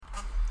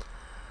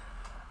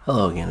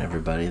Hello again,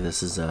 everybody.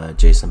 This is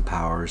Jason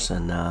Powers,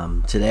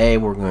 and today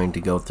we're going to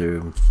go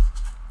through,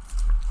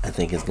 I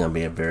think it's going to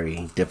be a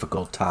very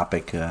difficult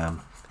topic.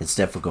 It's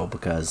difficult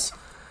because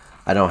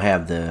I don't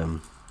have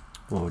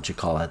what would you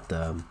call it,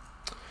 the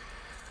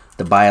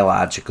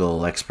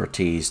biological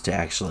expertise to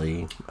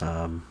actually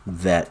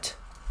vet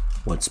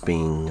what's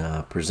being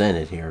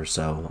presented here,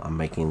 so I'm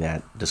making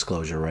that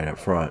disclosure right up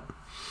front.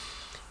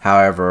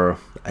 However,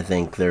 I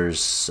think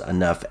there's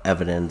enough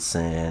evidence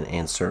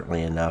and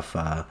certainly enough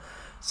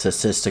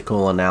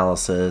statistical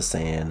analysis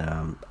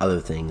and other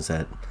things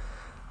that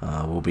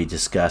will be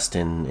discussed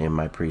in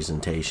my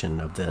presentation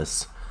of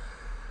this.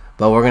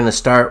 But we're going to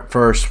start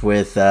first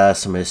with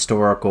some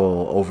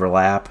historical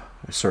overlap,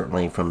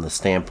 certainly from the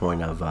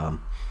standpoint of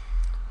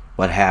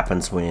what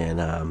happens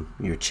when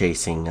you're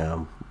chasing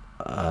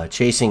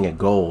a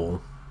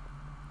goal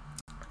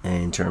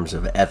in terms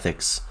of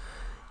ethics.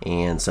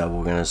 And so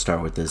we're going to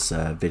start with this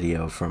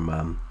video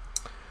from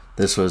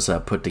this was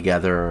put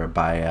together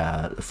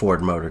by the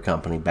Ford Motor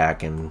Company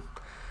back in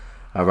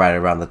right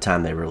around the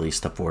time they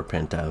released the Ford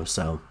Pinto.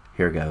 So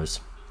here goes.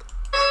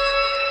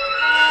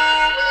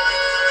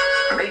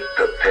 Meet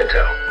the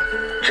Pinto,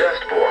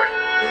 just born.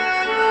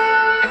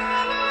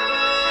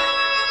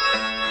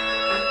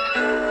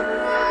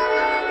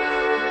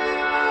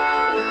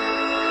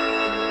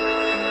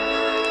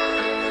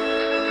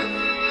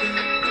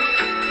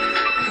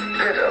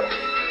 Pinto,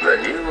 the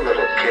new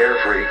little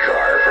carefree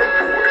car from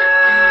Ford.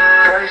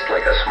 Priced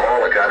like a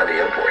small economy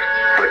import,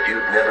 but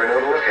you'd never know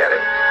to look at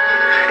it.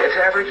 It's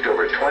averaged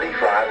over 25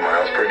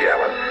 miles per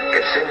gallon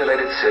in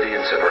simulated city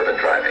and suburban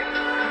driving,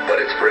 but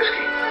it's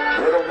frisky,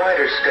 with a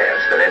wider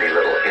stance than any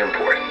little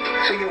import,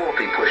 so you won't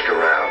be pushed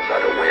around by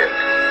the wind.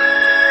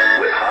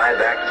 With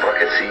high-backed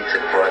bucket seats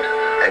in front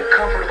and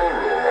comfortable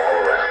room all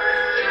around.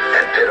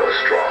 And Pinto's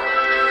strong,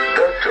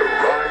 built to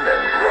run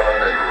and run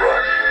and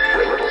run,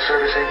 with little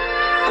servicing,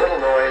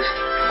 little noise,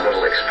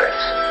 little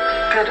expense.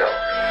 Pinto,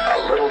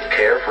 a little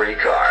carefree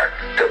car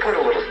to put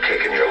a little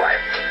kick in your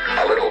life.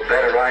 A little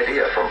better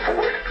idea from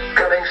Ford,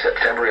 coming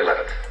September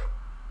 11th.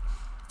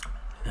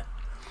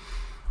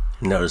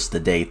 Notice the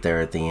date there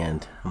at the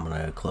end. I'm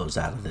going to close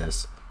out of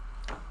this.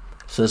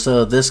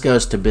 So this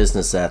goes to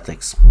business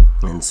ethics.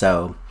 And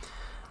so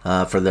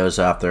for those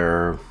out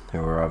there who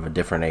are of a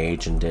different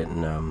age and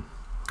didn't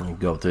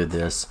go through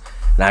this,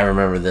 and I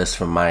remember this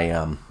from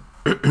my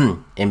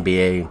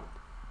MBA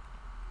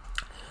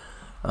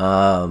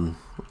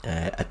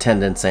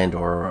attendance and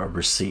or a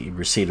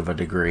receipt of a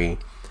degree.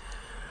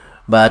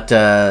 But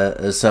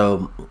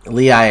so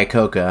Lee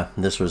Iacocca,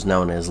 this was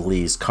known as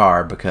Lee's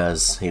car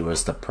because he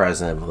was the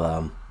president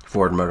of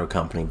Ford Motor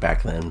Company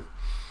back then.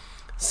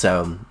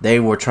 So they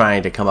were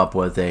trying to come up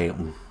with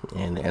and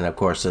of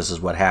course this is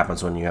what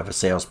happens when you have a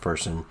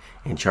salesperson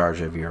in charge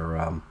of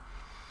your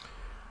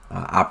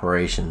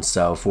operations.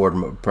 So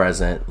Ford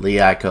President Lee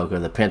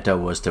Iacocca, the Pinto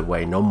was to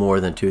weigh no more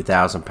than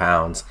 2,000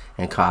 pounds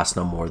and cost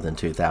no more than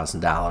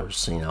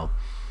 $2,000. You know,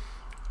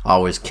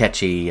 always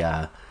catchy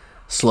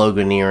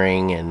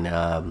sloganeering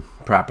and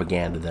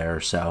propaganda there.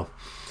 So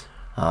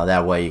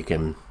that way you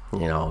can,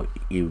 you know,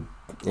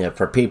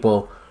 for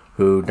people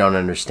who don't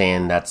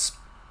understand, that's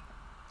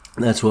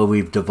what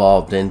we've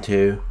devolved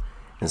into.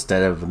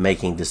 Instead of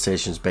making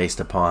decisions based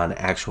upon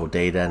actual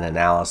data and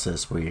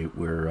analysis,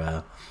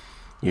 we're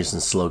using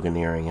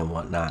sloganeering and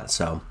whatnot.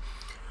 So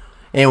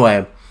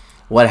anyway,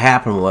 what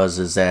happened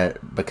is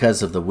that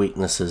because of the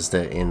weaknesses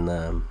that in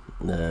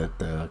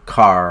the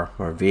car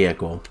or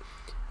vehicle,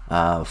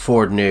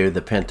 Ford knew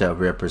the Pinto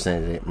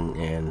represented it,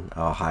 and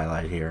I'll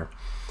highlight here.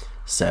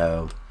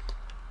 So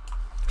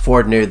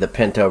Ford knew the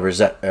Pinto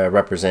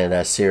represented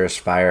a serious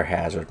fire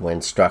hazard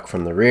when struck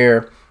from the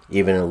rear,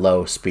 even in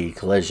low-speed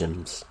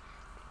collisions.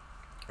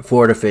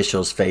 Ford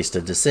officials faced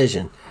a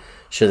decision.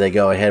 Should they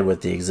go ahead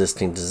with the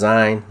existing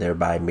design,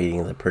 thereby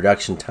meeting the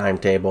production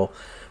timetable,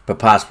 but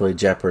possibly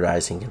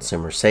jeopardizing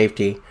consumer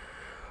safety?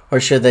 Or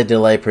should they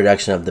delay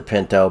production of the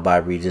Pinto by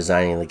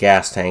redesigning the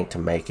gas tank to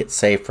make it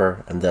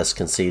safer and thus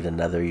concede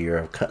another year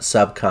of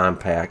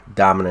subcompact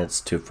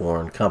dominance to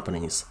foreign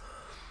companies?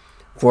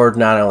 Ford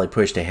not only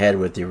pushed ahead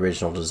with the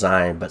original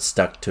design, but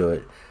stuck to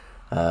it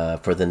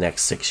for the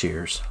next 6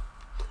 years.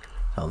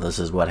 So this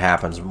is what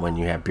happens when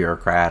you have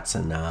bureaucrats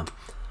and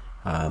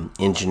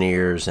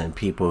engineers and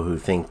people who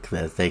think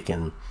that they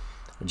can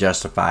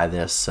justify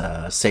this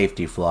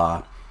safety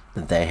flaw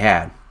that they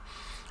had.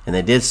 And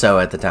they did so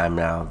at the time.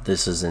 Now,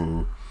 this is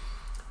in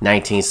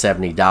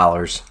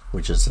 $1970,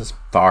 which is a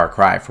far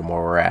cry from where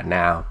we're at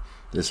now.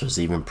 This was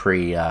even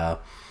pre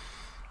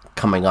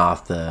coming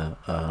off the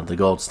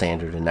gold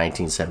standard in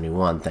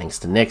 1971, thanks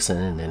to Nixon,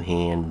 and then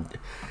he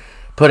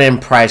put in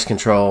price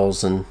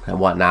controls and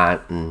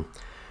whatnot, and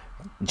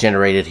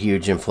generated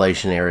huge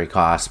inflationary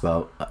costs.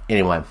 But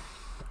anyway,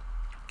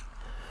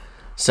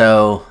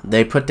 so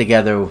they put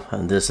together,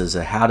 and this is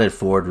how did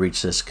Ford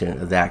reach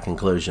that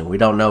conclusion? We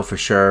don't know for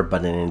sure,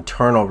 but an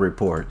internal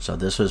report. So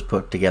this was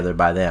put together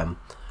by them.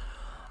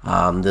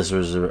 This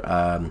was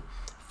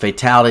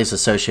fatalities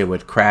associated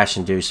with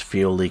crash-induced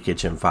fuel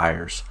leakage and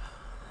fires.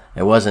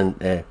 It wasn't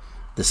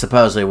the This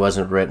supposedly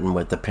wasn't written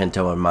with the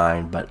Pinto in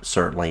mind, but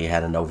certainly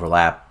had an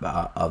overlap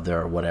of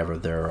their or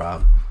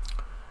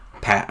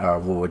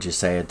what would you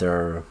say,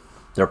 their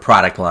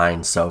product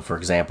lines. So, for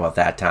example, at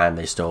that time,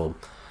 I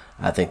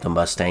think the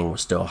Mustang was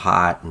still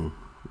hot, and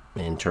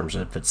in terms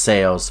of its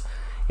sales,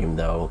 even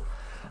though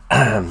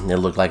it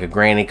looked like a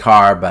granny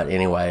car. But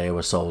anyway, it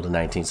was sold in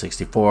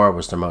 1964. It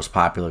was the most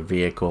popular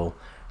vehicle,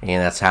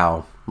 and that's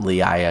how Lee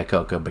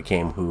Iacocca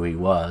became who he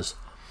was.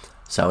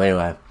 So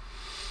anyway,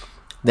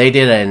 they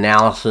did an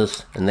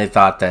analysis, and they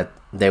thought that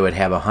they would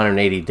have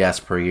 180 deaths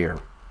per year.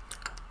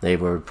 They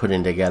were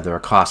putting together a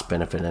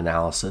cost-benefit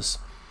analysis.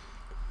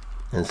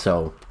 And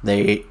so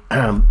they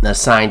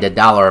assigned a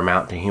dollar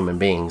amount to human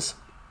beings.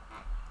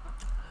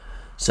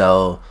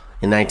 So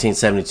in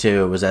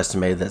 1972, it was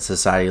estimated that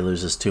society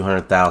loses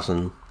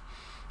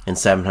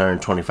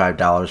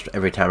 $200,725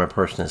 every time a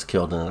person is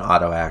killed in an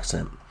auto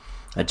accident.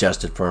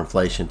 Adjusted for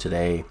inflation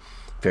today,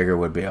 figure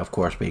would be, of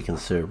course, be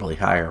considerably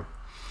higher.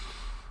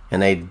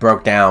 And they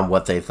broke down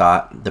what they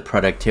thought the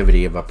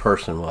productivity of a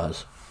person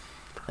was,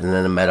 and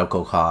then the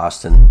medical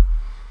cost, and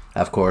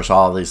of course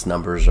all these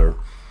numbers are,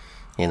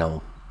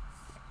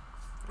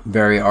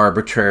 very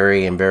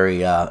arbitrary and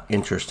very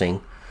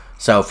interesting.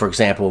 So, for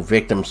example,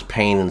 victims'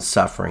 pain and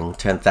suffering,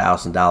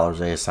 $10,000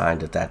 they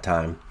assigned at that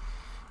time.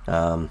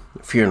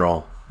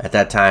 Funeral, at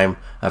that time,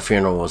 a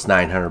funeral was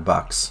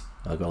 $900,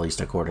 at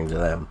least according to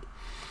them.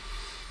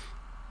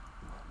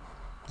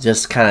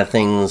 Just kind of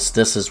things.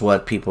 This is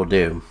what people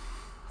do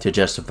to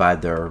justify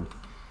their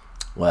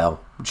job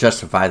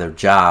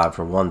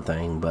for one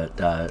thing,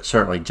 but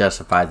certainly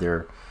justify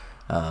their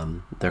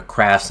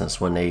crassness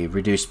when they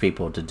reduce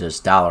people to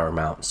just dollar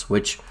amounts,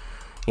 which,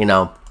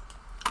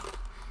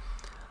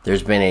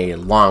 there's been a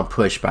long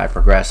push by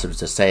progressives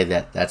to say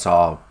that that's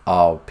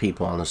all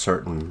people on a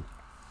certain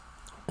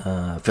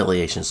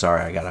affiliation.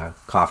 Sorry, I got a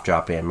cough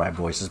drop in. My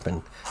voice has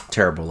been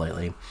terrible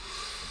lately.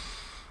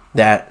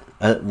 That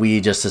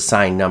we just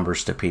assign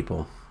numbers to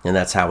people, and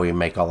that's how we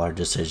make all our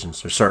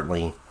decisions. Or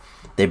certainly,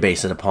 they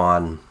base it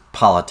upon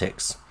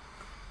politics,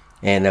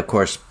 and of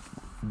course,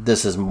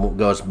 this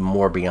goes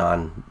more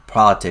beyond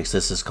politics.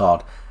 This is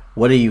called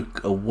what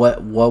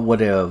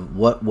would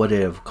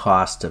it have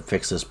cost to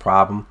fix this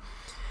problem?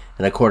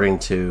 And according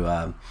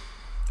to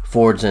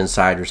Ford's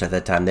insiders at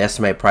that time, the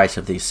estimated price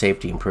of these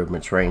safety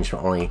improvements ranged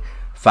from only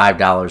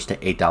 $5 to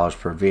 $8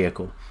 per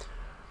vehicle.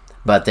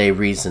 But they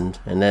reasoned,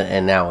 and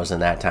that was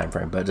in that time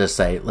frame. But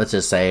let's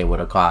just say it would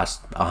have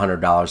cost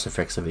 $100 to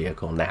fix a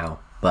vehicle now.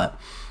 But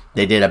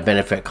they did a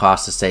benefit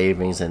cost of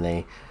savings,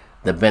 and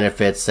the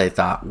benefits they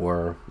thought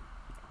were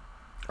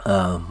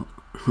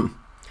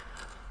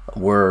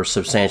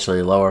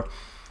substantially lower.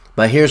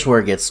 But here's where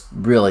it gets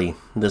really.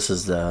 This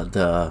is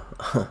the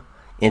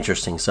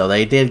interesting. So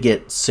they did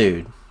get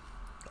sued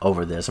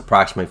over this.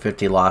 Approximately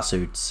 50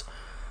 lawsuits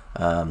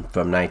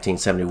from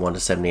 1971 to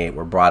 78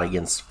 were brought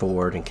against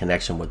Ford in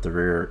connection with the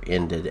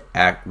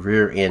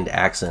rear-end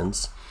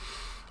accidents.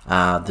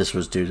 This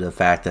was due to the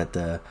fact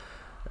that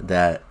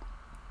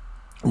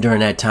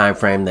during that time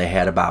frame they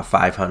had about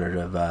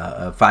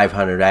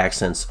 500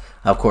 accidents.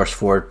 Of course,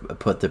 Ford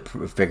put the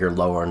figure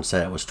lower and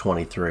said it was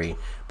 23,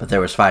 but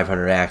there was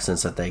 500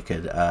 accidents that they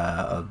could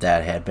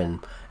that had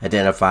been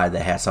identified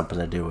that had something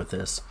to do with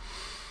this.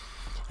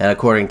 And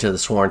according to the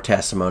sworn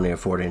testimony of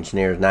Ford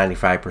engineers,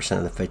 95%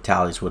 of the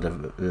fatalities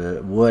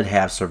would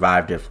have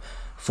survived if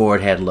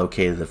Ford had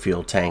located the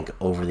fuel tank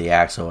over the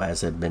axle,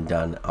 as had been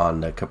done on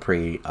the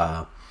Capri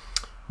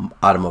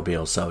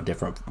automobile, so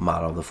different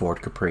model, the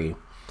Ford Capri.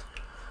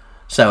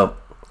 So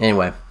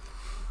anyway,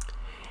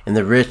 in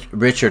the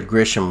Richard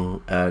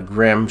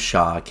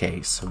Grimshaw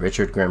case, in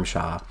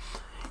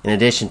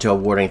addition to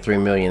awarding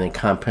 $3 million in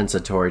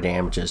compensatory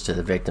damages to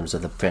the victims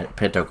of the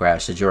Pinto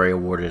crash, the jury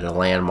awarded a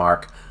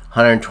landmark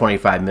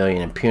 $125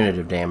 million in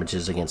punitive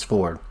damages against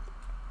Ford.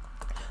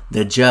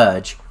 The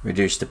judge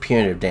reduced the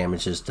punitive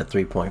damages to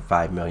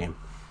 $3.5 million.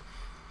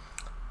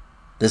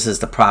 This is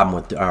the problem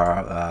with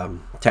our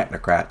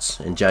technocrats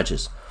and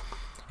judges.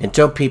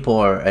 Until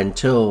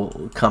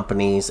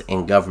companies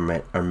and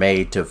government are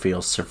made to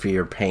feel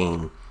severe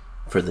pain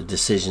for the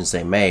decisions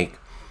they make,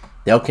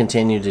 they'll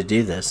continue to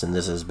do this, and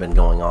this has been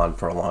going on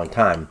for a long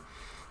time.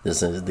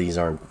 These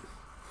aren't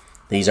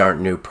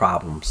new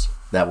problems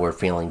that we're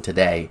feeling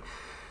today.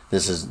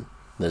 This is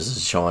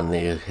showing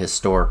the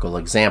historical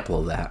example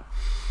of that.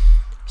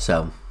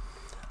 So,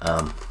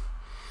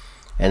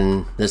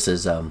 and this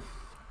is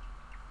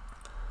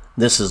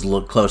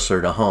look closer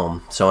to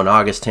home. So on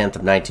August 10th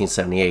of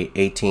 1978,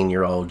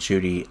 18-year-old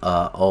Judy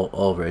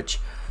Ulrich,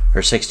 her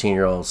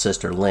 16-year-old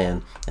sister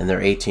Lynn, and their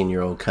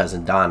 18-year-old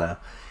cousin Donna,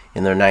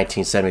 in their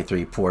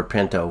 1973 Ford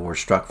Pinto were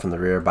struck from the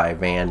rear by a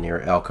van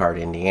near Elkhart,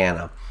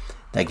 Indiana.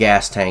 The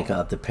gas tank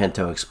of the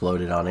Pinto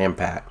exploded on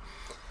impact.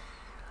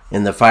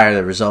 In the fire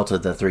that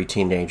resulted, the three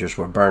teenagers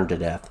were burned to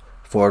death.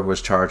 Ford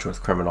was charged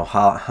with criminal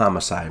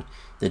homicide.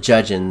 The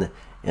judge in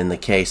the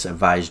case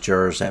advised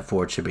jurors that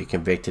Ford should be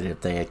convicted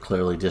if they had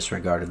clearly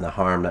disregarded the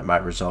harm that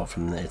might result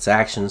from its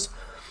actions,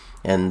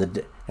 and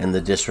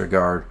the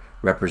disregard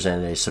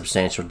represented a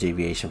substantial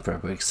deviation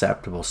from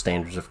acceptable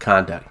standards of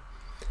conduct.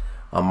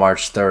 On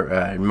March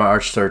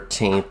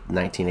 13th,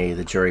 1980,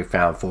 the jury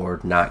found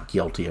Ford not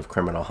guilty of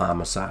criminal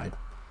homicide.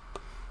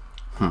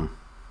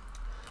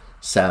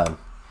 So,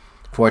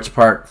 for its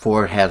part,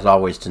 Ford has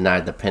always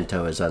denied the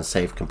Pinto is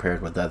unsafe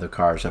compared with other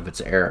cars of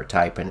its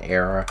type and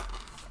era.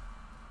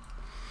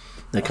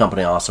 The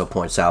company also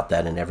points out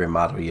that in every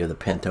model year, the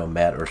Pinto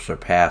met or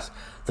surpassed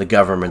the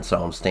government's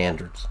own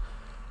standards.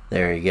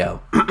 There you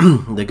go.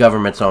 The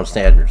government's own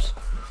standards.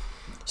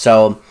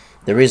 So,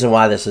 the reason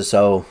why this is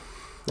so,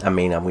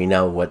 we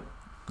know what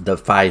the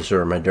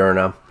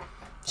Pfizer-Moderna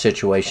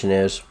situation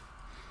is.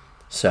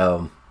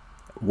 So,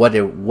 what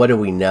do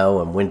we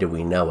know, and when do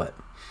we know it?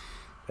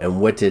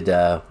 And what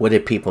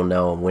did people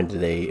know,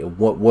 and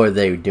what were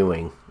they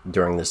doing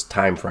during this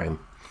time frame?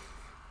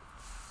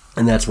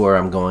 And that's where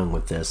I'm going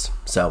with this.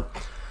 So,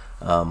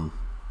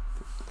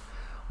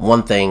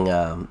 one thing,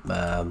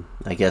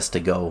 I guess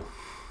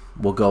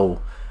we'll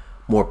go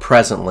more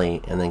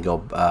presently, and then go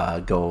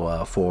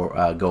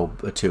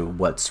to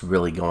what's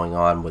really going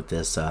on with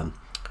this,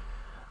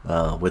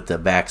 with the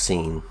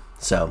vaccine.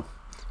 So,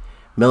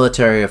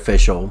 military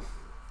official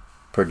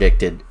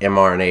predicted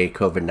mRNA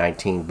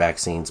COVID-19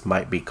 vaccines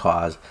might be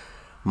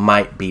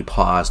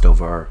paused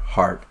over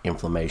heart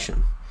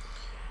inflammation,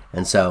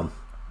 and so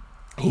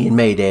he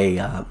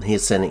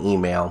had sent an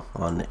email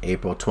on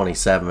April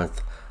 27th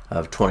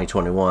of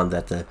 2021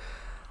 that the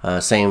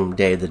same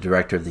day the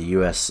director of the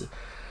U.S.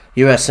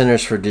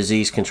 Centers for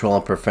Disease Control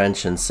and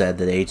Prevention said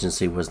that the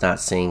agency was not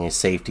seeing a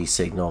safety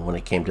signal when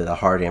it came to the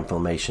heart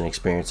inflammation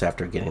experience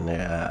after getting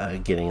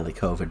the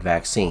COVID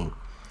vaccine,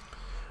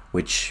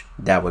 which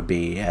that would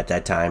be, at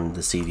that time,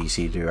 the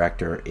CDC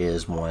director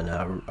is one,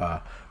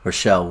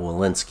 Rochelle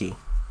Walensky.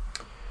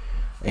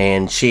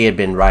 And she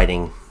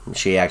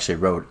actually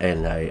wrote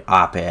an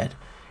op-ed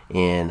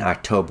in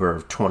October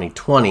of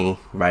 2020,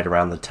 right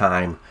around the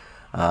time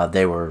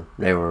her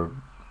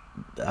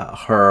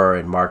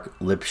and Mark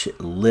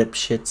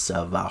Lipschitz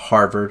of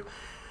Harvard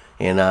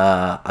and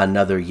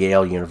another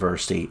Yale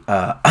University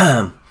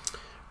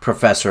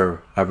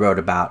professor wrote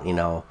about,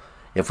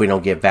 if we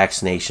don't get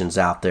vaccinations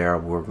out there,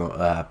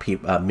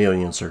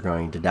 millions are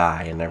going to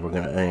die, and then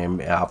and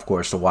of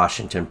course the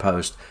Washington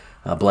Post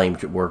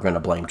we're going to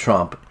blame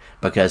Trump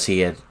because he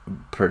had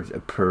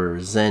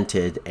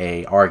presented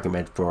a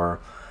argument for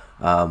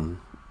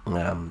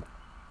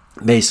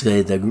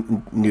basically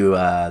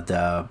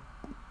the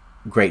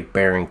Great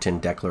Barrington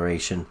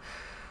Declaration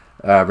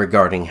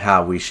regarding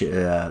how we should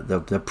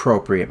the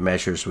appropriate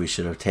measures we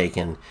should have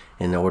taken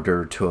in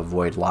order to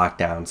avoid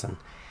lockdowns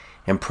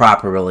and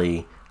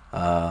properly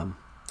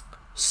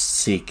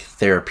seek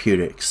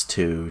therapeutics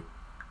to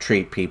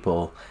treat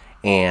people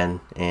and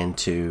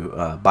to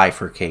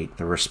bifurcate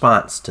the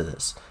response to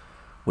this,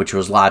 which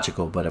was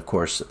logical. But of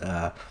course,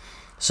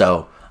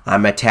 so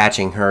I'm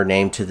attaching her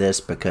name to this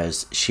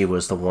because she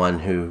was the one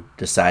who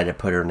decided to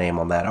put her name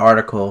on that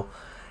article.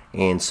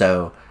 And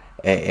so,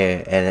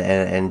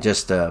 and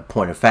just a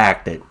point of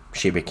fact that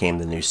she became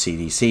the new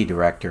CDC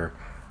director,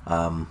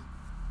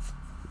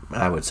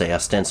 I would say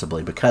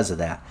ostensibly because of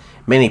that.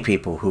 Many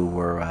people who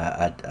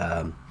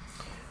are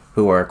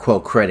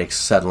quote critics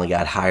suddenly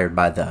got hired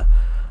by the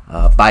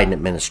Biden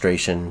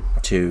administration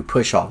to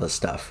push all this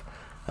stuff.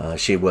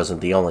 She wasn't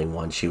the only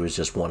one; she was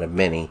just one of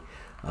many.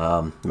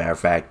 Matter of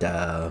fact,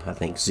 I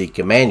think Zeke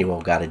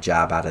Emanuel got a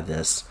job out of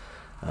this,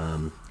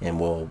 and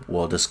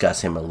we'll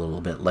discuss him a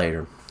little bit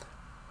later.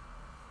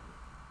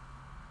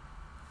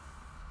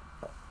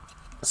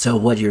 So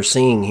what you're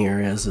seeing here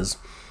is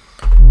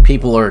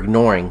people are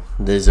ignoring.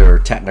 These are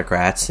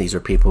technocrats. These are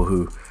people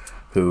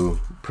who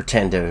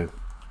pretend to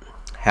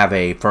have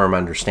a firm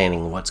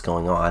understanding of what's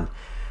going on.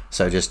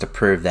 So just to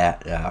prove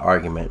that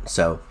argument.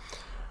 So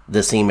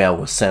this email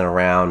was sent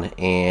around,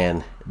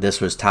 and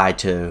this was tied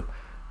to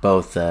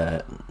both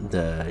the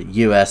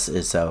U.S.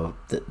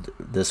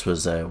 This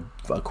was a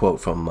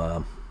quote from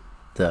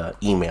the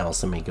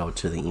emails. Let me go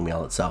to the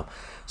email itself.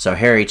 So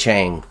Harry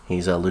Chang,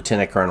 he's a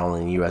lieutenant colonel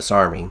in the U.S.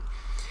 Army,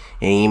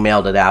 and he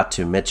emailed it out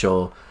to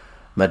Mitchell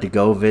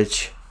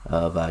Madigovich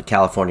of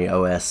California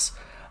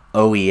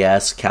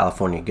OES,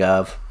 California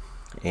Gov.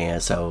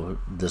 And so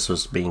this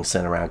was being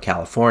sent around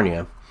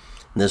California.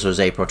 And this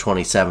was April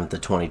 27th of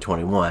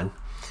 2021.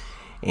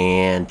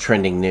 And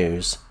trending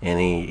news. And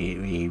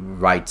he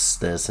writes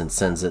this and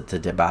sends it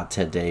to about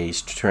 10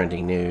 days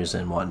trending news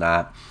and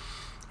whatnot.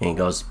 And he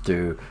goes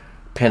through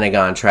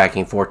Pentagon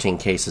tracking 14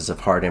 cases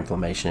of heart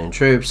inflammation in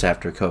troops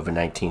after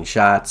COVID-19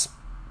 shots.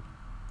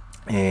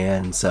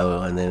 And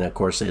then of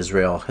course the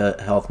Israel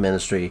Health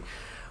Ministry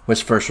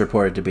was first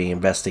reported to be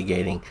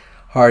investigating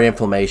heart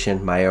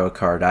inflammation,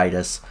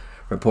 myocarditis,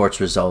 reports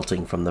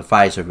resulting from the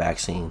Pfizer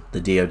vaccine. The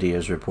DoD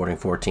is reporting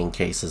 14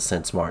 cases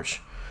since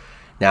March.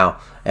 Now,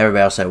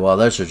 everybody will say, well,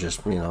 those are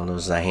just,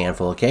 those are a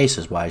handful of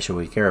cases. Why should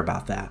we care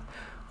about that?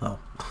 Well,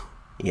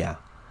 yeah,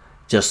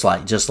 just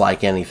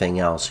like anything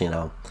else,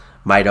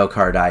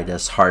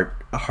 myocarditis,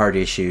 heart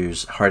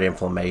issues, heart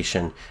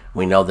inflammation.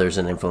 We know there's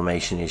an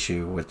inflammation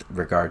issue with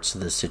regards to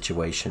this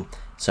situation.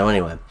 So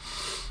anyway,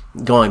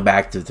 going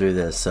back through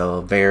this,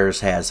 so VAERS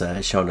has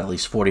shown at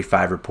least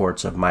 45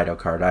 reports of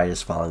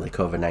myocarditis following the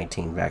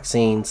COVID-19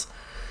 vaccines.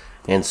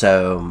 And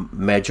so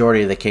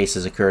majority of the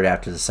cases occurred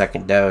after the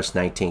second dose,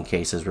 19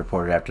 cases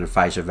reported after the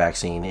Pfizer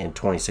vaccine, and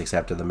 26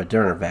 after the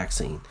Moderna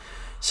vaccine.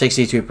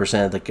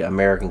 62% of the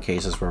American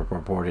cases were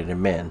reported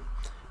in men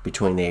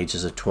between the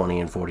ages of 20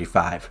 and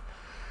 45.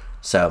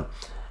 So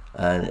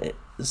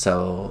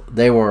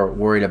they were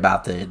worried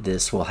about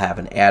this will have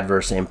an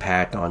adverse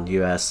impact on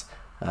U.S.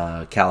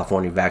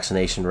 California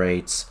vaccination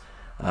rates,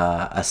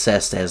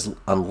 assessed as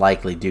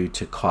unlikely due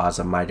to cause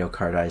of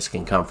myocarditis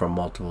can come from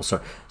multiple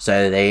sources.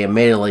 So they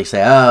immediately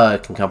say, oh,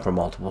 it can come from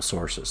multiple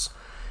sources.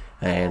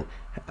 And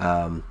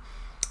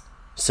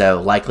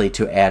so likely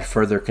to add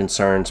further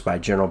concerns by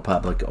general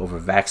public over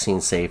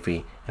vaccine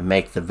safety and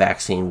make the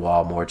vaccine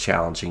wall more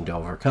challenging to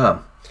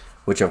overcome.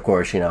 Which, of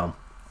course,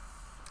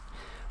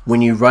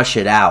 when you rush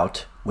it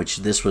out, which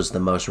this was the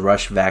most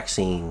rushed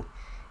vaccine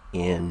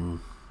in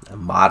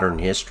modern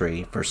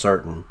history for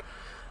certain,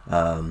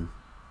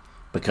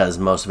 because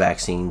most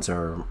vaccines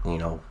are,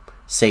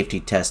 safety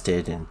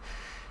tested and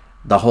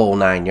the whole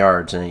 9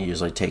 yards, and it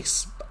usually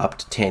takes up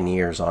to 10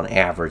 years on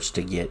average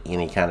to get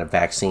any kind of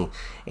vaccine,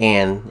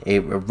 and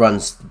it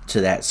runs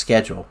to that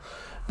schedule.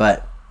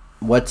 But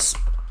what's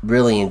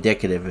really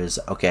indicative is,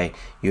 okay,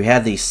 you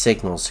have these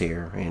signals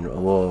here, and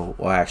we'll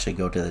actually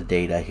go to the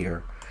data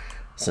here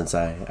since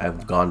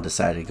I've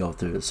decided to go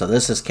through it. So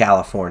this is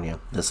California.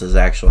 This is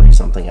actually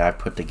something I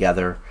put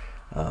together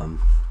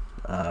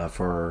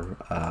for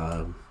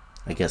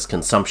I guess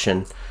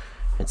consumption,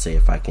 and see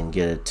if I can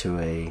get it to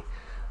a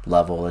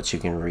level that you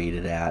can read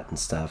it at and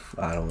stuff.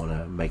 I don't want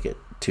to make it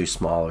too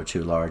small or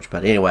too large,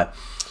 but anyway.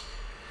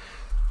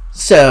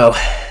 So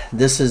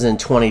this is in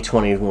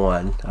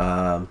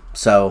 2021.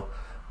 So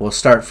we'll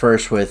start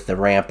first with the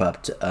ramp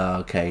up.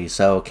 Okay,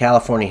 so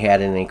California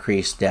had an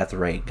increased death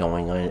rate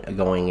going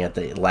at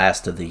the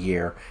last of the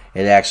year.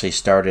 It actually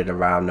started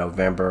around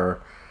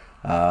November,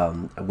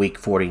 week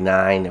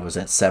 49. It was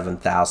at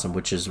 7,000,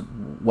 which is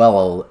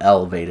well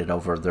elevated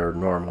over their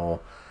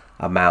normal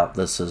amount.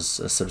 This is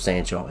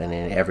substantial, and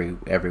then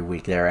every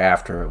week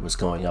thereafter, it was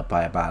going up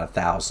by about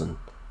 1,000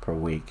 per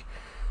week.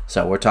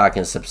 So we're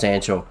talking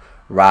substantial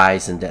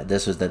rise in death.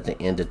 This was at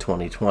the end of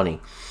 2020.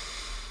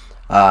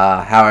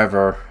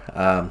 However,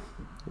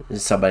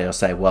 somebody will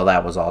say, well,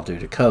 that was all due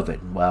to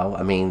COVID. Well,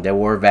 I mean, there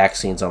were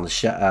vaccines on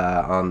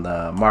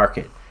the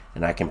market,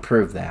 and I can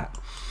prove that.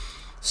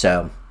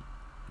 So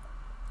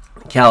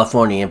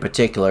California in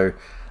particular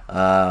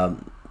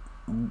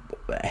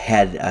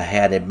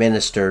had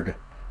administered,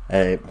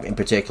 in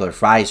particular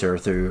Pfizer,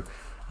 through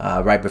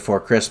right before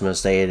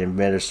Christmas, they had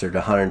administered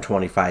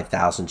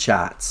 125,000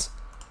 shots.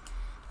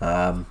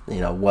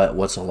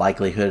 What's the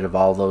likelihood of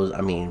all those?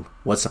 I mean,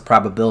 what's the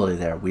probability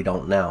there? We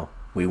don't know.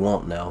 We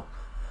won't know,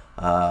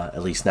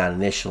 at least not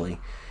initially.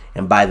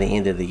 And by the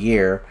end of the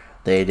year,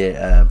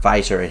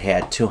 Pfizer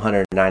had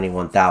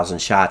 291,000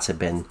 shots had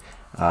been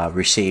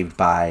received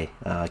by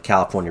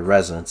California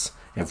residents,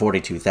 and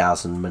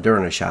 42,000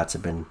 Moderna shots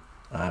have been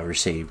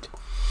received.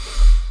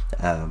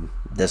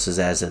 This is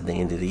as of the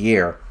end of the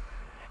year.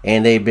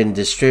 And they had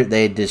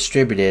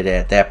distributed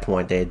at that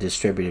point. They had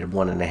distributed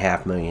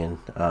 1.5 million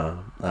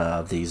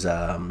of these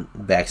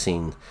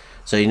vaccines.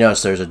 So you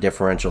notice there's a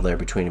differential there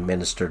between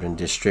administered and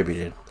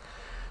distributed.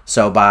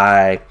 So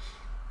by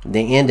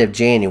the end of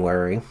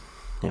January,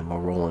 and we're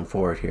rolling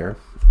forward here,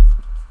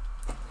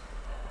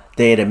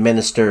 they had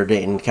administered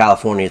in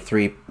California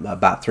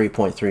about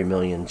 3.3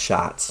 million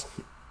shots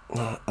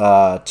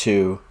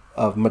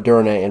of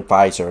Moderna and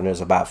Pfizer, and it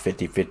was about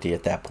 50-50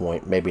 at that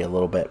point, maybe a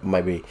little bit,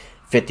 maybe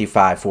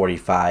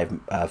 55-45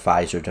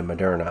 Pfizer to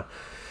Moderna,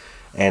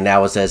 and that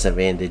was as of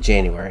end of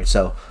January.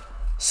 So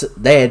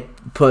they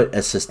had put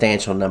a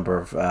substantial number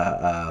of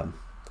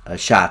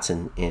shots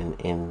in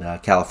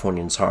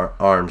Californians'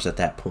 arms at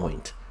that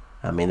point.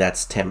 I mean,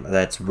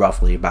 that's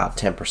roughly about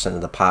 10%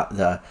 of about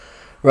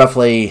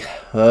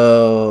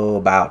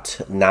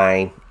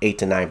 8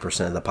 to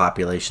 9% of the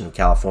population of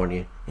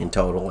California in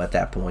total at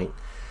that point.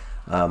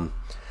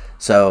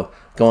 So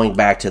going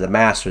back to the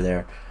master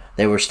there,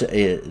 they were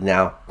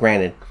now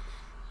granted.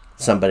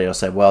 Somebody will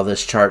say, "Well,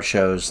 this chart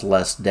shows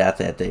less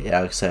death at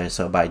the."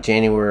 So by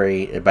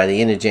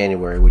the end of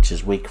January, which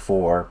is week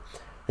 4,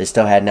 they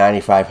still had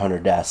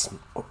 9,500 deaths.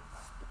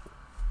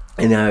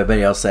 And now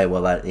everybody else say,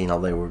 "Well, that they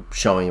were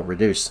showing it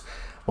reduced."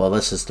 Well,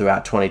 this is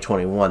throughout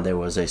 2021. There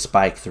was a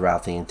spike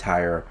throughout the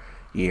entire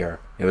year.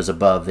 It was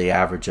above the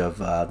average of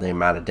the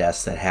amount of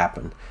deaths that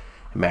happened.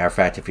 As a matter of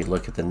fact, if you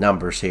look at the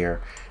numbers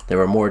here,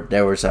 there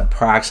was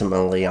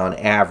approximately on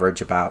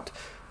average about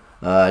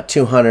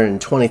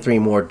 223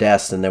 more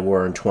deaths than there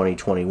were in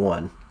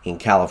 2021 in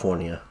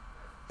California.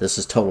 This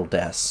is total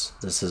deaths.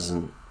 This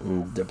isn't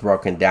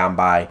broken down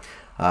by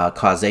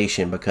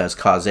causation, because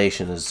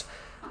causation is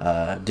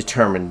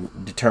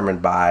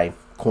determined by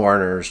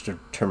coroners,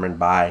 determined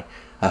by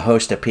a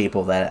host of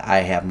people that I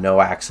have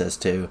no access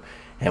to,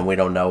 and we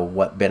don't know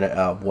what the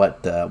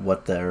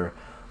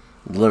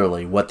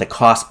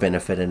cost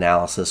benefit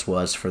analysis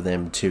was for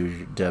them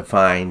to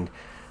define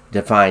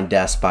define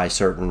deaths by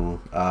certain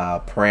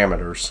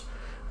parameters,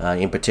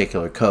 in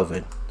particular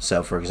COVID.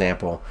 So, for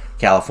example,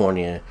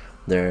 California,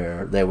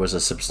 there was a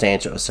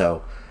substantial,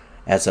 so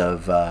as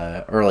of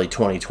early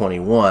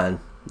 2021,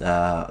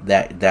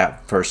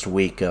 that first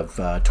week of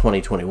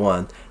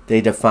 2021,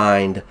 they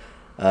defined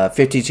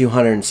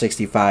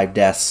 5,265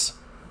 deaths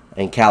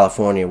in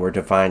California were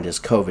defined as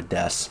COVID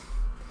deaths.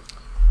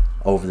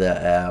 Over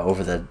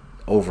the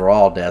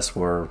overall deaths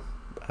were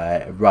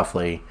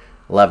roughly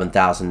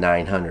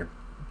 11,900.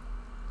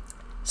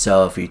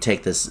 So if you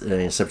take this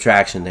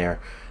subtraction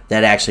there,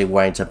 that actually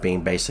winds up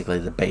being basically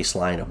the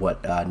baseline of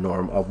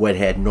what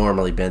had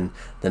normally been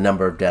the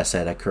number of deaths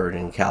that occurred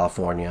in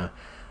California,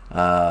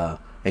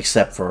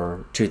 except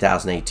for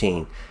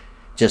 2018.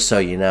 Just so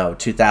you know,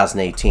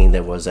 2018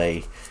 there was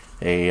a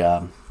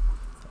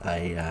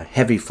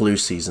heavy flu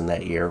season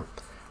that year,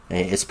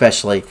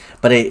 especially,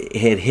 but it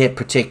had hit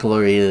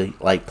particularly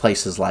like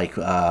places like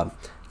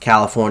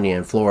California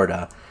and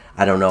Florida.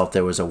 I don't know if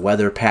there was a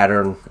weather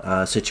pattern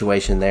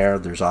situation there.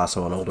 There's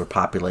also an older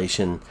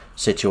population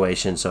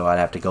situation, so I'd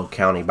have to go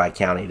county by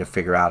county to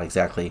figure out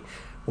exactly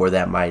where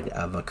that might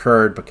have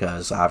occurred,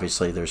 because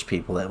obviously there's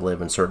people that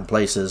live in certain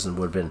places and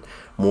would have been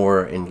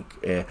more in.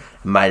 It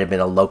might have been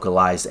a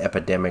localized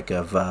epidemic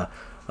of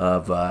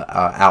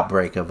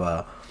outbreak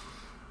of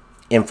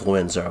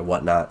influenza or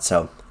whatnot.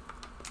 So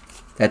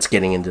that's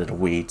getting into the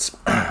weeds.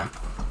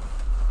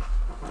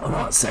 Hold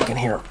on a second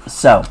here.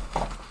 So.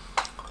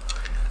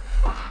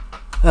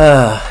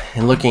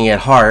 And looking at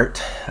heart,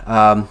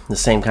 the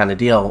same kind of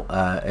deal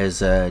is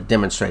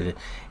demonstrated.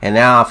 And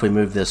now if we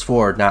move this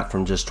forward, not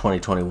from just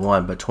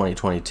 2021, but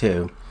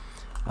 2022,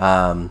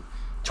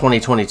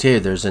 2022,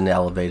 there's an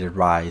elevated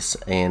rise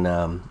in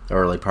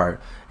early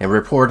part. And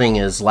reporting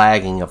is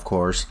lagging, of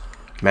course.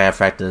 Matter of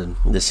fact, the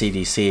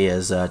CDC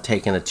has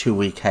taken a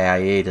 2-week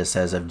hiatus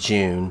as of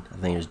June. I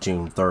think it was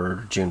June 3rd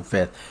or June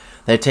 5th.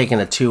 They've taken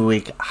a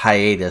 2-week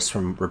hiatus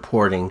from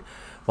reporting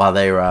while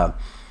they're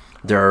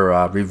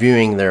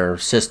reviewing their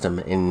system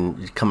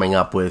and coming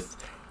up with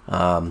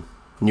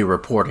new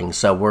reporting.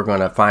 So we're going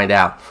to find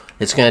out.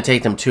 It's going to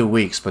take them 2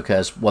 weeks,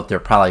 because what they're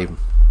probably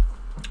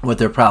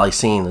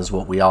seeing is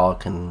what we all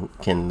can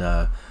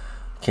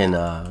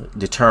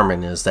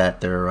determine is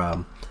that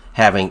they're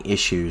having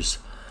issues.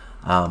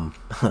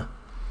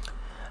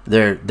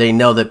 They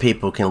know that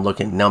people can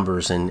look at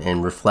numbers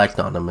and reflect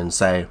on them and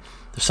say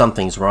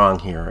something's wrong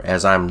here,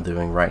 as I'm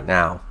doing right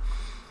now.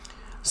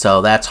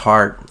 So that's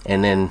heart.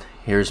 And then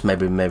here's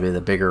maybe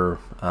the bigger,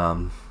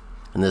 and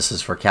this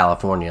is for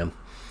California.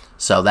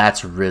 So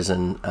that's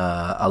risen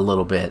a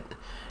little bit.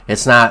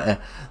 It's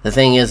not, the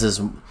thing is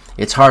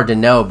it's hard to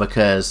know,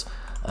 because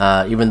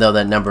even though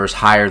that number is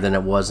higher than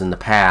it was in the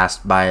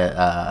past,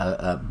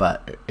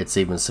 but it's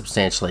even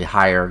substantially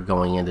higher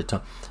going into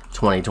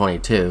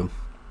 2022.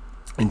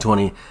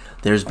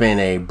 There's been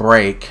a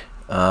break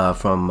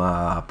from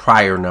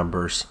prior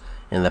numbers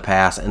in the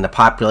past, and the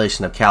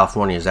population of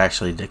California has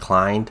actually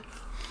declined.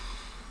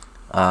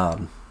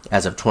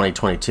 As of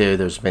 2022,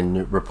 there's been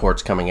new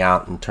reports coming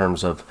out in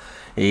terms of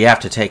you have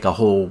to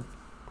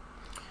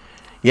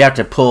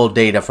pull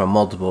data from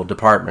multiple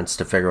departments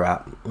to figure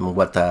out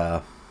what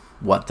the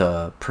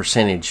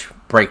percentage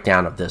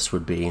breakdown of this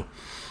would be.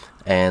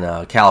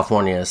 And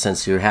California,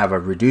 since you have a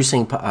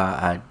reducing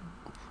population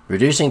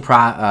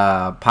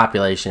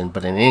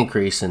but an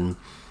increase in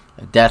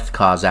death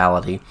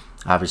causality,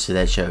 obviously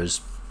that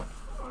shows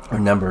a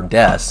number of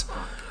deaths,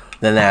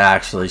 then that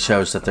actually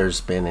shows that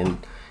there's been an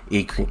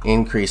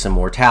increase in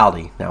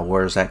mortality. Now,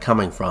 where is that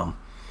coming from?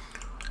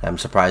 I'm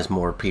surprised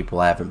more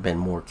people haven't been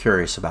more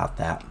curious about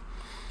that.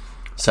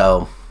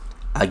 So,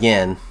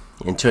 again,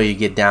 until you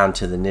get down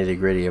to the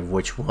nitty-gritty of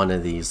which one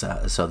of these,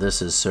 so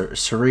this is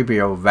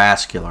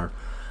cerebrovascular,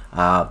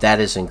 that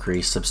has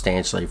increased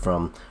substantially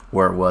from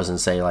where it was in,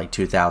 say, like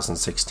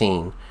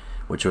 2016,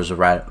 which was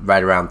right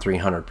around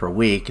 300 per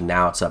week, and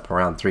now it's up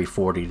around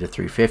 340 to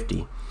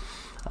 350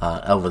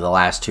 over the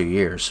last 2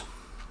 years.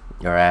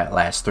 Or at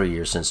last 3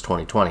 years since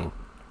 2020,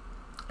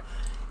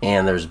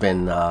 and there's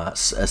been a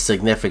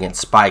significant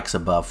spikes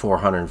above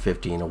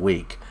 450 in a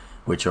week,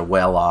 which are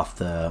well off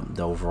the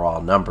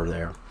overall number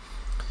there.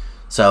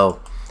 So,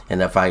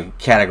 and if I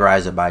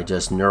categorize it by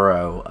just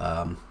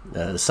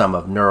the sum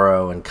of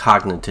neuro and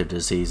cognitive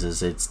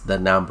diseases, it's the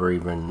number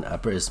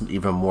is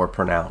even more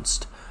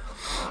pronounced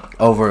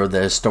over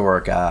the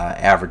historic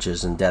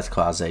averages and death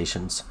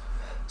causations.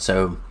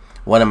 So.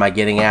 What am I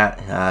getting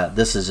at?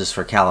 This is just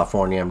for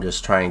California. I'm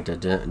just trying to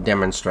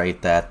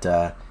demonstrate that,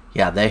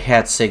 they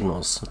had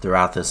signals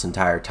throughout this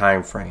entire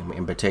time frame,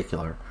 in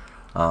particular,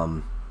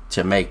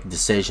 to make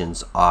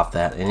decisions off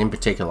that. And in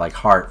particular, like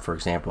heart, for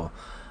example,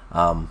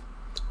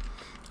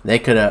 they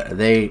could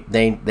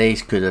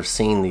have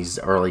seen these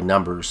early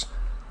numbers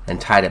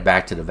and tied it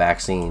back to the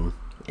vaccine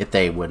if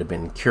they would have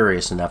been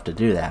curious enough to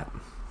do that.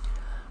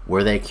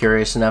 Were they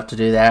curious enough to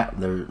do that?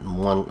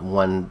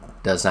 One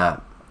does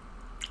not.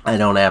 I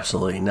don't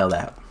absolutely know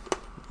that.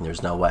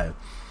 There's no way.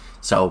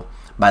 So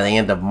by the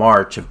end of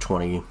March of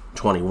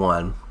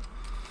 2021,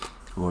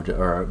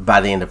 or by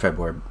the end of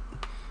February,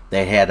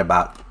 they had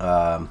about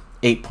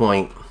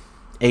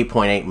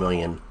 8.8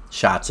 million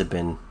shots had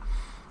been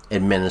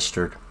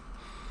administered.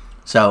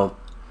 So,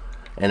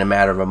 in a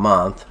matter of a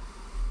month,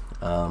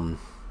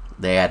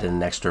 they added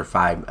an extra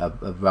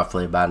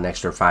roughly about an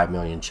extra 5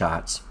 million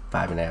shots,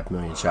 5.5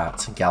 million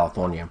shots in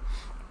California.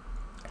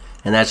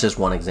 And that's just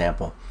one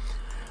example.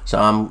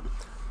 So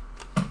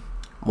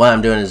what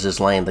I'm doing is just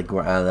laying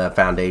the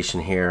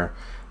foundation here.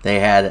 They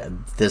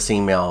had this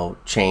email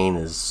chain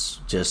is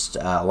just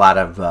a lot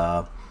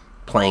of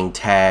playing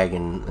tag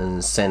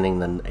and sending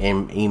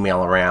the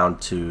email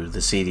around to the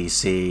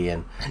CDC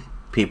and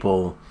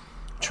people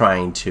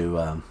trying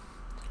to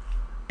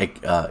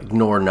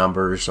ignore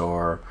numbers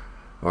or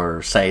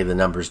say the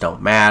numbers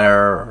don't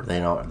matter or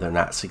they're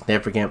not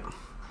significant.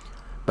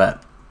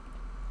 But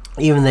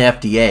even the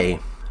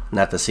FDA,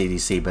 not the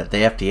CDC, but the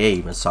FDA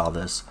even saw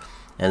this,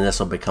 and this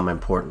will become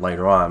important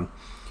later on.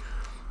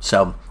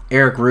 So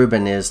Eric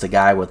Rubin is the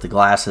guy with the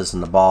glasses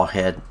and the bald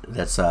head.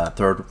 That's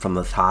third from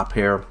the top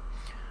here.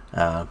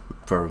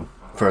 For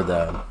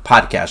the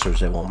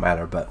podcasters, it won't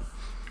matter. But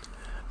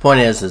point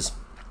is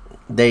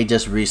they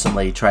just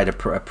recently tried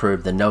to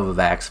approve the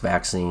Novavax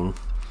vaccine,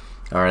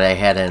 or they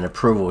had an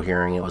approval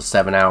hearing. It was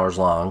 7 hours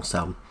long,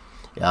 so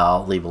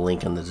I'll leave a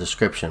link in the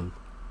description.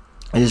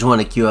 I just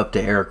want to cue up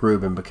to Eric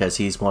Rubin because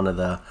he's one of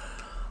the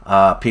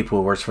people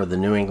who works for the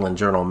New England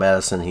Journal of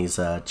Medicine. He's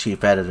a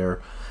chief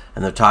editor,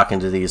 and they're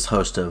talking to these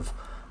host of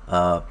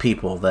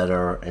people that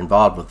are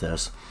involved with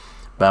this.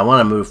 But I want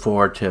to move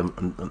forward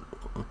to...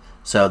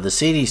 So the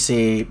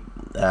CDC,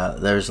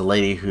 there's a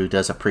lady who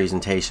does a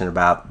presentation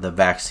about the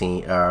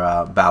vaccine, or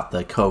about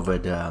the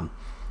COVID,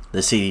 the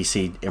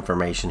CDC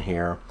information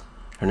here.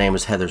 Her name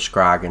is Heather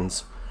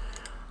Scroggins.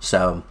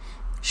 So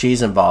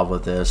she's involved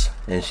with this,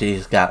 and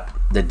she's got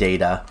the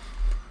data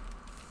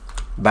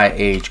by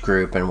age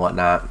group and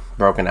whatnot,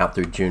 broken out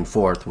through June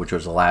 4th, which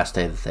was the last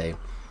day that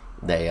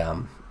they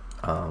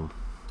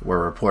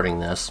were reporting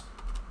this.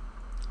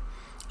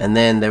 And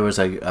then there was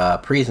a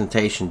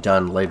presentation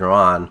done later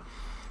on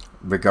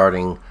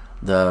regarding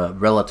the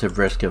relative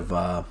risk of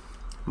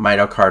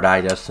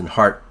myocarditis and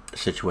heart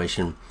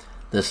situation.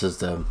 This is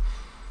the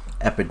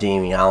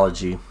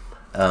epidemiology.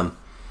 And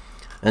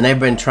they've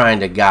been trying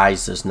to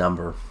guise this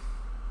number.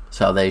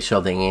 So they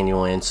show the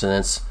annual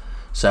incidence.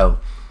 So,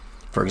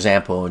 for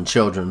example, in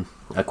children,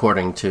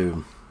 according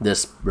to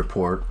this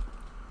report,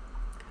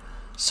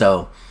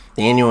 so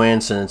the annual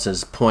incidence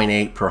is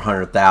 0.8 per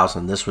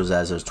 100,000. This was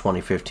as of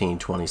 2015,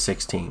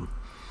 2016.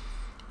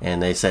 And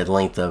they said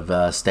length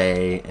of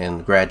stay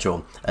and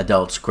gradual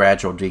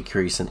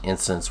decrease in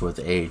incidence with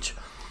age.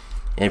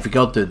 And if you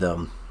go through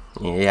them,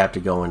 you have to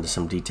go into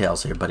some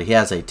details here. But he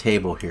has a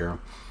table here.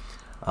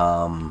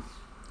 I'm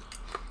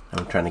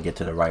trying to get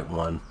to the right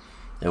one.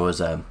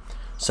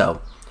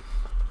 So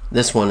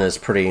this one is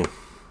pretty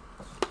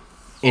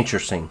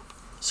interesting.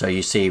 So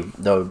you see,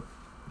 though,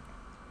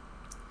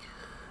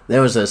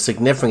 there was a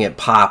significant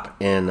pop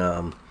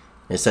in,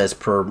 it says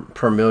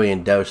per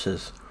million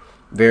doses.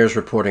 VAERS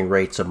reporting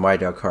rates of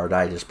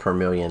myocarditis per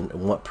million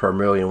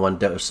one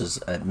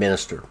doses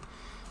administered.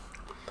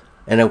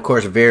 And of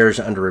course, VAERS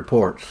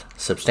underreports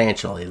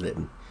substantially.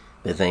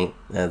 They think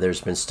there's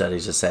been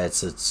studies that say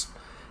it's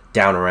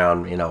down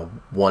around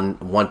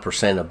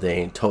 1% of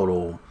the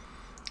total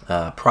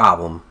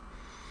problem.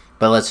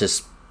 But let's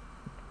just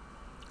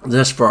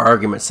for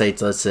argument's sake,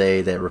 let's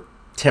say that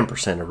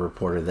 10% are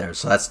reported there.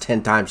 So that's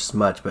 10 times as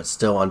much, but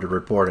still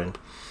underreported.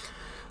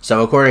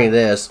 So according to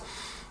this,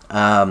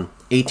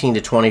 18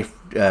 to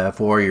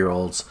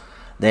 24-year-olds,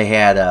 they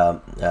had,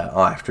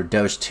 after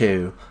dose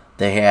 2,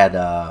 they had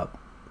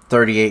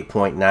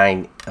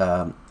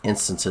 38.9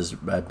 instances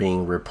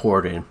being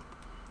reported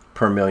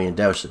per million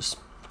doses.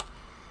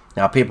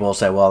 Now, people will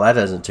say, well, that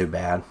isn't too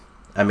bad.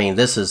 I mean,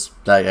 this is,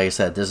 like I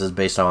said, this is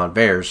based on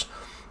VAERS.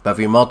 But if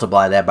you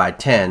multiply that by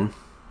 10,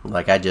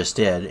 like I just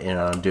did, and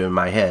I'm doing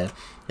my head,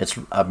 it's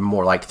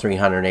more like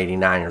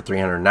 389 or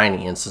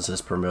 390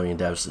 instances per million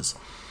doses.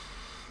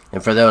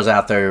 And for those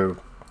out there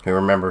who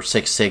remember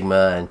Six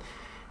Sigma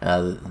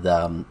and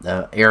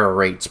the error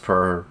rates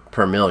per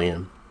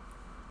million,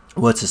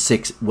 what's a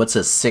Six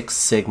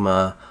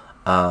Sigma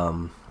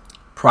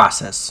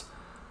process?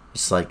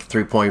 It's like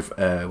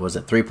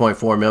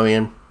 3.4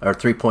 million or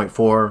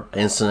 3.4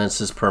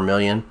 incidences per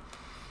million.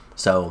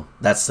 So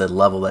that's the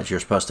level that you're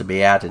supposed to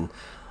be at, and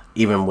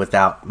even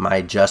without my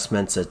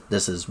adjustments,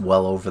 this is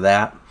well over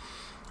that.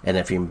 And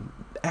if you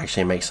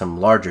actually make some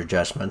larger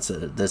adjustments,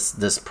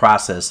 this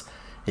process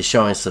is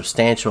showing a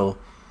substantial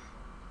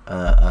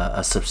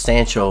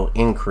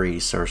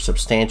increase or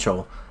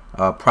substantial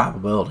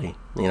probability.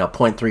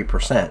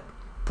 0.3%,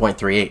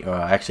 0.38, or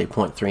actually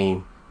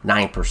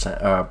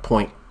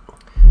 0.39%.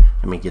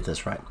 Let me get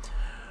this right.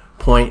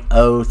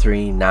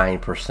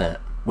 0.039%,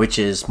 which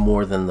is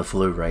more than the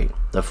flu rate.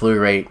 The flu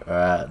rate,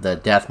 the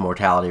death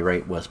mortality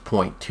rate was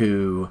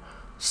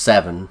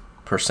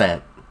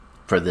 0.27%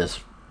 for this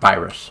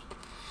virus.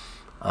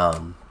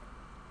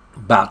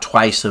 About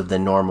twice of the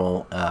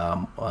normal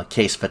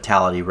case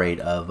fatality rate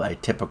of a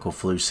typical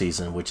flu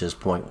season, which is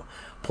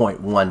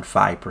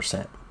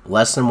 0.15%.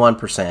 less than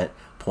 1%,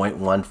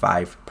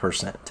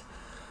 0.15%.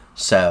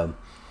 So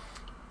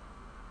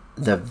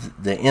the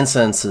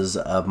incidences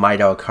of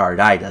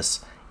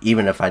myocarditis,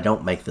 even if I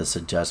don't make this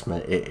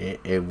adjustment,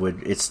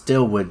 it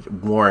still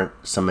would warrant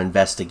some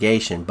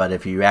investigation. But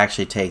if you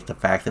actually take the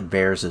fact that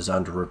VAERS is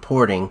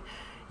underreporting,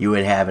 you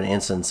would have an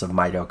incidence of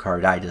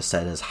myocarditis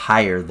that is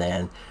higher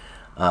than,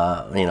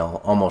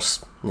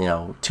 almost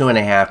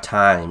 2.5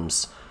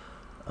 times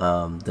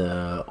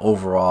the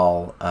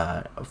overall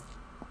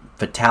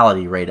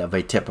fatality rate of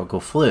a typical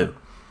flu.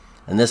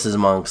 And this is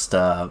amongst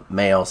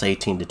males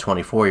 18 to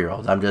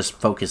 24-year-olds. I'm just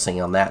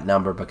focusing on that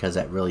number because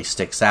that really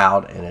sticks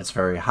out and it's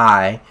very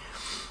high.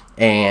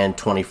 And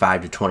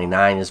 25 to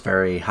 29 is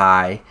very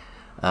high.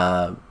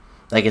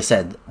 Like I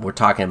said, we're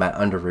talking about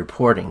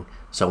underreporting.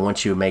 So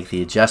once you make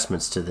the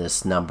adjustments to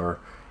this number,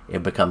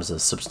 it becomes a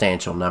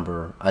substantial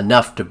number,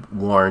 enough to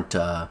warrant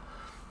the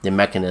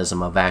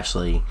mechanism of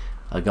actually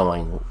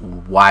going,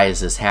 why is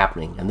this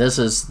happening? And this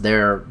is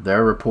their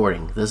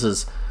reporting.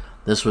 This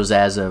was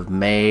as of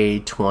May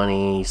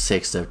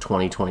 26th of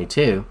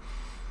 2022.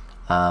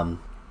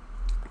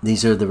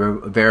 These are the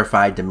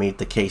verified to meet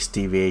the case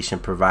deviation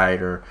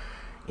provider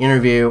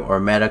interview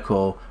or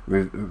medical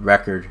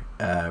record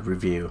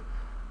review,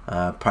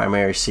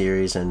 primary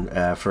series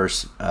and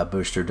first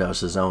booster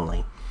doses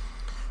only.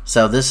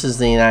 So this is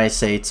the United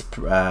States.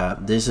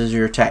 This is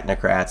your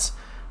technocrats.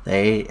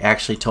 They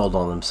actually told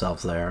on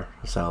themselves there.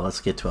 So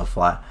let's get to a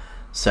flat.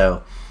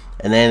 So,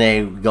 and then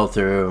they go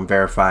through and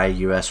verify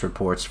U.S.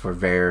 reports for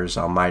VAERS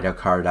on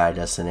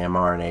myocarditis and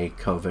mRNA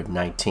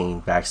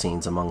COVID-19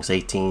 vaccines amongst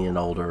 18 and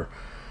older.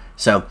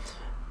 So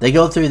they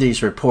go through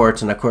these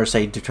reports, and of course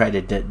they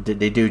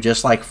do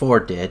just like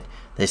Ford did.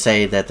 They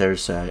say that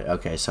there's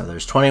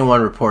there's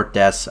 21 report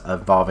deaths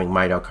involving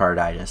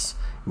myocarditis.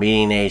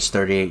 Median age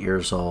 38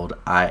 years old.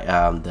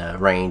 The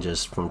range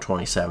is from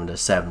 27 to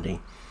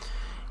 70.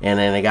 And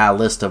then they got a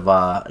list of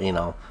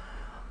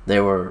they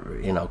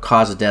were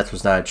cause of death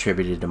was not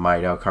attributed to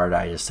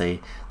myocarditis.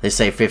 They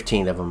say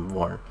 15 of them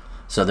weren't.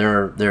 So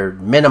they're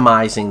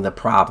minimizing the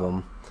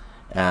problem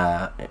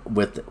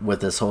with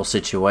this whole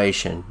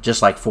situation,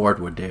 just like Ford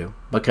would do,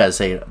 because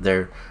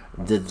they're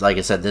like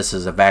I said, this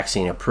is a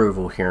vaccine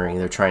approval hearing.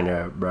 They're trying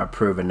to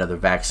approve another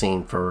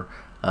vaccine for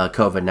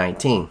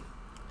COVID-19,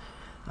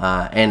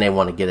 and they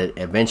want to get it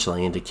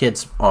eventually into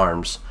kids'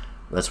 arms.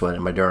 That's what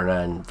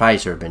Moderna and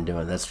Pfizer have been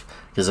doing. That's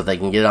because if they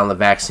can get on the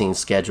vaccine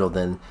schedule,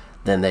 then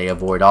they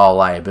avoid all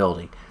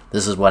liability.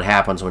 This is what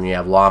happens when you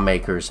have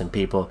lawmakers and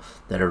people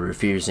that are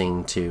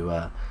refusing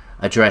to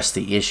address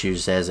the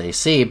issues as they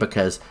see,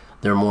 because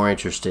they're more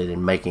interested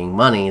in making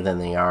money than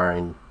they are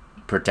in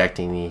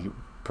protecting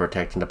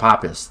the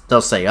populace.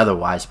 They'll say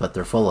otherwise, but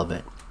they're full of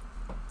it.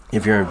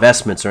 If your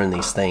investments are in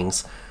these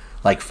things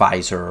like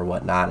Pfizer or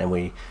whatnot,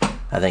 and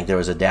I think there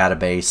was a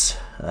database,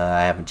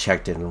 I haven't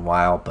checked it in a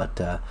while, but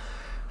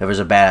there was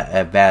a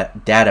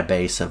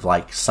database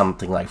of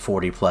something like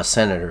 40 plus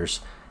senators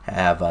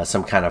have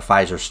some kind of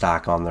Pfizer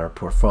stock on their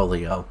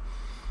portfolio.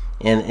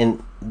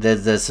 And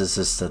this is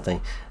just the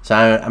thing. So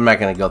I'm not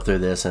going to go through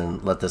this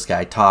and let this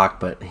guy talk,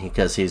 but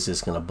because he's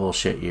just going to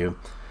bullshit you.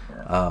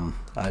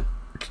 I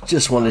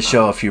just wanted to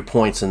show a few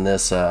points in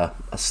this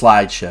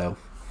slideshow.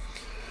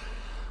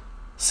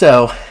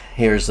 So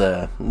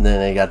then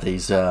they got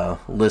these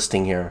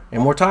listing here,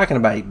 and we're talking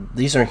about,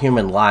 these are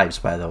human lives,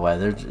 by the way.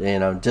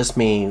 They're just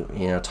me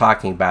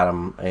talking about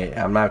them.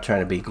 I'm not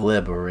trying to be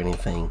glib or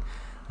anything.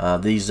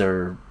 These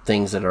are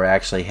things that are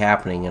actually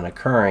happening and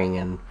occurring,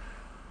 and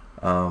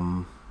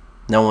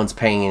no one's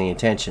paying any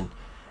attention.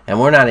 And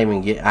I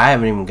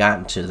haven't even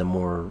gotten to the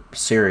more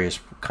serious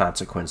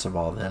consequence of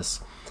all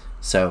this.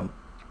 So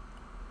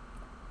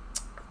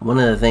one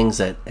of the things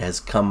that has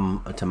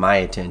come to my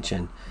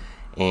attention,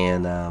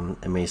 and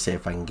let me see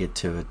if I can get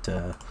to it.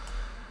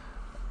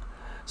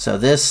 So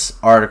this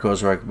article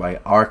is written by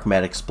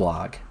ArcMedic's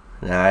blog.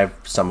 Now I have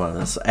some of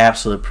this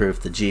absolute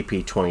proof the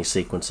GP20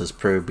 sequences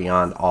prove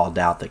beyond all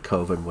doubt that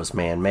COVID was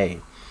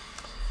man-made.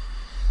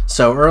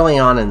 So early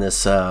on in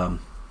this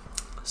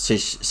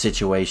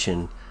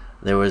situation,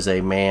 there was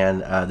a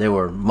man, there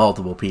were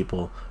multiple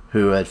people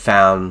who had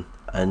found,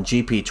 and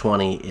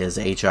GP20 is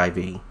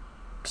HIV.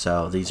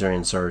 So these are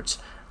inserts,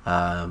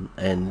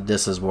 and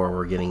this is where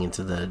we're getting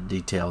into the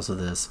details of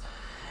this.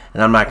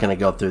 And I'm not going to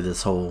go through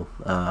this whole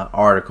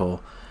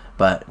article,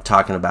 but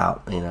talking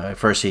about, at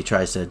first he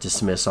tries to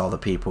dismiss all the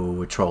people who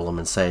would troll him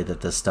and say that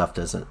this stuff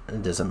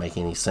doesn't make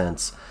any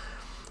sense.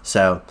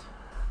 So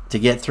to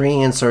get 3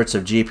 inserts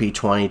of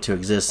GP20 to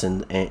exist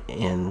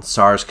in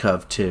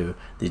SARS-CoV-2,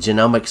 the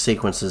genomic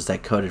sequences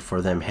that coded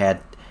for them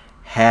had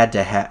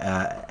to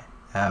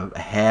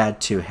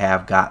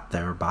have got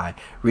there by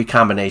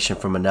recombination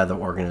from another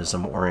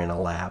organism or in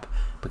a lab,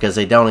 because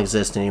they don't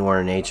exist anywhere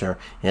in nature,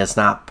 and it's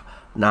not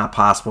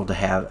possible to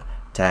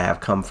have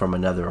come from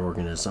another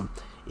organism.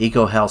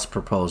 EcoHealth's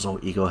proposal,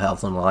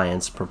 EcoHealth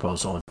Alliance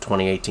proposal in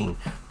 2018,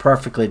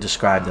 perfectly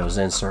described those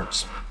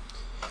inserts.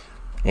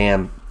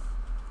 And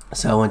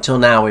So until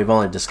now, we've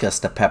only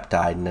discussed the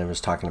peptide, and I was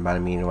talking about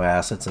amino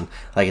acids. And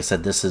like I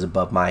said, this is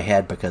above my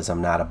head because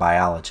I'm not a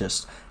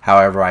biologist.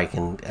 However, I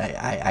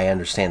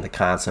understand the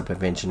concept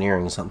of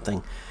engineering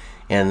something,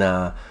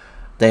 and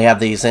they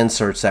have these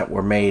inserts that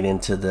were made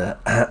into the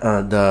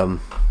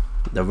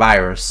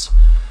virus,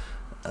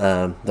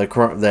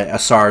 the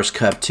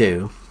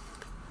SARS-CoV-2,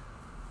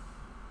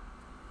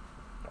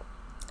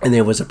 and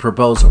there was a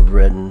proposal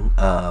written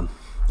up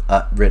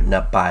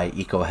by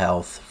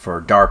EcoHealth for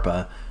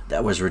DARPA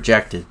that was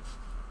rejected,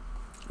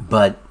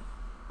 but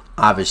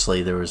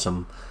obviously there was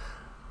some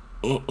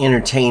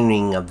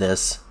entertaining of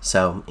this.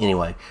 So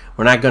anyway,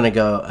 we're not going to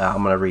go.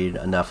 I'm going to read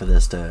enough of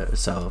this when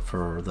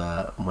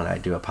I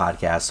do a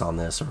podcast on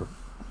this, or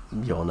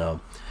you'll know.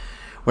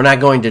 We're not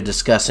going to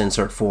discuss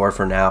insert 4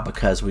 for now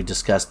because we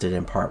discussed it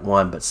in part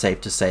 1, but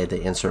safe to say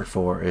that insert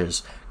 4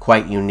 is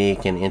quite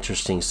unique and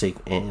interesting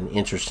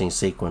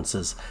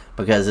sequences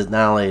because it's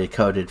not only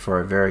coded for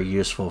a very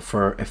useful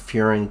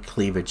furin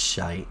cleavage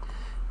site,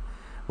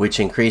 which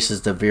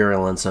increases the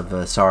virulence of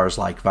the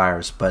SARS-like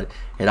virus, but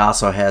it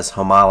also has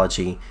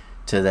homology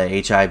to the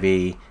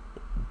HIV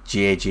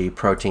GAG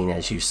protein,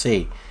 as you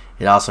see.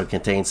 It also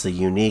contains the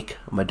unique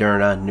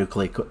Moderna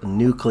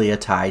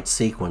nucleotide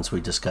sequence we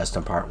discussed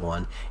in part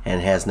 1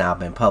 and has now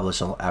been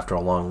published after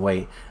a long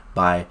wait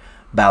by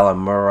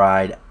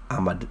Balamurid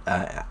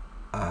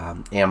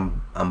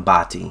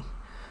Ambati.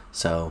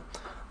 So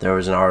there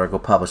was an article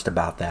published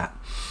about that,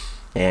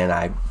 and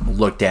I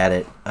looked at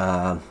it,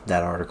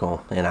 that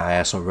article, and I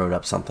also wrote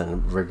up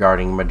something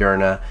regarding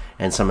Moderna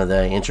and some of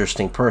the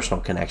interesting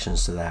personal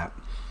connections to that.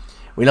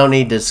 We don't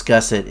need to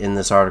discuss it in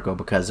this article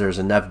because there's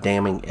enough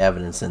damning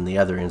evidence in the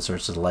other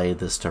inserts to lay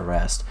this to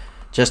rest.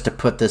 Just to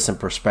put this in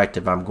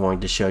perspective, I'm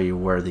going to show you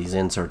where these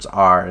inserts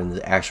are in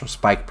the actual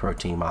spike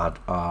protein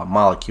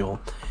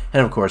molecule,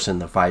 and of course in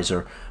the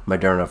Pfizer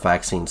Moderna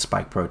vaccine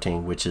spike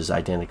protein, which is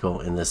identical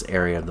in this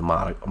area of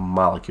the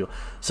molecule.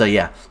 So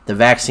yeah, the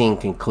vaccine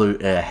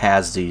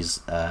has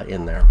these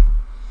in there.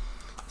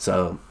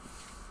 So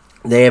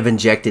they have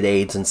injected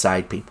AIDS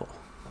inside people,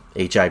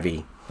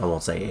 HIV. I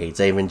won't say AIDS.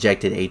 They've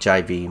injected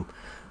HIV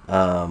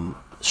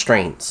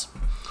strains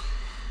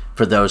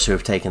for those who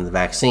have taken the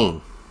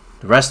vaccine.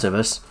 The rest of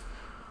us,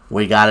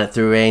 we got it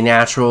through a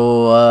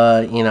natural,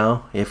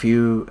 if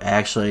you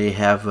actually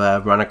have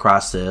run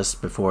across this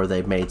before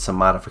they've made some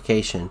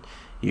modification,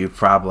 you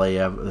probably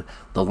have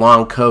the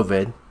long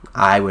COVID,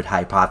 I would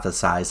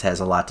hypothesize,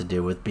 has a lot to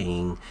do with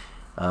being,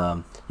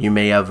 you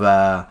may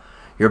have,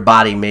 your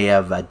body may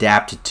have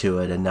adapted to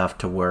it enough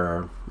to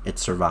where it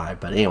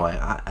survived. But anyway,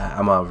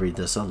 I'm going to read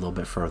this a little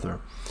bit further.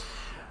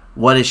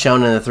 What is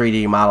shown in the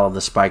 3D model of the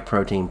spike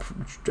protein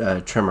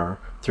trimer,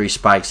 3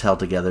 spikes held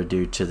together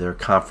due to their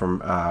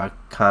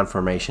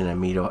conformation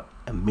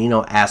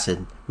amino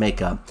acid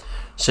makeup.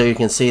 So you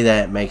can see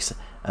that it makes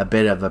a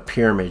bit of a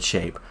pyramid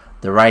shape.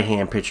 The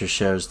right-hand picture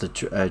shows the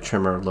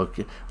trimmer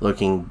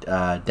looking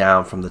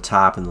down from the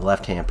top, and the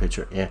left-hand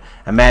picture.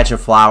 Imagine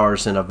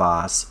flowers in a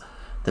vase.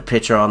 The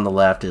picture on the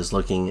left is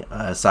looking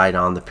side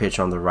on. The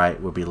picture on the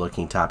right will be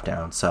looking top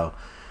down. So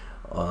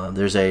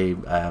there's a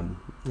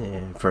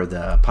for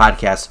the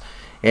podcast.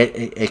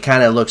 It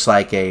kind of looks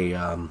like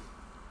a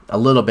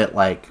little bit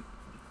like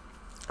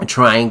a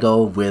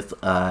triangle with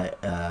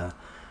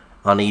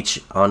on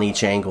each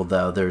angle,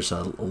 though there's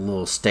a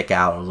little stick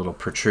out, a little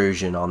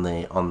protrusion on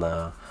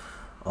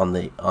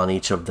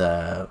each of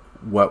the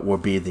what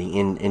would be the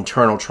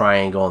internal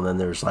triangle, and then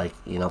there's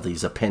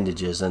these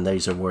appendages, and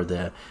these are where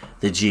the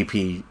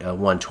GP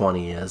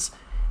 120 is,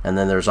 and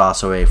then there's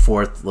also a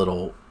fourth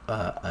little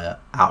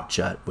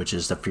outjut, which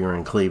is the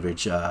furin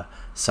cleavage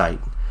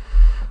site.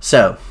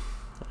 So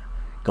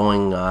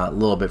going a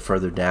little bit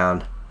further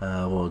down,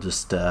 we'll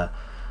just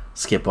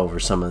skip over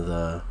some of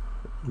the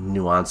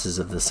nuances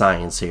of the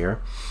science here.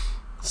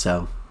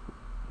 So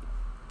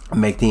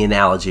make the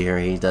analogy here.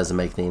 He doesn't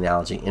make the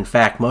analogy. In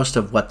fact, most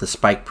of what the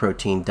spike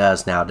protein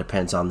does now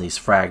depends on these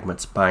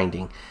fragments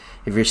binding.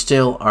 If you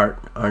still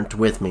aren't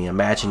with me,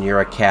 imagine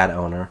you're a cat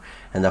owner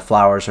and the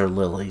flowers are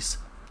lilies.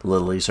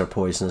 Lilies are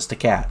poisonous to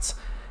cats.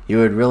 You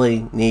would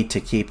really need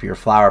to keep your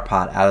flower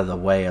pot out of the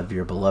way of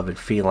your beloved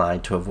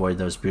feline to avoid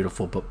those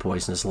beautiful but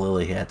poisonous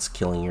lily heads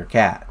killing your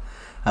cat.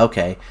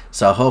 Okay,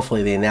 so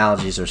hopefully the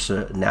analogies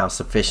are now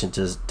sufficient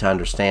to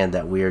understand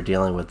that we are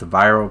dealing with the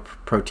viral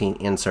protein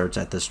inserts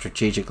at the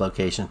strategic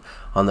location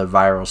on the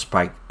viral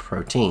spike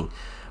protein.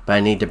 But I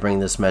need to bring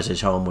this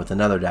message home with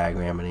another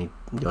diagram, and he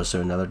goes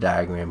through another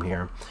diagram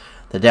here.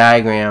 The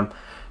diagram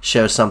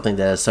shows something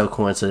that is so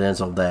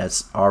coincidental that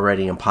it's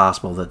already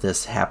impossible that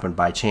this happened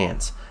by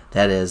chance.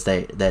 That is,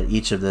 that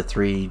each of the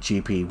 3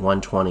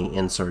 GP120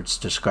 inserts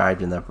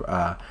described in the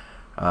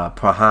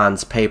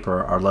Prohan's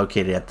paper are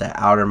located at the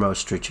outermost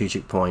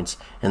strategic points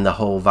in the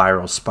whole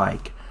viral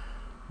spike.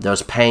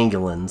 Those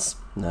pangolins,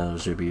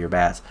 those would be your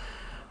bats,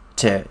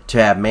 to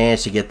have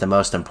managed to get the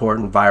most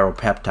important viral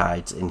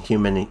peptides in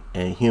human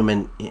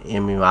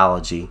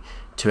immunology,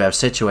 to have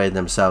situated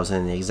themselves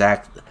in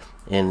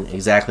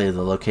exactly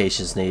the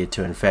locations needed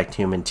to infect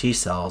human T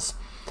cells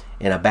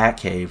in a bat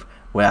cave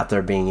without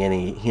there being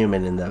any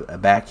human in the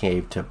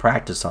Batcave to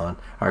practice on,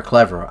 are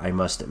clever, I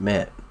must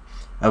admit.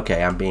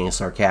 Okay, I'm being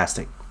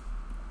sarcastic.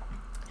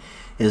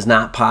 It is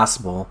not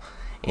possible,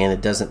 and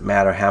it doesn't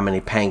matter how many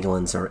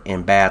pangolins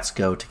and bats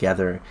go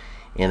together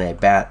in a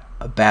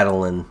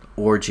battling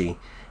orgy.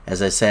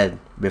 As I said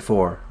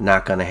before,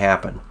 not going to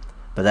happen.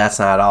 But that's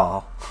not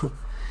all.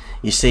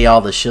 You see,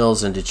 all the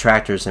shills and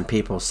detractors and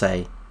people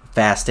say,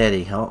 Fast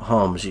Eddie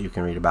Holmes, you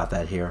can read about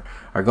that here,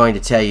 are going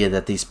to tell you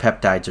that these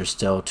peptides are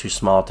still too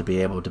small to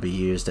be able to be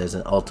used as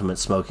an ultimate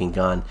smoking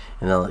gun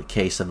in the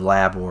case of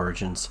lab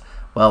origins.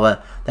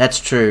 Well,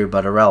 that's true,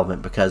 but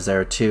irrelevant, because there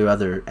are two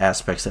other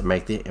aspects that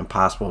make it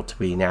impossible to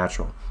be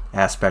natural.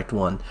 Aspect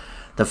 1,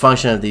 the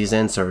function of these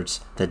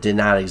inserts that did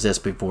not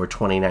exist before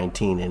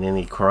 2019 in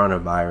any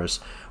coronavirus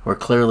were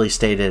clearly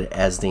stated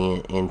as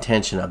the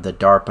intention of the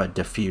DARPA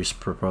diffuse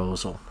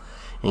proposal.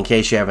 In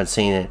case you haven't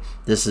seen it,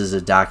 this is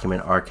a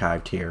document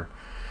archived here.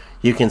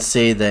 You can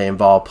see the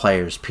involved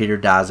players, Peter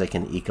Daszak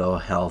and Eco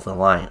Health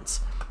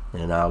Alliance.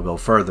 And I'll go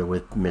further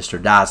with Mr.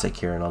 Daszak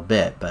here in a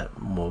bit, but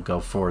we'll go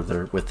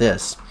further with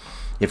this.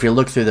 If you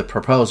look through the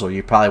proposal,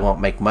 you probably won't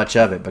make much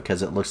of it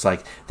because it looks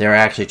like they're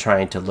actually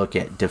trying to look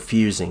at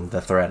diffusing the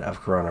threat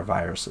of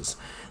coronaviruses.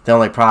 The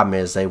only problem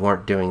is they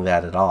weren't doing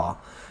that at all.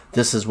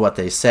 This is what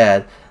they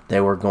said they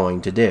were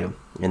going to do.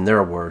 In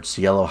their words,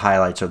 yellow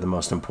highlights are the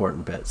most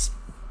important bits.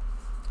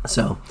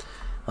 So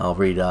I'll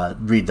read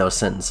those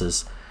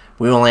sentences.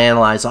 We will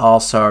analyze all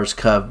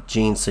SARS-CoV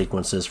gene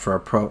sequences for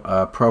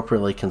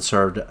appropriately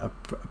conserved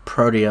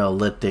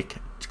proteolytic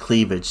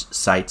cleavage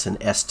sites in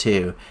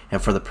S2 and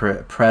for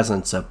the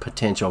presence of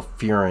potential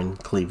furin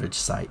cleavage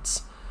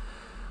sites.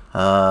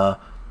 Where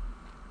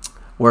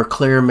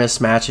clear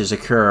mismatches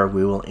occur,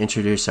 we will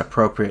introduce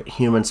appropriate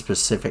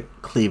human-specific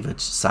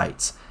cleavage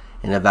sites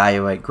and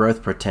evaluate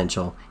growth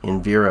potential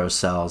in viro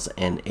cells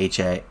and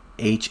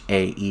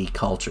HAE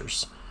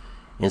cultures.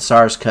 In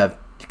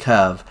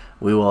SARS-CoV,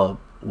 we will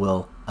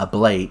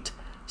ablate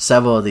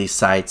several of these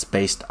sites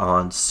based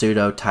on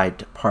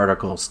pseudo-typed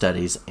particle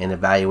studies and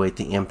evaluate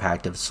the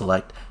impact of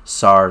select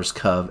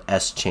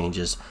SARS-CoV-S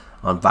changes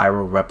on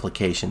viral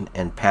replication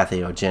and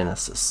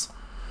pathogenesis.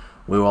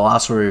 We will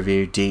also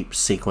review deep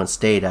sequence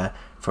data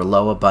for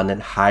low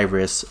abundant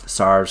high-risk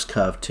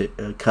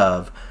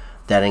SARS-CoV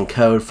that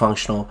encode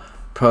functional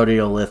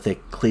proteolytic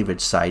cleavage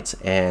sites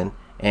and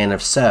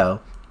if so,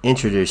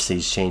 introduce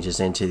these changes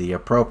into the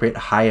appropriate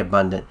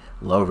high-abundant,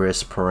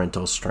 low-risk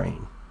parental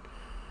strain.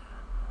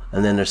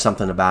 And then there's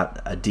something about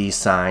a D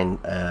sign,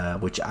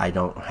 which I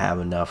don't have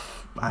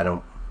enough.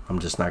 I'm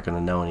just not going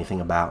to know anything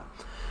about.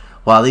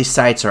 While these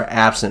sites are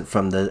absent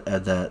from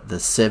the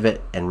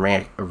civet and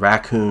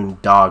raccoon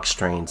dog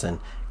strains and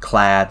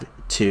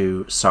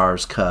CLAD2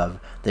 SARS-CoV,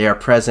 they are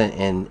present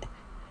in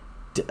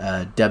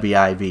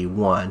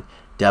WIV1,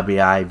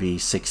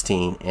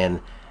 WIV16, and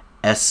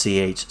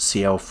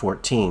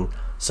SCHCO14,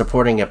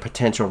 supporting a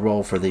potential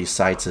role for these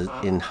sites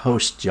in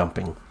host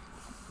jumping.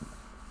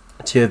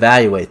 To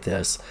evaluate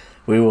this,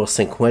 we will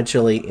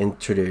sequentially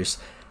introduce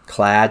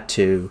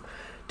CLAD2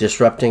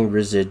 disrupting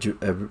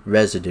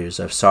residues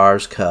of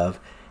SARS-CoV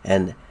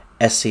and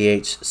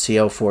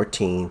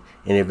SCHCO14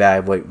 and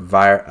evaluate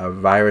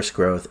virus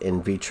growth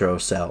in vitro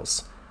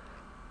cells.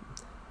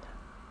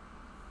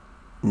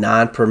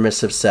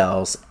 Non-permissive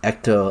cells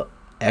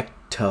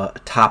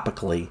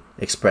ectopically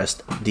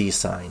expressed D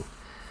sign.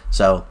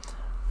 So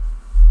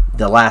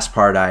the last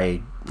part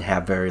I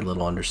have very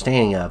little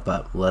understanding of,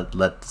 but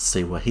let's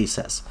see what he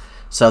says.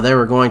 So they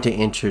were going to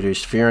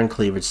introduce furin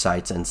cleavage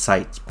sites and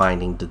sites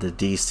binding to the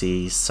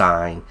DC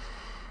sign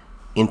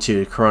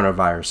into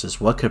coronaviruses.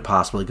 What could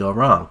possibly go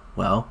wrong?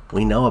 Well,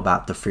 we know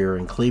about the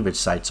furin cleavage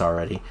sites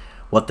already.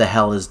 What the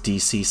hell is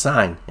DC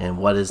sign and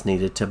what is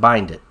needed to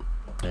bind it?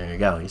 There you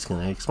go. He's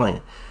going to explain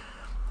it.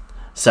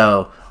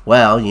 So,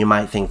 well, you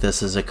might think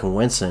this is a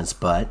coincidence,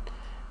 but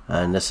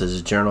and this is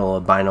a Journal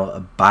of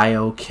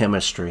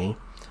Biochemistry.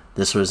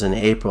 This was in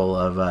April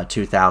of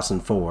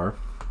 2004.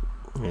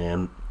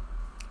 And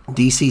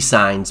DC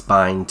signs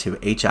bind to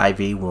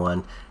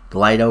HIV-1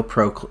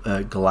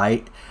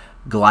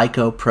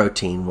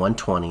 glycoprotein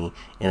 120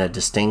 in a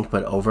distinct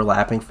but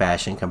overlapping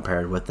fashion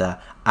compared with the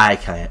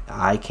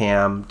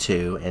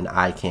ICAM2 and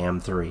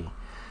ICAM3.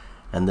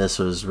 And this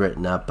was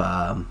written up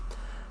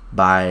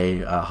by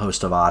a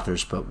host of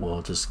authors, but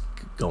we'll just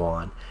go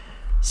on.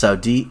 So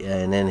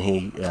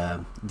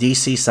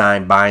DC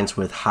sign binds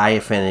with high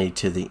affinity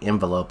to the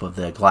envelope of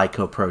the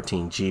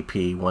glycoprotein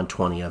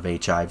GP120 of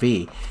HIV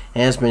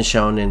and has been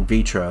shown in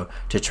vitro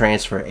to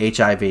transfer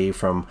HIV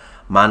from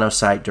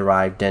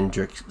monocyte-derived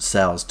dendritic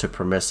cells to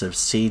permissive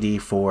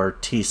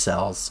CD4 T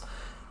cells.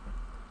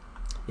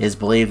 It is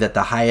believed that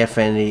the high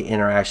affinity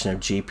interaction of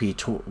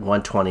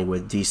GP120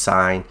 with D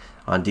sign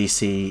on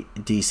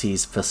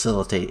DCs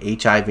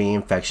facilitate HIV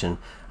infection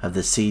of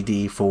the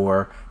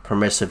CD4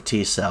 permissive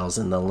T cells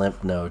in the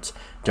lymph nodes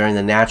during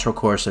the natural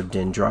course of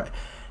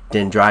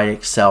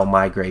dendritic cell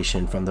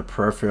migration from the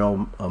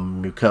peripheral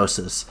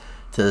mucosis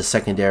to the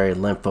secondary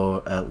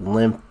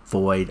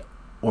lymphoid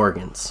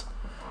organs.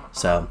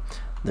 So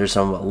There's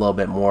a little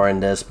bit more in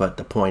this, but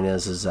the point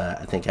is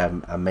I think I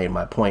made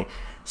my point.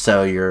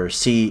 So your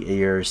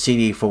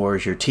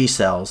CD4s, your T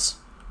cells,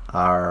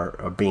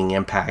 are being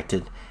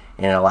impacted,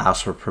 and it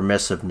allows for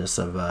permissiveness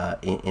of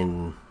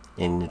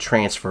in the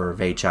transfer of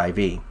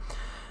HIV.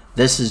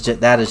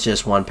 That is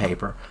just one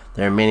paper.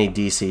 There are many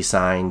DC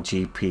signed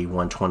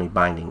GP120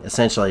 binding.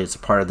 Essentially, it's a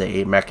part of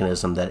the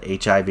mechanism that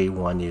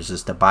HIV-1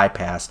 uses to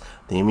bypass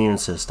the immune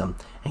system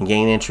and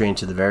gain entry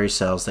into the very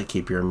cells that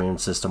keep your immune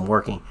system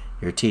working.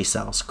 Your T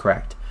cells,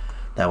 correct?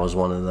 That was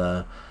one of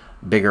the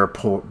bigger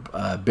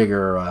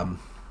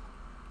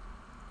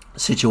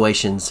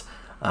situations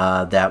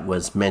that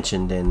was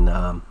mentioned in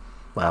was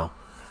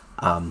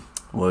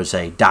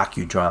a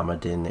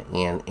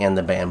docudrama and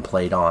the band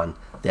played on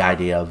the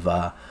idea of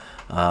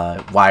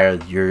why are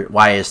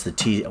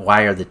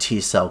the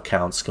T cell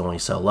counts going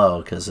so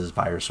low, because this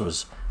virus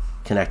was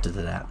connected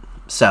to that.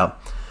 So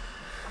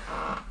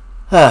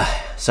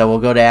we'll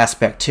go to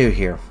aspect 2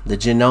 here. The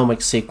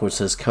genomic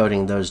sequences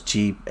coding those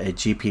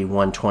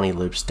GP120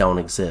 loops don't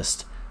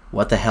exist.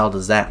 What the hell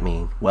does that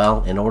mean?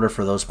 Well, in order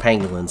for those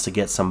pangolins to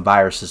get some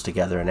viruses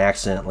together and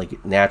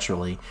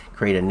naturally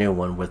create a new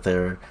one with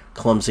their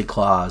clumsy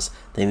claws,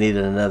 they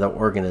needed another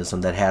organism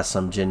that has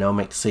some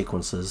genomic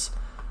sequences,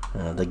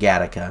 the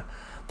Gattaca,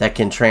 that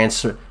can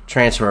transfer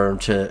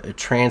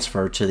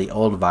to the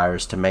old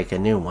virus to make a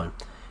new one.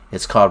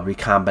 It's called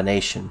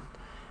recombination.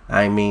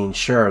 I mean,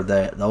 sure,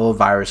 the old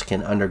virus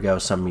can undergo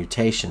some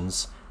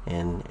mutations,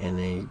 in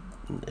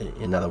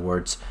other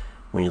words,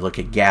 when you look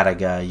at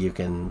Gattaca, you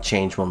can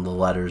change one of the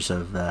letters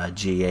of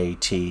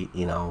G-A-T,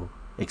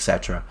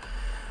 etc.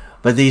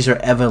 But these are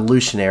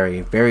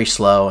evolutionary, very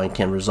slow, and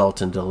can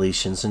result in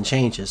deletions and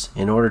changes.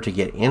 In order to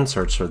get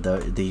inserts for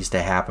these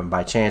to happen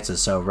by chance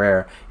is so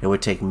rare, it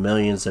would take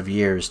millions of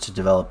years to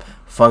develop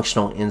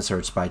functional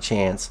inserts by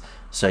chance,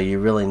 so you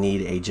really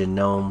need a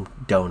genome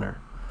donor.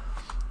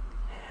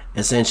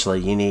 Essentially,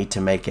 you need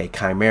to make a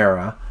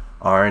chimera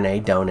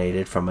RNA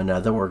donated from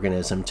another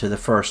organism to the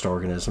first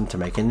organism to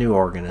make a new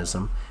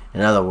organism.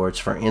 In other words,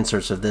 for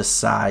inserts of this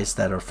size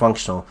that are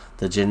functional,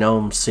 the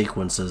genome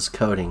sequences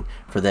coding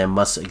for them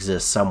must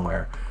exist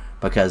somewhere,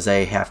 because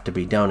they have to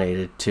be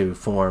donated to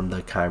form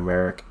the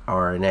chimeric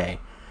RNA.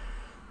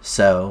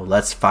 So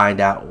let's find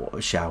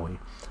out, shall we?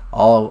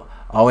 All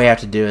we have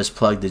to do is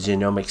plug the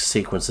genomic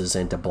sequences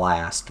into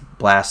BLAST.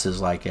 BLAST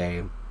is like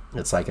a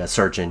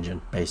search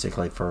engine,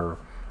 basically, for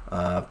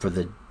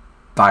the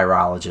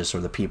virologists or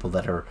the people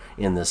that are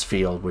in this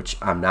field, which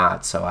I'm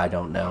not, so I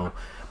don't know.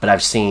 But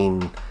I've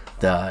seen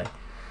the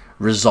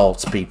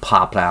results be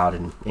popped out,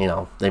 and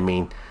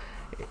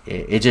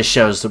it just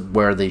shows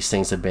where these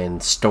things have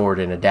been stored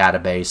in a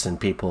database, and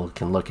people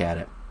can look at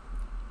it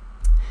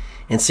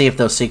and see if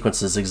those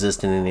sequences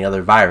exist in any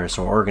other virus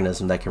or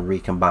organism that can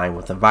recombine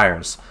with the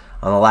virus.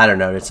 On the latter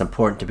note, it's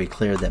important to be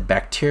clear that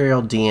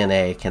bacterial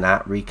DNA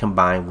cannot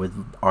recombine with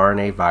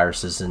RNA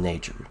viruses in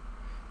nature.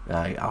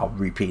 I'll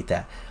repeat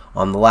that.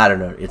 On the latter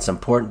note, it's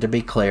important to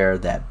be clear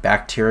that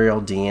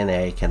bacterial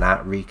DNA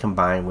cannot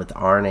recombine with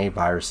RNA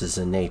viruses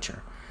in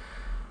nature.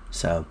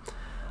 So,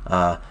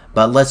 but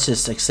let's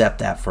just accept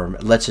that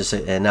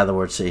in other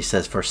words, he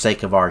says for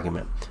sake of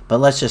argument. But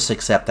let's just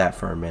accept that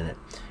for a minute.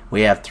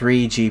 We have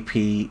 3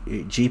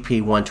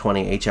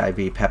 GP120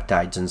 HIV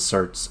peptides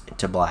inserts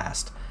to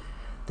BLAST.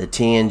 The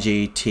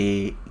TNG,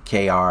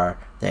 TKR,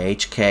 the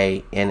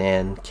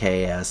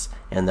HKNNKS,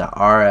 and the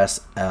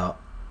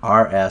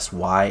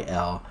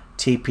RSYL,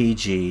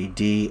 TPG,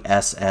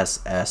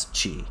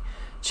 DSSSG.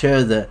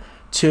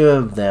 Two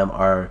of them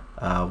are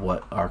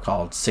what are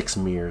called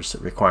 6-mers,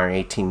 requiring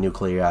 18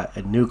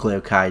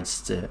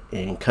 nucleotides to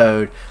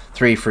encode,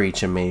 3 for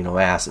each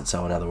amino acid.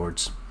 So in other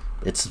words,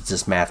 it's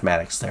just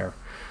mathematics there.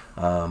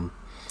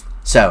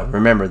 So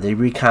remember, the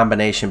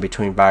recombination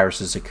between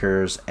viruses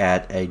occurs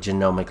at a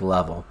genomic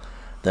level,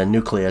 the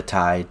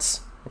nucleotides,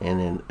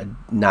 and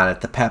not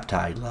at the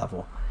peptide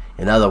level.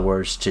 In other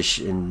words, to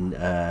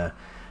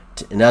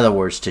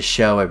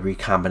show a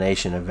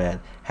recombination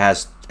event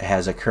has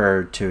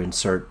occurred to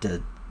insert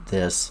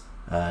this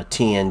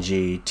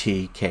TNG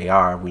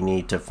TKR, we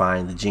need to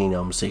find the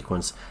genome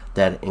sequence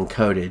that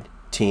encoded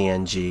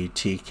TNG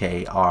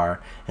TKR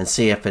and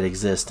see if it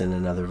exists in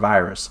another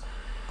virus.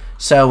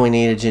 So we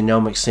needed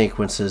genomic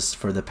sequences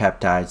for the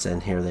peptides,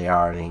 and here they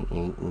are, and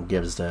he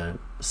gives the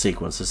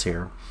sequences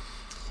here.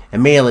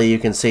 Immediately you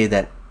can see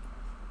that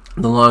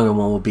the longer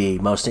one will be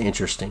most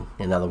interesting.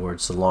 In other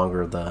words, the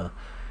longer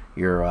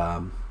your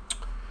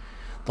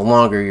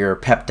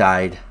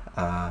peptide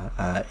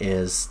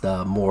is,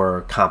 the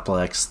more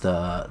complex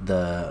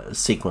the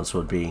sequence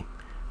would be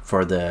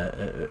for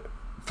the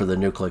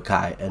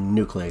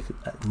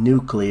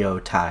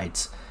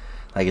nucleotides.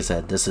 Like I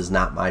said, this is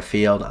not my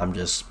field. I'm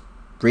just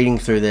reading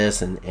through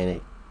this and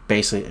it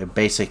basically a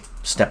basic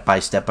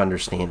step-by-step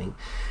understanding.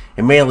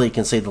 Immediately you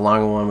can see the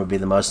longer one would be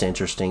the most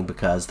interesting,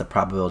 because the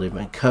probability of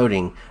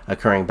encoding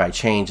occurring by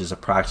change is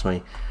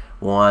approximately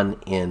 1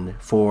 in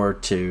 4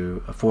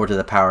 to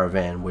the power of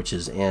n, which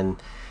is n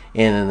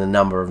in the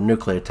number of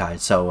nucleotides.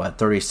 So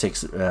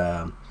 36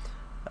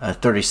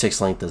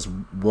 36 length is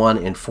 1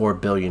 in 4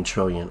 billion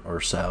trillion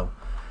or so.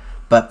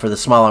 But for the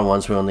smaller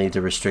ones, we'll need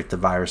to restrict the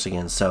virus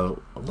again.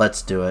 So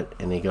let's do it.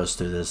 And he goes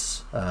through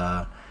this,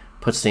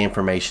 puts the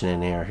information in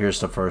there. Here's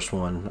the first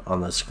one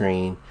on the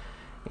screen,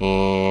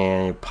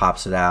 and it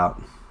pops it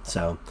out.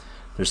 So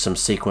there's some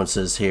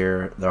sequences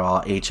here. They're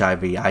all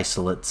HIV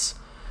isolates.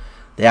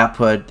 The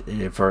output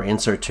for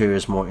insert 2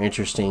 is more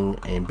interesting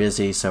and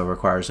busy, so it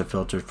requires a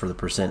filter for the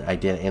percent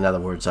identity. In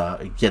other words,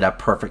 get a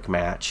perfect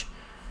match.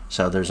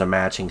 So there's a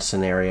matching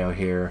scenario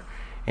here,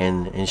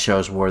 and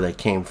shows where they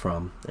came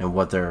from and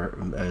what their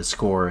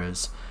score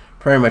is.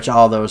 Pretty much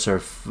all those are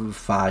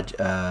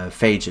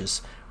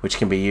phages, which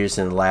can be used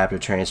in the lab to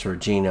transfer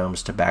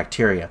genomes to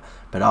bacteria.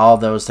 But all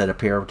those that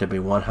appear to be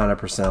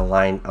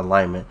 100%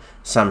 alignment,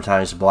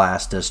 sometimes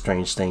BLAST does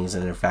strange things,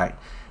 and in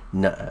fact,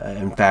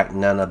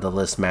 none of the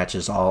list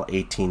matches all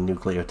 18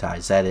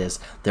 nucleotides. That is,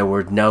 there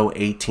were no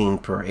 18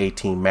 per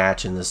 18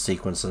 match in this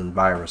sequence of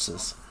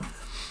viruses.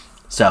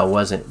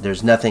 So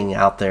there's nothing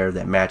out there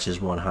that matches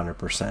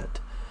 100%.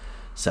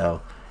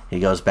 So he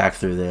goes back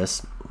through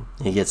this.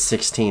 He gets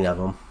 16 of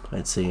them.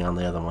 Let's see on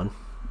the other one.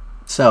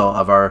 So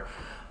of our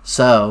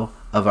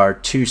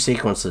 2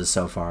 sequences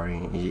so far,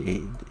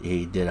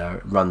 he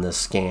did run this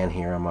scan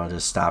here. I'm going to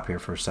just stop here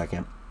for a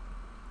second.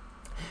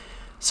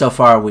 So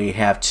far, we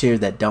have 2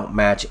 that don't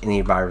match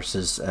any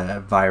viruses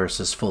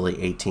fully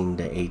 18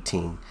 to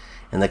 18.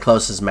 And the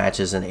closest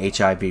match is an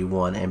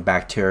HIV-1 and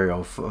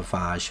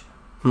bacteriophage.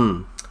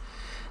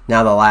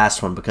 Now the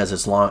last one, because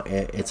it's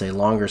a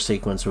longer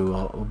sequence, we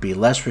will be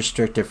less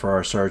restrictive for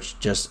our search,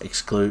 just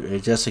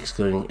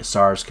excluding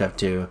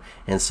SARS-CoV-2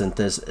 and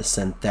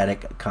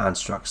synthetic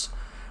constructs.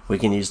 We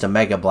can use the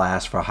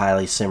megablast for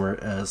highly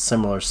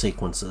similar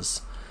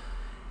sequences.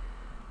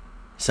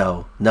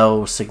 So,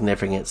 no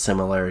significant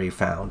similarity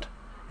found.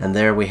 And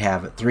there we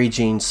have it. 3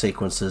 gene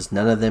sequences.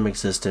 None of them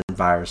exist in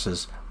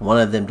viruses. One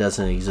of them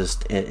doesn't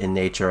exist in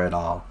nature at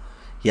all.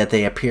 Yet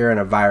they appear in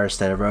a virus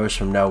that arose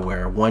from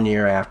nowhere 1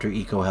 year after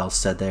EcoHealth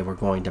said they were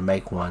going to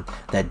make one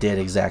that did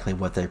exactly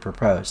what they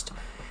proposed.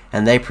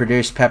 And they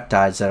produce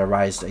peptides that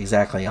arise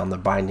exactly on the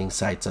binding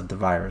sites of the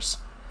virus.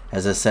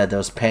 As I said,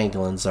 those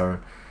pangolins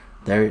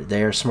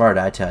they're smart,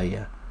 I tell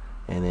you.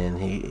 And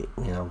then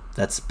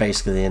that's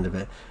basically the end of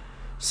it.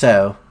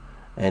 So,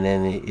 and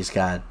then he's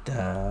got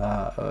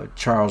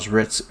Charles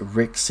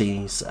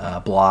Rixey's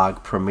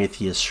blog,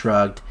 Prometheus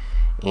Shrugged,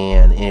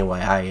 and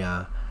anyway,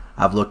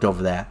 I've looked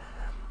over that.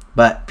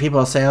 But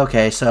people say,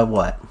 okay, so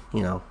what?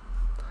 Well,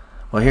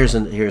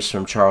 here's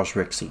from Charles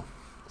Rixey.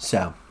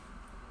 So,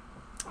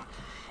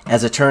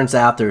 as it turns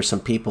out, there are some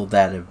people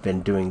that have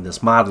been doing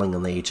this modeling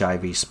on the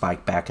HIV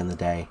spike back in the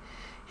day.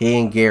 He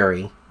and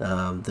Gary,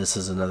 this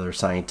is another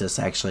scientist,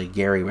 actually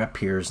Gary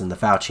appears in the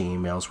Fauci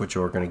emails, which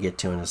we're going to get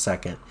to in a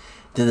second,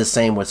 did the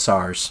same with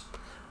SARS.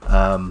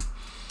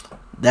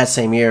 That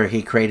same year,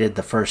 he created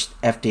the first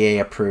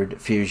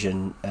FDA-approved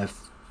fusion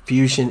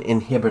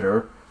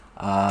inhibitor,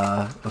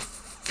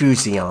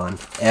 Fuzeon,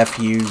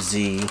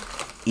 F-U-Z-E-E-O-N.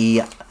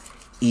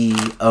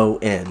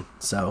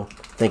 So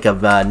think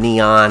of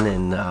neon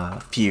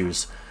and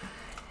fuse.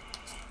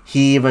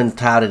 He even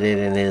touted it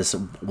in his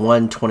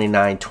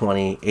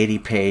 12920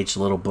 80-page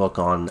little book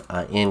on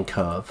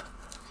nCoV.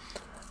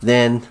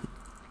 Then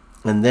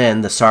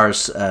the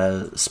SARS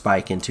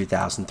spike in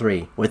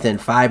 2003. Within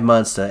 5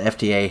 months, the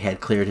FDA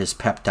had cleared his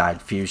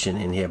peptide fusion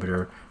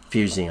inhibitor,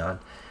 Fuzeon.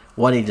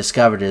 What he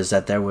discovered is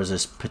that there was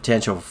this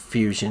potential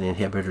fusion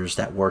inhibitors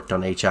that worked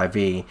on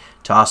HIV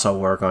to also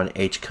work on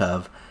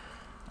HCoVs.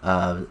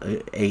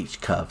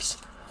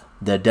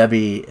 The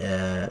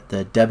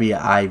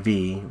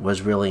WIV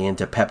was really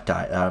into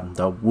peptide.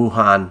 The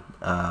Wuhan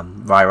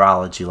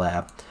virology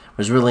lab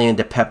was really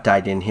into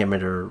peptide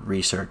inhibitor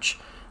research.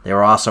 They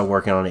were also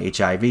working on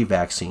HIV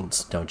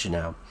vaccines, don't you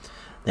know?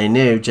 They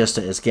knew, just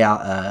as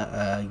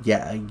Gallagher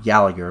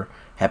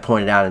had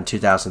pointed out in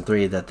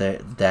 2003,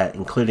 that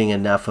including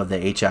enough of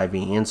the HIV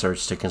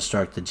inserts to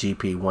construct the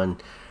GP120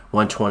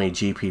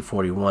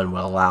 GP41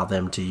 will allow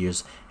them to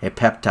use a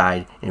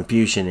peptide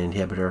infusion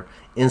inhibitor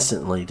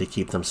instantly to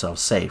keep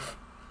themselves safe.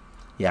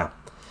 Yeah.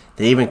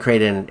 They even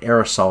created an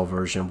aerosol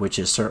version, which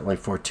is certainly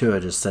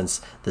fortuitous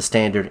since the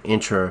standard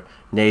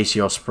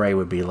intranasal spray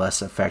would be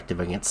less effective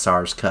against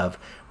SARS-CoV,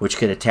 which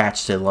could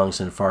attach to the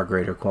lungs in far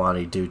greater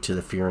quantity due to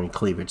the furin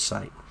cleavage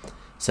site.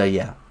 So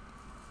yeah,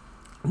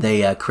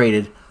 they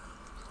created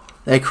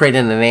an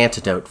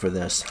antidote for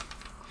this.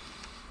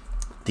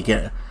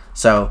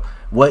 So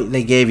what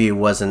they gave you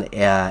was an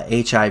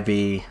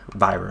HIV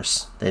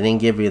virus. They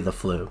didn't give you the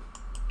flu.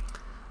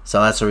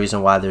 So that's the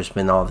reason why there's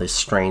been all this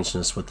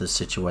strangeness with this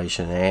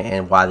situation,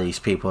 and why these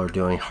people are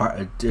doing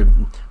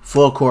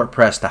full court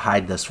press to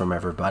hide this from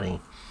everybody.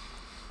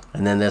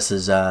 And then this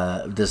is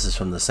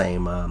from the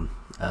same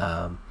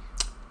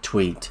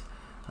tweet,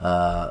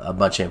 a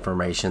bunch of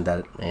information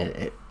that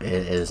it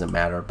doesn't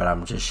matter, but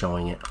I'm just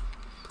showing it.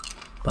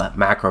 But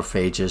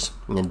macrophages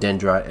and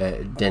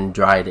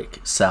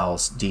dendritic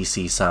cells,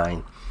 DC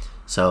sign,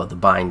 so the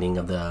binding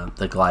of the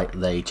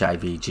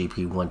HIV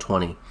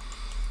GP120.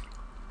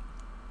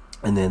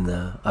 and then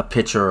a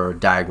picture or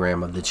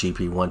diagram of the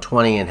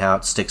GP120 and how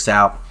it sticks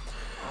out.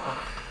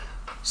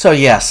 So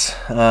yes,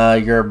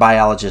 your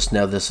biologists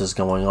know this is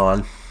going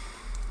on.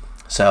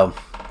 So,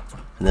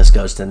 and this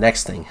goes to the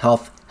next thing.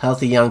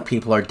 Healthy young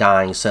people are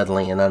dying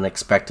suddenly and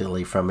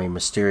unexpectedly from a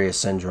mysterious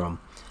syndrome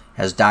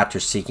as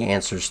doctors seek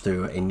answers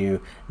through a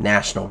new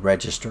national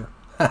register.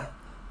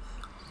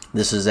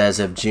 This is as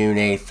of June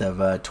 8th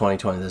of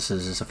 2020. This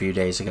is just a few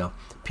days ago.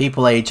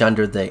 People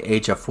under the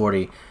age of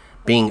 40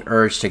 being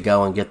urged to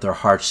go and get their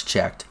hearts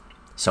checked.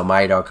 So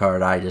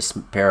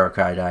myocarditis,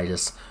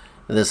 pericarditis,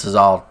 this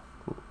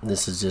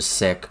is just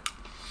sick.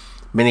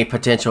 Many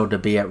potential to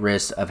be at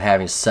risk of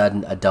having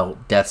sudden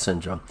adult death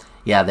syndrome.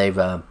 Yeah,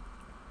 there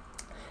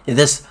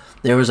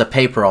was a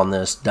paper on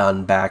this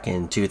done back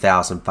in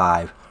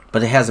 2005,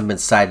 but it hasn't been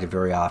cited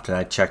very often.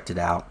 I checked it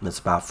out. It's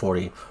about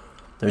 40.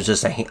 There's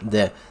just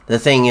the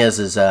thing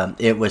is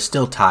it was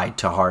still tied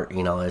to heart.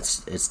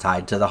 It's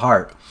tied to the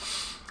heart,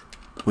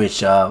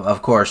 which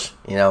of course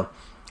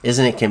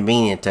isn't it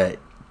convenient to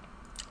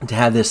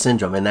have this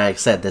syndrome? And like I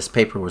said, this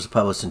paper was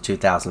published in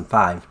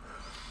 2005.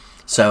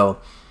 So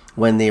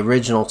when the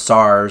original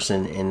SARS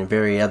and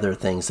various other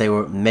things, they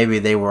were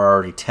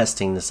already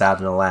testing this out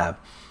in the lab.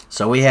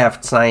 So we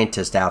have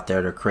scientists out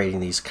there that are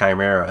creating these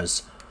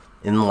chimeras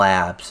in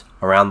labs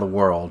around the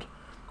world,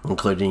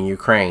 including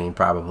Ukraine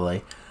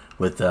probably,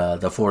 with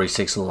the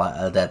 46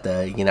 that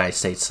the United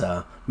States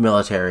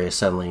military has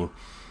suddenly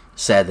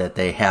said that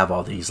they have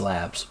all these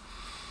labs.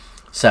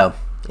 So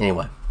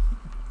anyway,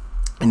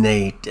 and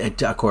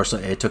of course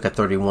it took a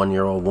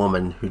 31-year-old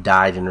woman who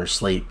died in her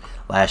sleep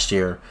last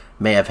year,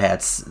 may have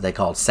had, they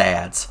called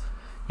SADS.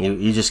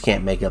 You just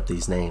can't make up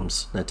these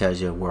names. That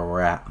tells you where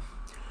we're at.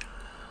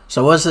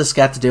 So what's this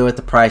got to do with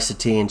the price of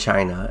tea in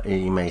China,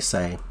 you may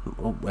say,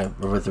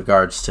 with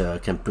regards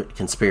to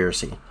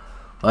conspiracy?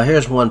 Well,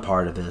 here's one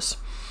part of this.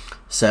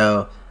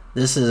 So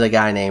this is a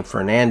guy named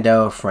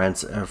Fernando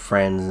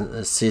Francisci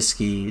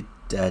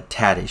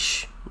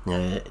Tadish,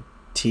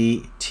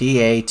 T-A-T-S-C-H.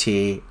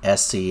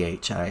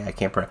 I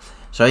can't pronounce.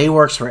 So he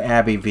works for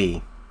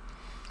AbbVie.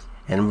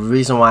 And the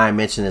reason why I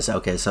mention this,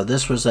 okay, so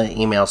this was an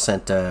email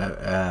sent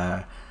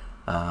to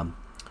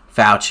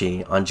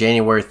Fauci on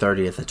January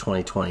 30th of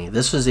 2020.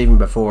 This was even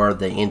before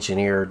the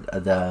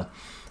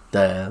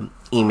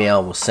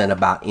email was sent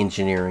about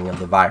engineering of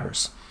the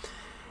virus.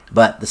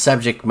 But the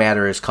subject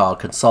matter is called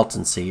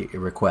Consultancy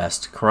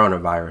Request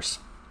Coronavirus.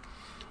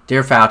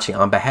 Dear Fauci,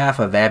 on behalf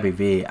of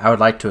AbbVie, I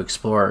would like to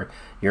explore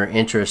your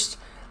interest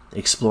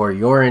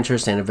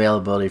and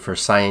availability for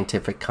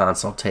scientific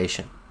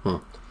consultation.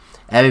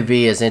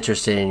 AbbVie is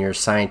interested in your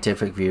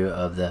scientific view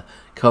of the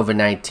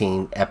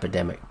COVID-19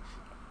 epidemic.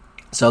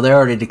 So they're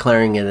already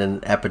declaring it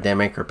an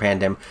epidemic or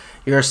pandemic.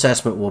 Your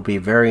assessment will be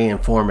very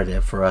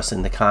informative for us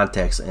in the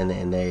context,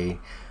 and they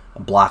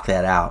block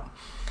that out.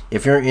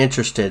 If you're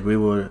interested, we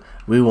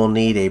will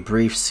need a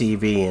brief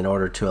CV in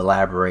order to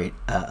elaborate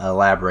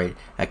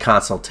a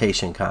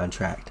consultation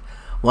contract.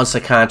 Once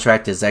the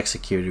contract is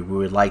executed, we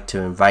would like to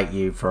invite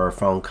you for a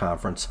phone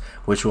conference,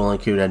 which will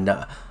include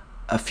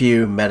a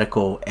few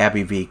medical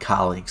AbbVie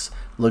colleagues.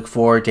 Look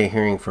forward to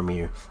hearing from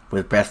you.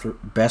 With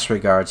best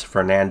regards,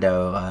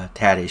 Fernando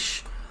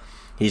Tadish.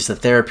 He's the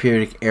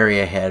therapeutic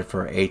area head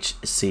for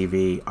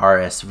HCV,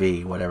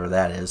 RSV, whatever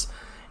that is,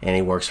 and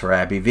he works for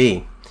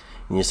AbbVie.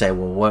 And you say,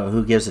 well,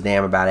 who gives a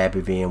damn about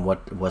AbbVie, and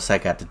what's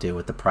that got to do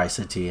with the price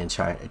of tea in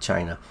China?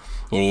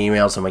 And he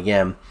emails him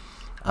again.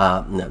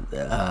 Then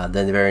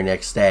the very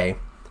next day,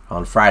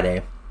 on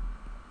Friday,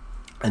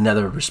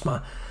 another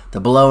response. The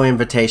below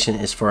invitation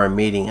is for a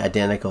meeting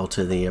identical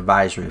to the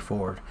advisory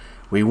forward.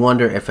 We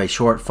wonder if a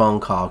short phone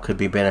call could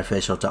be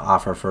beneficial to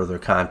offer further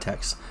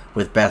context.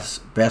 With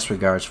best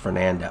regards,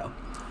 Fernando.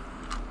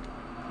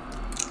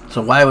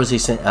 So why was he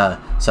sent?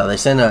 So they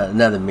sent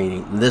another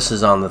meeting. This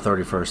is on the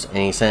 31st, and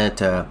he sent it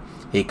to.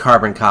 He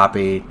carbon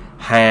copied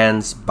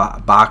Hans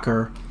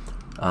Bacher,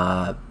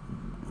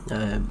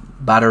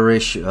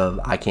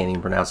 Baderish. I can't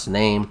even pronounce the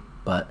name,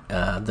 but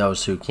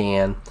those who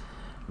can.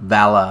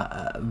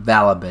 Valabh.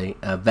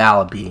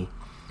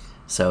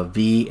 So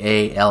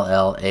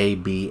Vallabh.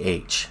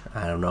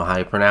 I don't know how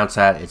you pronounce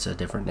that. It's a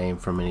different name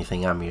from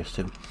anything I'm used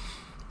to.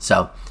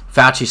 So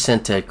Fauci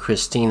sent to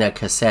Christina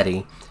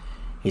Cassetti.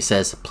 He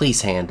says,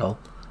 please handle.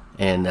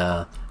 And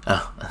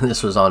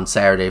this was on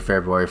Saturday,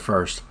 February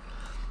 1st.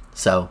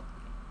 So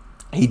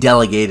he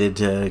delegated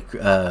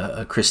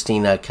to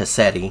Christina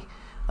Cassetti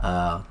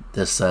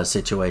this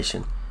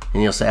situation.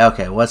 And you'll say,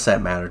 okay, what's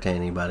that matter to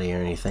anybody or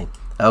anything?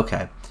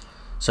 Okay.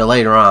 So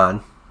later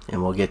on,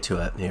 and we'll get to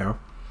it here.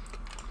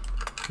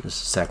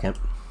 Just a second.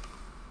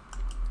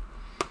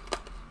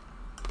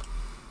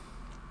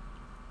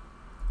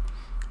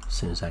 As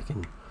soon as I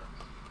can.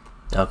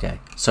 Okay.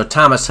 So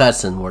Thomas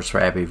Hudson works for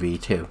AbbVie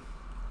too.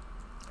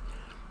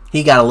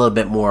 He got a little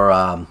bit more,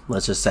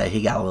 let's just say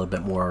he got a little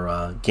bit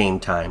more game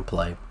time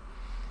play.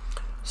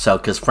 So,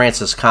 because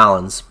Francis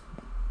Collins,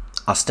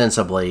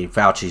 ostensibly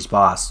Fauci's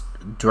boss,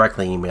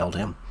 directly emailed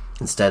him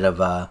instead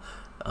of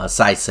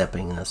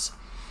sidestepping this.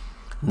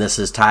 And this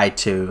is tied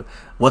to,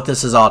 what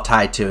this is all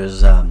tied to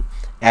is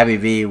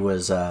AbbVie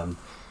was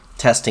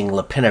testing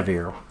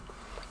lopinavir,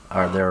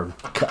 or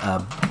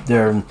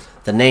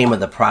the name of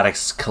the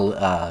product's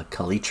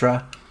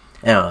Calitra.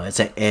 I don't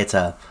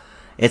know.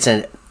 It's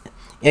an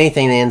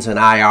anything that ends in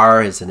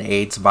IR is an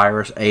AIDS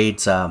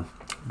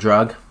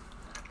drug.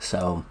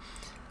 So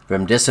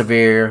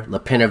remdesivir,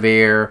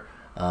 lopinavir,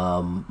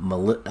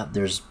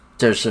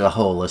 there's a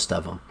whole list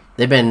of them.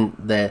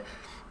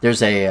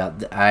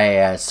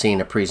 I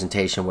seen a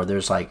presentation where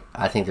there's I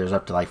think there's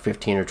up to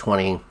 15 or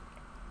 20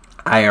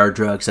 IR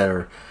drugs that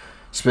are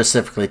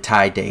specifically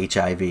tied to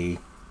HIV.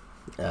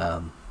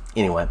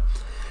 Anyway,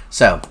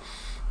 so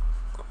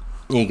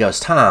he goes,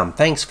 Tom,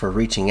 thanks for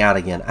reaching out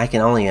again. I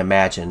can only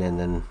imagine, and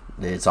then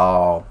it's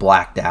all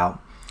blacked out.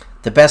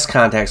 The best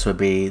contacts would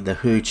be the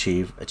WHO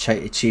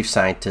chief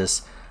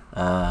scientist,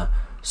 Soumya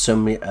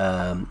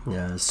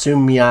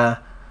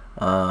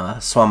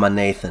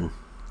Swaminathan,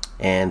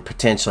 and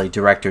potentially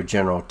Director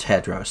General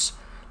Tedros.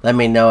 Let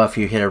me know if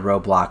you hit a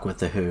roadblock with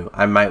the WHO.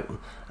 I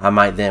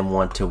might then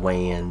want to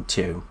weigh in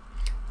too.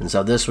 And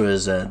so this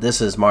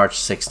is March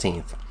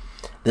 16th.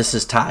 This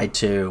is tied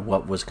to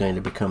what was going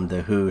to become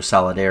the WHO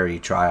Solidarity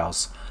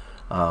Trials,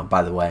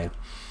 by the way.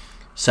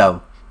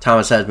 So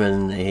Thomas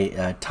Hudson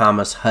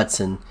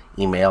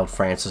emailed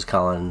Francis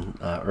Collin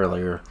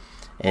earlier,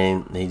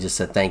 and he just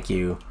said thank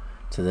you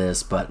to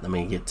this. But let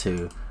me get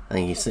to. I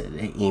think he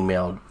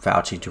emailed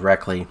Fauci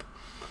directly.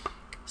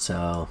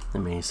 So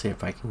let me see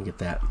if I can get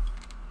that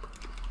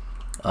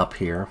up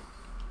here.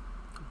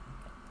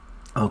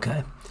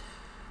 Okay.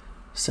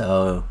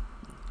 So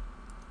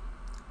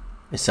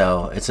it's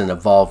an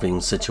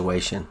evolving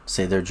situation.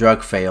 See, their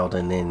drug failed,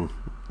 and then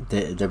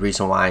the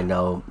reason why I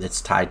know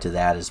it's tied to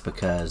that is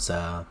because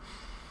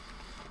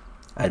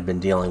I'd been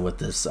dealing with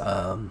this.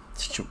 When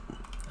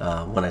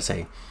I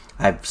say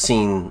I've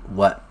seen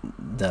what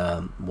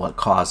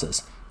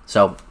causes.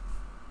 So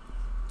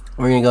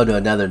we're gonna go to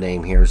another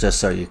name here, just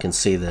so you can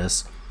see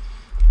this.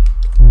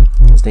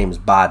 His name is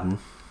Baden.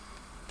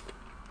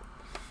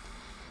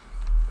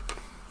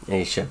 And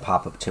he should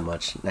pop up too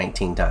much,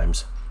 19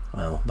 times.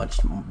 Well,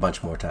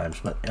 bunch more times,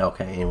 but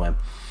okay. Anyway,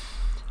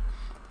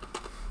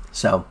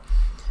 so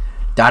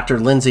Dr.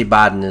 Lindsey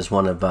Baden is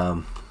one of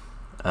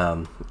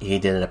he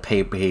did a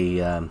paper.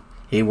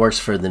 He works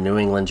for the New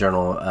England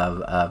Journal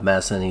of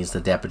Medicine. He's the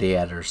deputy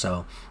editor,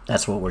 so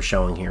that's what we're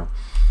showing here.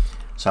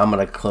 So I'm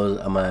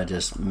gonna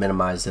just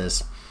minimize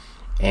this,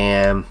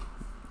 and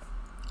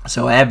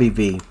so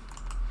AbbVie's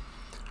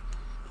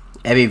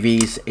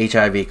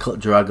HIV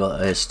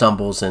drug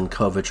stumbles in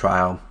COVID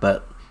trial,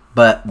 but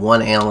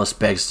one analyst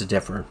begs to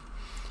differ.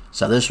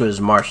 So this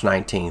was March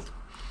 19th.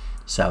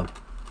 So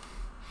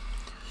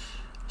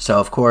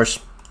of course,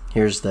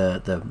 here's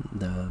the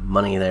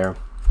money there.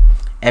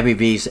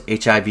 AbbVie's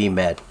HIV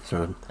med,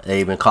 so they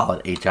even call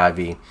it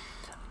HIV,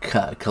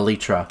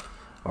 Calitra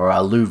or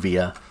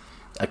Alluvia,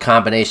 a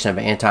combination of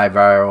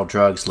antiviral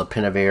drugs,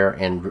 lopinavir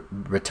and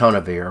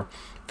ritonavir,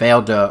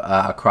 failed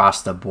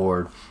across the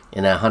board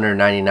in a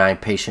 199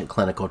 patient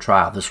clinical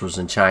trial. This was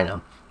in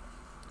China,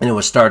 and it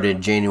was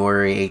started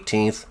January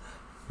 18th,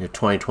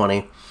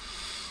 2020.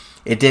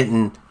 It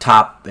didn't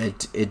top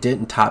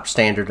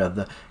standard of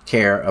the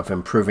care of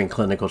improving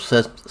clinical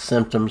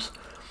symptoms,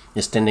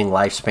 extending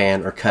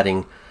lifespan, or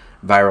cutting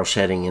viral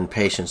shedding in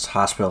patients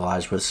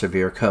hospitalized with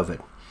severe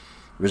COVID.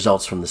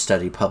 Results from the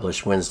study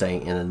published Wednesday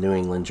in a New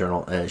England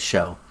Journal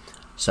show.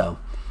 So,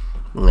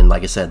 and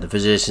like I said, the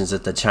physicians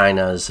at the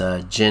China's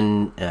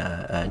Jinjitan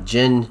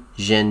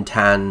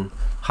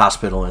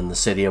Hospital in the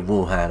city of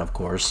Wuhan, of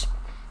course.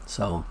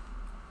 So,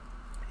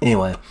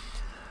 anyway,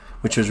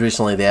 which was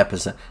recently the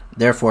epicenter,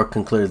 therefore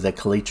concluded that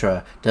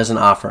Calitra doesn't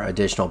offer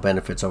additional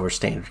benefits over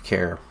standard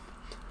care.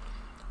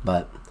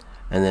 And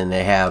then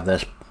they have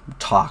this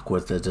talk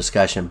with the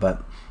discussion,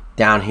 but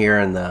down here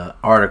in the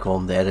article,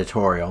 the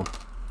editorial.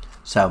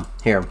 So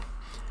here,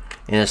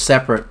 in a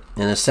separate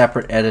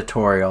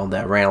editorial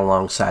that ran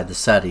alongside the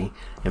study,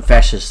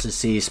 infectious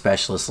disease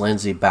specialist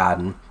Lindsey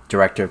Baden,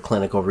 director of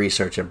clinical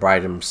research at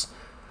Brigham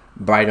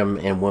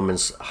and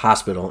Women's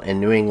Hospital, and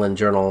New England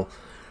Journal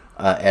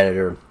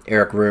editor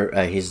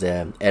he's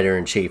the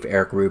editor-in-chief,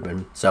 Eric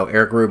Rubin. So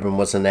Eric Rubin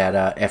was in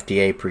that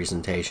FDA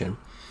presentation.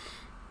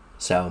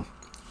 So,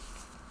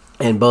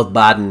 and both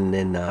Baden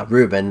and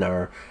Rubin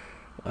are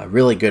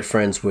really good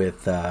friends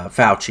with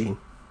Fauci.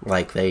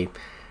 Like, they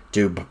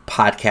do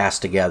podcasts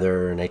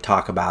together and they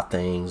talk about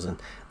things, and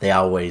they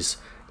always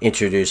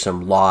introduce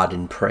some laud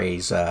and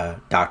praise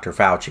Dr.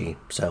 Fauci.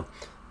 So,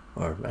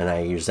 and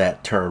I use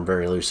that term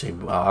very loosely.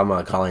 Well,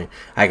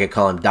 I could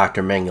call him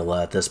Dr.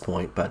 Mengele at this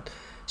point, but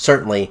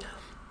certainly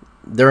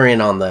they're in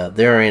on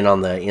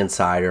the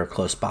inside or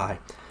close by.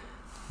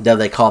 Though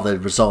they call the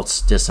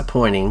results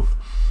disappointing,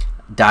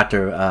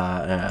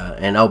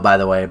 and by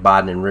the way,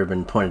 Baden and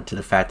Rubin pointed to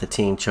the fact the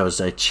team chose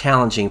a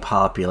challenging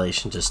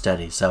population to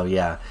study. So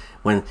yeah,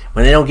 when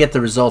they don't get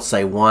the results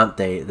they want,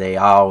 they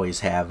always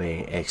have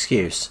an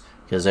excuse,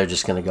 because they're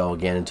just going to go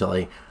again until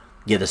they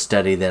get a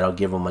study that'll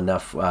give them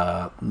enough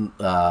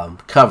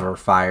cover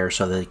fire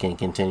so that they can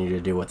continue to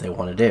do what they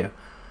want to do.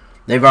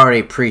 they've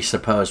already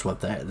presupposed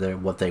what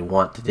they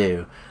want to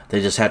do.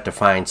 They just have to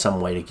find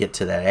some way to get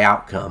to that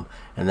outcome,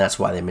 and that's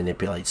why they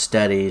manipulate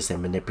studies. They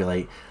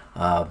manipulate.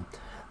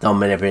 They'll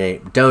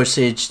manipulate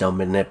dosage. They'll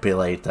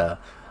manipulate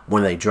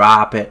when they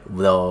drop it.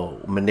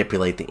 They'll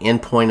manipulate the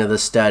endpoint of the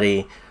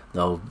study.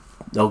 They'll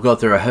go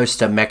through a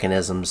host of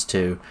mechanisms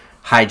to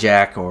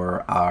hijack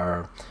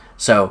or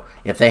so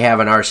if they have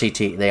an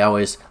RCT,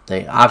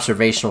 the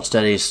observational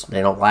studies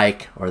they don't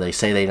like, or they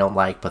say they don't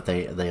like, but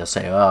they'll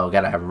say, oh,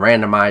 got to have a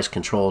randomized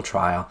control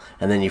trial,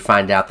 and then you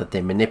find out that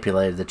they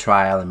manipulated the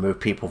trial and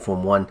moved people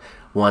from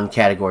one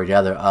category to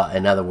other.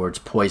 In other words,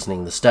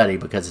 poisoning the study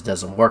because it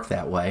doesn't work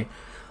that way.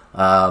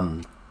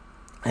 And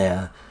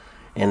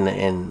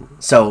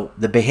so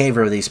the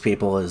behavior of these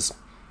people is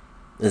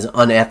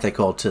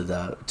unethical to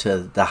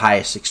the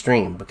highest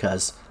extreme,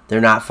 because they're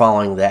not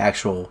following the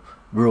actual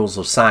rules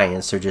of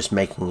science. They're just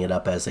making it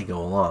up as they go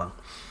along.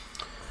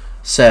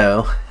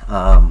 So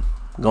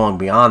going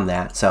beyond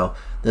that, so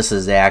this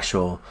is the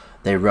actual,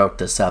 they wrote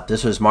this up.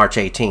 This was March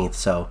 18th.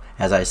 So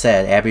as I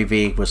said, Abby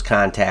Veig was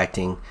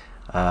contacting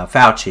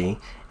Fauci,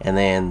 and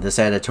then this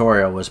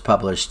editorial was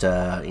published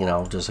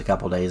just a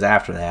couple days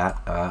after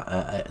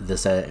that.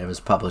 It was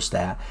published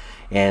that.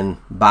 And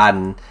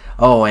Biden,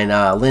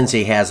 and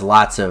Lindsay has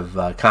lots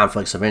of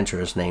conflicts of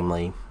interest,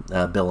 namely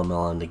Bill and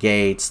Melinda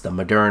Gates, the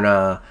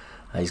Moderna.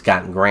 He's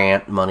gotten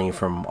grant money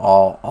from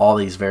all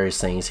these various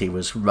things. He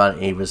was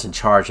in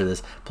charge of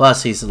this.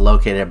 Plus, he's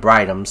located at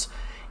Brightham's,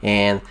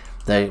 and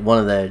one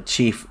of the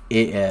chief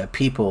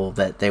people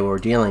that they were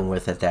dealing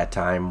with at that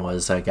time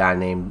was a guy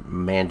named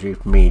Mandeep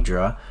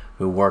Midra,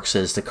 who works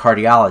as the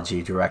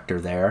cardiology director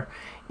there,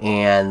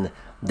 and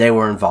they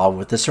were involved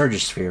with the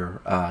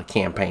Surgisphere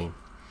campaign.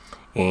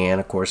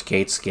 And of course,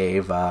 Gates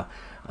gave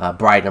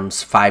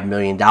Brightham's $5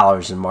 million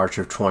in March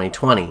of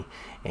 2020.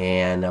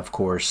 And of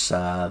course,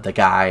 the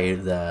guy,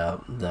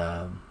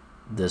 the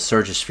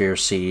Surgisphere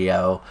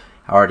CEO,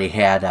 already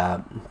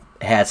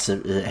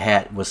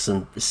was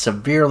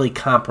severely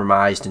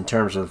compromised in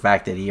terms of the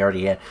fact that he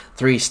already had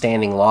 3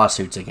 standing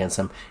lawsuits against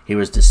him. He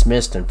was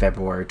dismissed in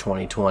February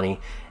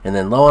 2020, and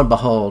then lo and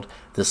behold,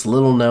 this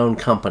little-known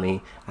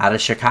company out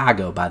of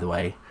Chicago, by the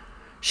way,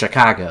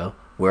 Chicago,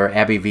 where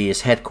Abby V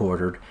is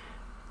headquartered.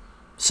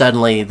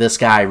 Suddenly, this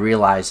guy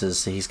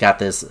realizes he's got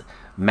this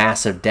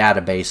massive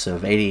database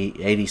of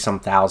 80-some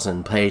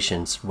thousand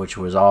patients, which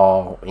was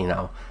all,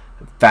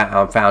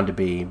 found to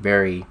be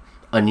very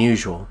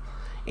unusual.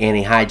 And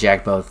he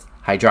hijacked both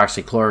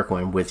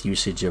hydroxychloroquine with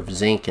usage of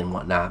zinc and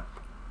whatnot.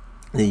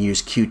 They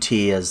used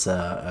QT as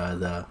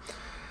the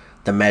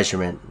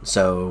measurement,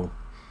 so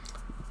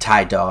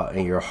tied to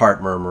your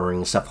heart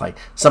murmuring,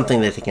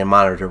 something that they can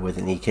monitor with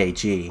an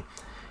EKG.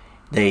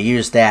 They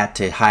used that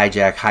to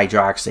hijack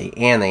hydroxy,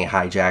 and they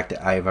hijacked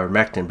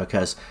ivermectin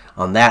because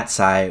on that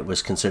side it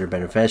was considered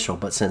beneficial.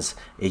 But since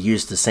it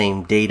used the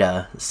same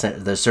data,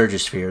 the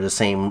Surgisphere, the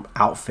same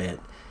outfit,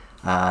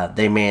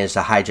 they managed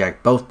to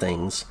hijack both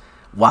things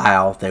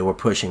while they were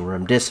pushing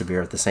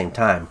remdesivir at the same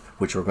time,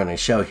 which we're going to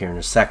show here in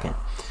a second.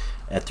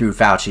 Through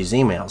Fauci's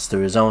emails,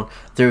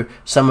 through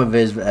some of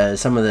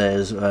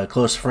his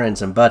close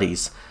friends and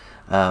buddies.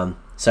 So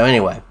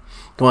anyway,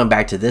 going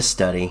back to this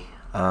study.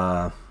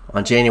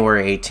 On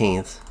January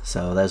 18th,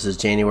 so this is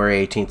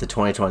January 18th of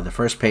 2020, the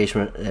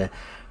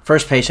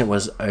first patient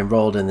was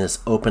enrolled in this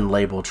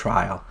open-label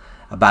trial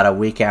about a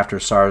week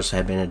after SARS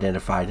had been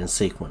identified in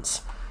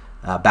sequence.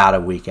 About a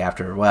week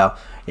after. Well,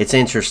 it's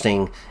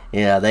interesting.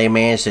 They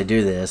managed to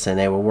do this, and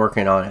they were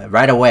working on it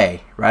right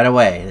away.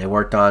 They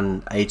worked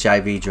on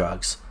HIV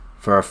drugs.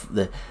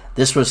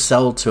 This was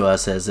sold to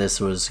us as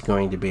this is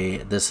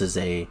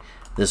a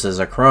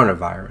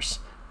coronavirus.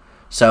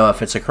 So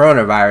if it's a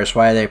coronavirus,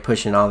 why are they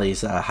pushing all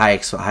these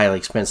highly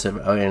expensive?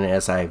 And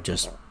as I've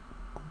just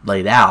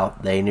laid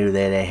out, they knew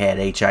that it had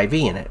HIV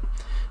in it.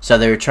 So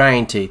they were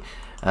trying to.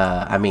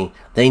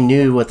 They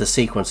knew what the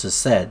sequences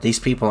said. These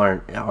people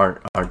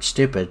aren't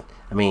stupid.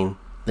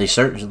 They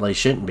certainly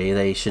shouldn't be.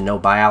 They should know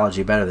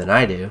biology better than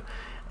I do.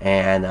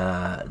 And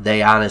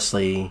they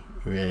honestly,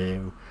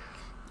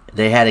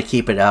 they had to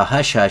keep it a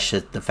hush-hush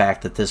at the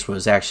fact that this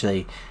was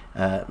actually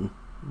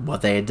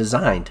what they had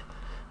designed.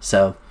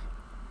 So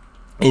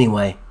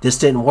anyway, this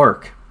didn't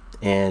work,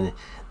 and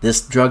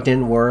this drug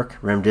didn't work.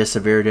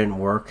 Remdesivir didn't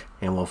work,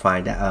 and we'll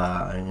find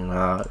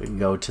out.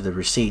 Go to the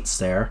receipts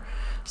there.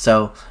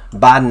 So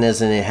Biden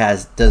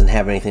doesn't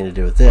have anything to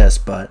do with this,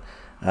 but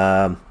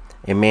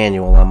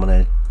Emmanuel, I'm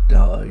gonna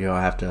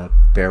have to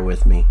bear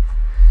with me.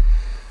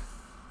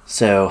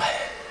 So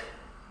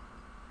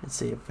let's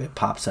see if it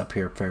pops up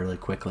here fairly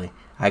quickly.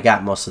 I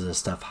got most of this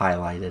stuff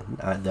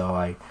highlighted,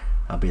 though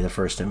I'll be the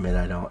first to admit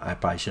I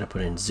probably should have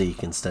put in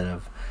Zeke instead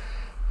of.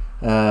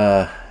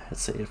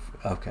 Let's see if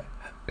okay.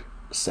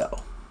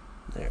 So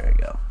there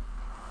we go.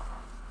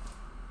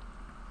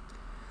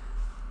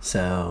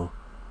 So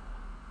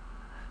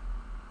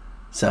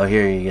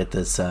here you get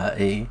this.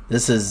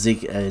 This is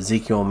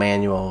Ezekiel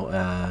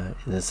Manuel.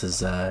 This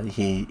is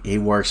he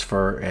works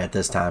for at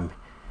this time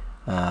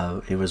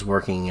He was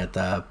working at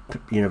the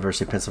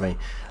University of Pennsylvania.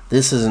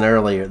 These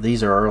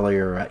are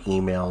earlier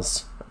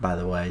emails, by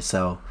the way.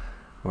 So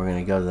we're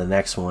going to go to the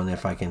next one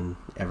if I can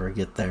ever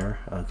get there.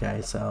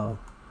 Okay, so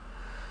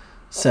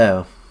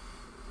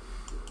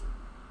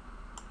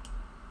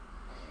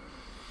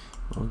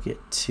we'll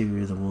get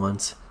to the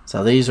ones.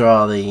 So these are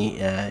all the.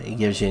 It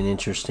gives you an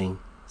interesting.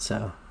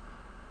 So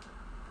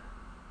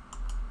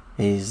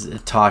he's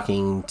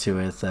talking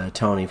with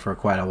Tony for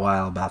quite a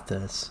while about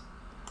this.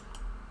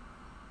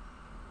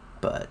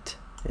 But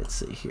let's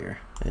see here.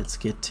 Let's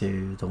get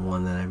to the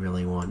one that I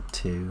really want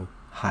to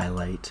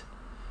highlight.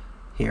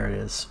 Here it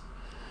is.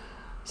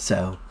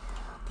 So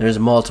there's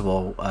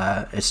multiple.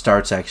 It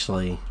starts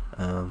actually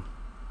a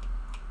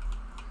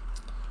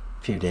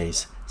few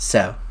days.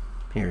 So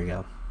here we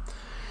go.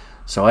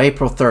 So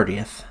April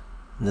 30th.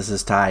 This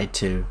is tied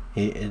to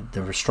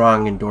the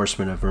strong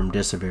endorsement of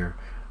remdesivir.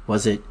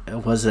 Was it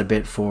a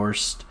bit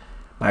forced?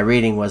 My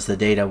reading was the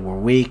data were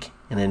weak,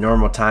 and in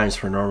normal times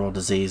for normal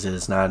disease, it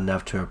is not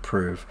enough to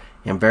approve,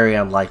 and very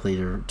unlikely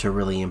to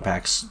really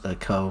impact the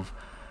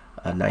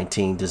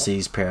COVID-19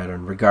 disease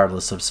pattern,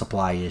 regardless of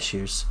supply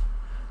issues.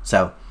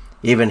 So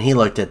even he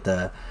looked at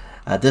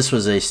this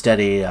was a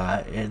study.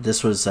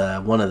 This was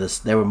one of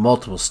the. There were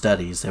multiple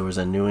studies. There was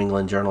a New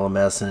England Journal of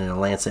Medicine and a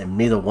Lancet, and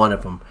neither one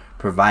of them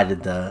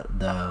provided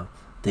the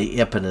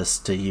impetus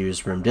to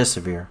use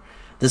remdesivir.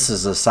 This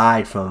is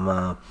aside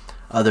from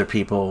other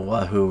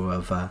people who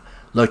have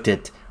looked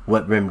at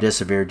what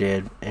remdesivir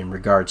did in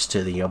regards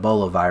to the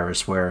Ebola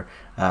virus, where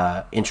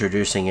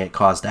introducing it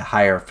caused a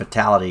higher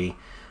fatality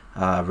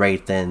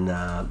rate than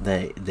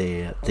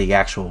the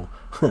actual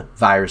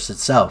virus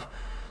itself.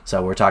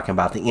 So we're talking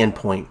about the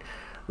endpoint.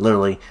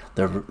 Literally,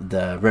 the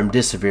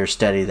remdesivir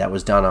study that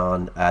was done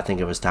on, I think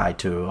it was tied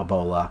to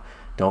Ebola.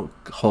 Don't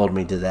hold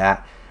me to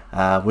that.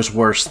 Was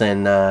worse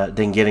than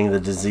getting the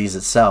disease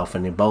itself,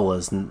 and Ebola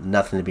is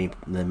nothing to be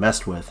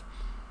messed with.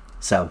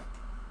 So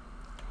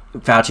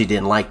Fauci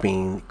didn't like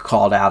being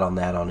called out on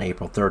that on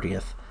April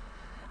 30th.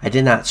 I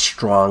did not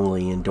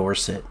strongly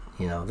endorse it.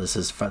 This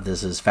is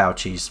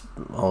Fauci's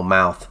own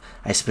mouth.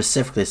 I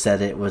specifically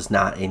said it was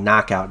not a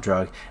knockout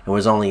drug. It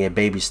was only a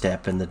baby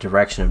step in the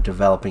direction of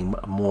developing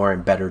more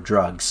and better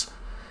drugs.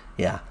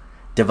 Yeah,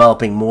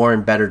 developing more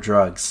and better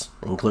drugs,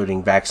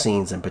 including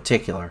vaccines in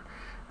particular.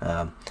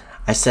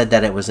 I said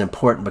that it was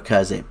important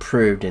because it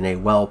proved in a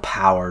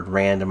well-powered,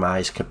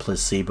 randomized,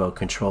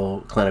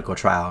 placebo-controlled clinical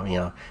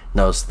trial.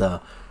 Notice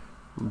the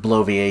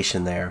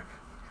bloviation there.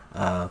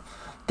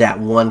 That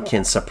one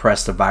can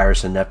suppress the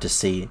virus enough to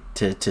see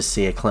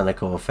a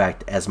clinical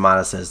effect as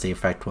modest as the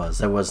effect was.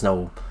 There was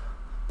no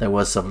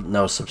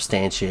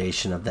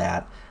substantiation of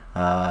that.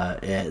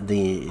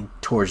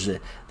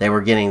 They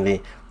were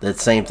getting the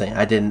same thing.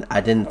 I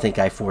didn't think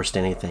I forced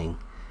anything,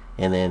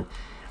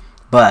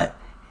 but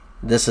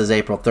this is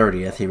April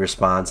 30th. He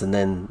responds, and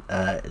then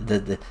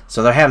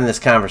so they're having this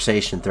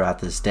conversation throughout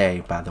this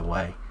day. By the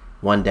way,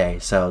 one day.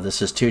 So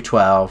this is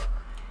 2/12.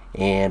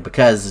 And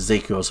because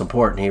Ezekiel is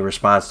important, he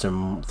responds to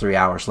him 3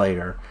 hours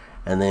later.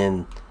 And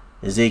then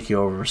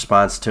Ezekiel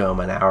responds to him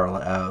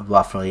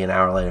roughly an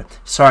hour later.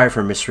 Sorry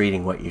for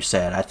misreading what you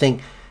said. I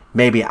think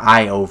maybe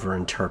I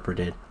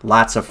overinterpreted.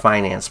 Lots of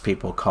finance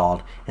people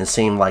called and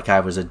seemed like I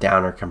was a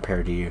downer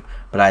compared to you.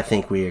 But I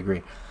think we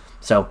agree.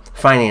 So,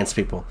 finance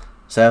people.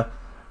 So,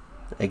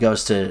 it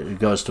goes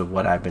to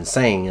what I've been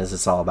saying is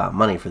it's all about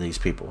money for these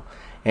people.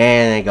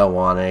 And they go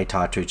on and they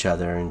talk to each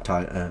other and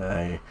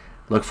I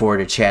look forward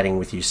to chatting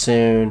with you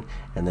soon.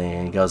 And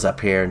then he goes up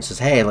here and says,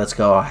 hey, let's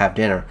go have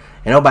dinner.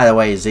 And oh, by the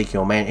way,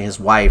 Ezekiel, his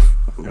wife,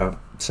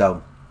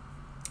 so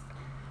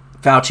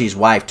Fauci's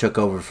wife took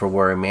over for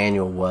where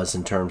Emmanuel was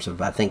in terms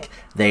of, I think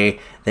they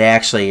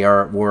actually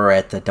were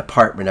at the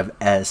Department of,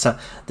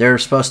 they're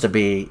supposed to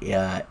be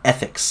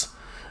ethics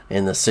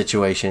in the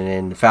situation.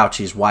 And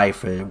Fauci's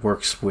wife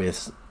works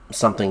with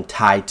something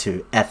tied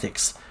to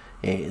ethics.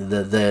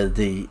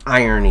 The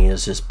irony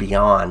is just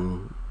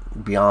beyond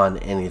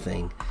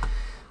anything.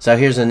 So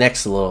here's the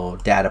next little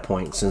data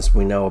point since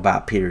we know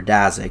about Peter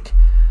Daszak.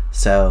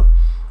 So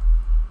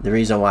the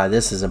reason why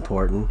this is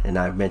important, and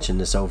I've mentioned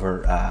this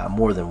over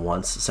more than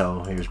once.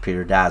 So here's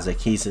Peter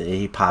Daszak.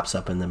 He pops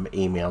up in the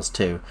emails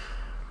too.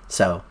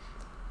 So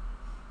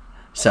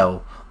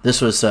this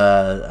was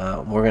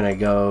we're gonna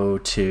go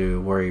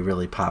to where he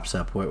really pops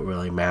up. What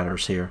really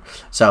matters here.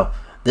 So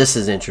this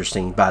is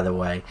interesting, by the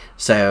way.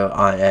 So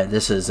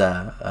this is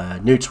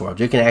Newt's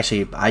World. You can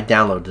actually, I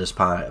downloaded this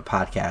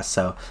podcast.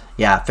 So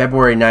yeah,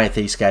 February 9th,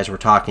 these guys were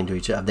talking to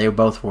each other. They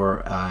both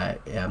were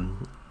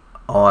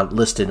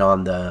listed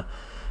on the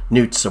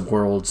Newt's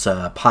World's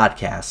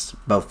podcast,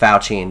 both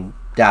Fauci and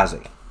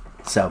Daszak.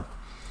 So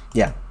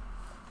yeah,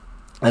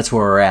 that's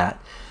where we're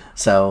at.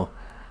 So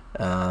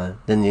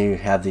then you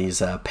have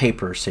these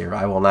papers here.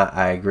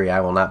 I agree, I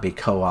will not be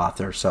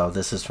co-author. So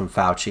this is from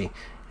Fauci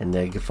and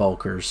the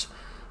Volkers.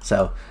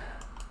 So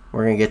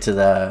we're going to get to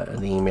the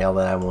email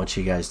that I want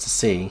you guys to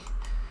see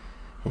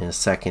in a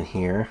second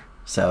here.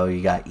 So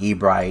you got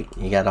Ebright,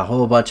 you got a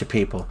whole bunch of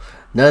people.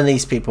 None of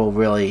these people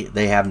really,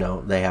 they have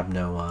no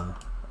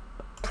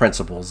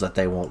principles that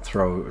they won't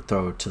throw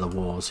to the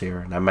wolves here.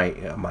 And I might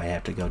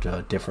have to go to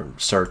a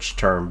different search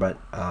term, but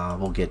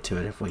we'll get to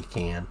it if we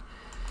can.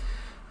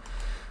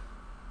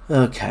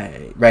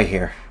 Okay, right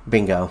here,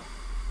 bingo.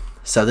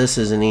 So this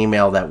is an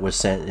email that was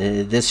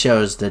sent. This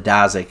shows the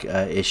Dazik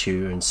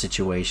issue and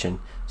situation.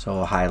 So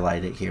I'll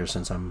highlight it here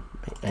since I'm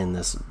in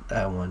this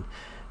one.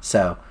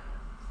 So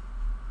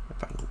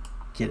if I can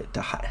get it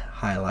to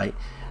highlight.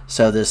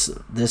 So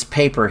this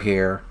paper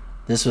here,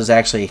 this was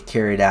actually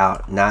carried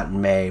out not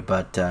in May,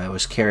 but it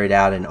was carried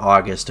out in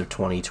August of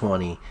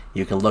 2020.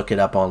 You can look it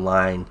up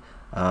online.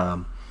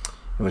 It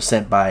was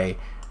sent by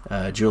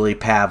Julie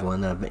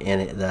Pavlin of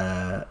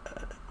the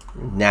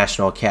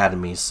National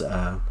Academies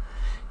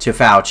to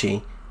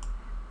Fauci,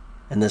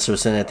 and this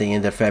was sent at the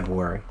end of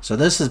February. So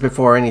this is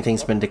before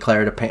anything's been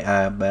declared,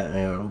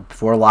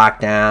 before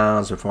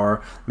lockdowns.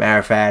 Before, matter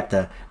of fact,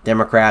 the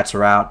Democrats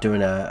are out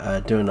doing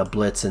a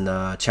blitz in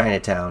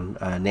Chinatown.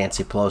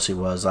 Nancy Pelosi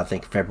was, I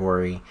think,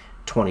 February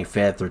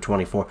 25th or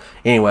 24th.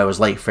 Anyway, it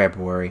was late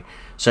February.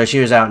 So she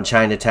was out in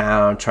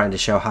Chinatown trying to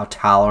show how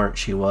tolerant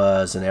she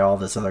was and all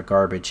this other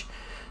garbage.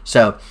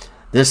 So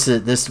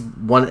this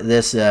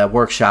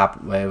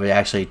workshop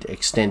actually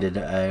extended,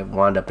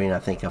 wound up being, I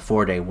think, a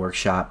 4-day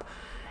workshop,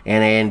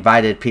 and they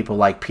invited people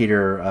like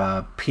Peter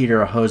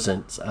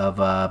Hosent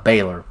of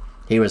Baylor.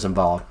 He was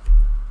involved.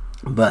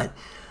 But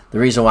the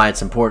reason why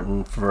it's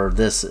important for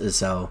this is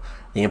so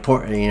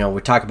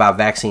we talk about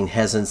vaccine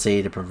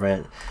hesitancy to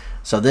prevent.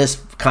 So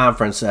this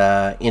conference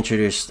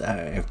introduced.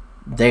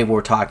 They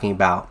were talking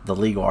about the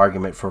legal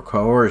argument for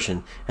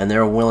coercion, and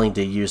they're willing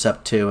to use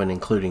up to and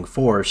including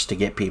force to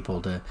get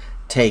people to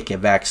take a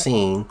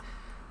vaccine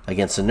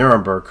against the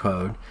Nuremberg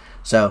Code.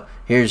 So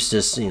here's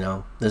just,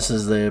 this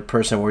is the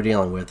person we're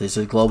dealing with. This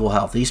is global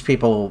health. These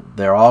people,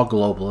 they're all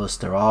globalists.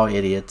 They're all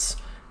idiots.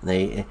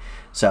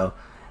 So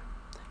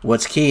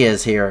what's key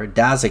is here,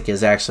 Dazik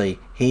is actually,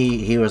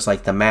 he was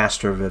like the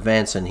master of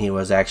events, and he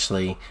was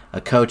actually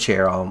a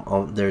co-chair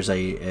on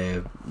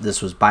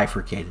this was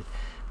bifurcated.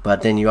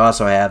 But then you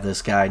also have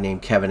this guy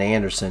named Kevin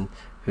Anderson,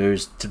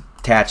 who's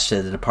attached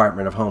to the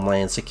Department of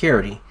Homeland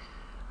Security,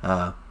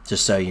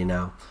 just so you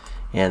know.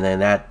 And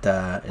then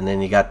and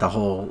then you got the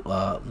whole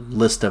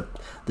list of.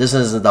 This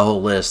isn't the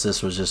whole list.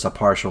 This was just a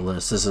partial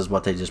list. This is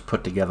what they just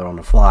put together on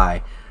the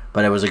fly,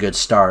 but it was a good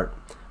start.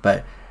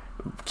 But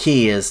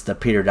key is the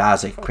Peter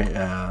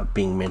Dazik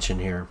being mentioned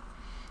here.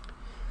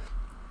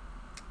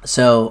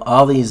 So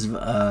all these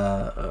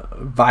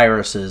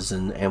viruses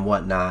and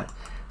whatnot.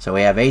 So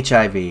we have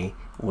HIV.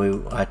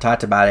 I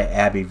talked about it,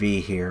 Abby V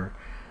here.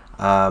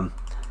 Biden,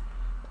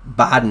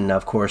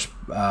 of course,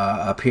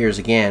 appears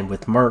again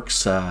with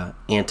Merck's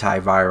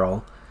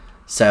antiviral.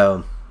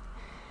 So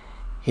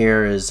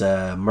here is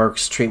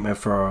Merck's treatment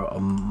for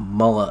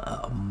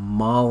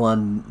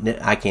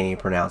I can't even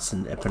pronounce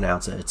it.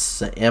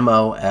 It's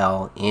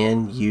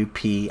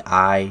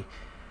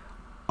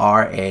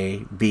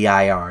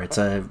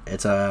MOLNUPIRAVIR.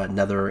 It's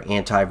another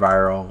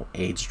antiviral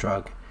AIDS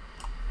drug,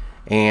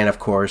 and of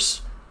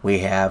course we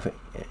have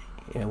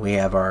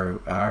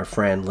our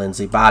friend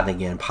Lindsey Bodden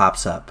again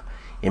pops up.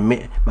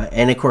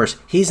 And of course,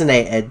 he's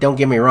don't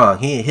get me wrong,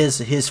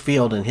 his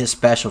field and his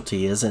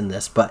specialty is in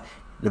this, but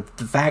the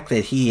fact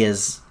that he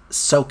is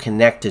so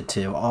connected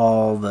to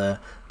all the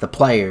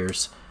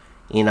players,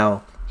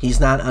 he's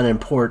not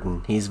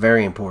unimportant. He's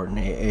very important.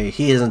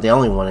 He isn't the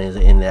only one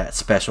in that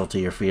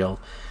specialty or field.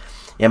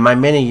 In my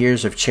many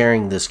years of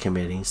chairing this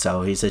committee,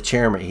 so he's a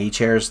chairman. He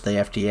chairs the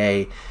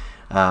FDA.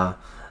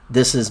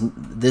 This is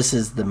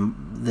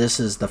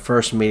the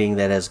first meeting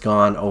that has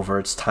gone over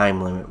its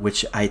time limit,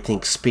 which I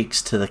think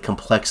speaks to the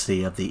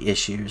complexity of the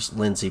issues.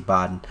 Lindsey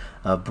Bodden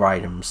of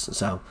Brightham's.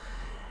 So,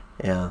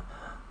 yeah,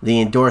 the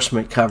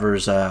endorsement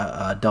covers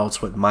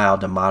adults with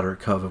mild to moderate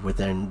COVID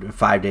within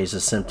 5 days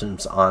of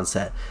symptoms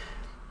onset.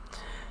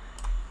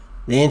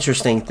 The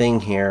interesting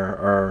thing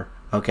here,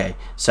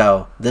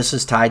 so this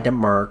is tied to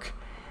Merck.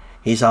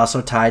 He's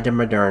also tied to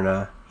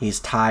Moderna. He's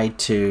tied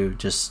to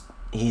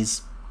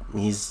he's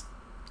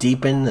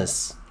deep in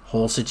this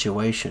whole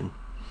situation,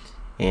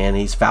 and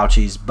he's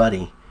Fauci's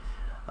buddy.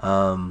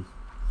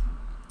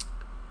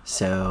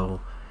 So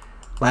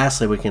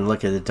lastly, we can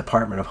look at the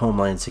Department of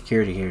Homeland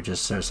Security here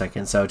just for a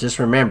second. So just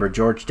remember,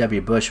 George W.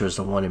 Bush was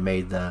the one who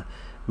made the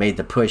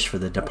push for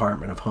the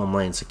Department of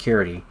Homeland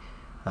Security,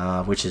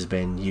 which has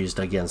been used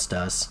against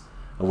us,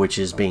 which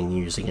is being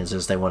used against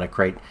us. They want to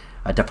create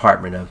a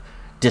Department of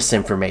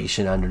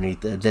disinformation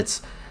underneath it.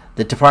 That's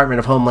the Department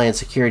of Homeland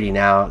Security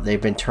now.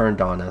 They've been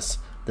turned on us.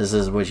 This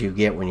is what you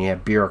get when you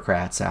have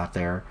bureaucrats out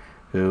there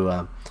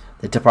who,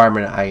 the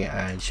department,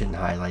 I shouldn't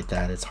highlight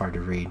that. It's hard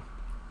to read.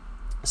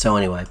 So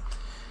anyway,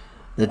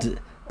 the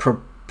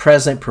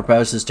president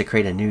proposes to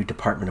create a new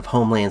Department of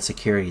Homeland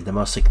Security, the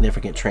most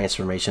significant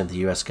transformation of the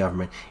U.S.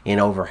 government in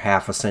over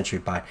half a century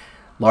by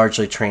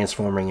largely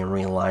transforming and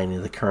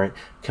realigning the current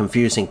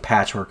confusing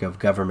patchwork of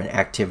government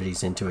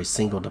activities into a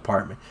single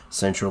department,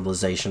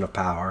 centralization of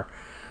power,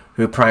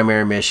 whose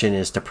primary mission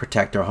is to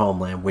protect our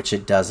homeland, which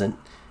it doesn't.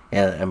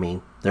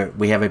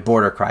 We have a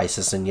border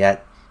crisis, and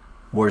yet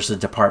where's the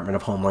Department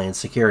of Homeland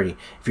Security?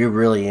 If you're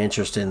really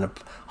interested in the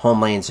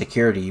Homeland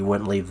Security, you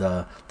wouldn't leave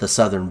the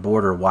southern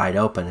border wide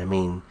open. I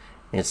mean,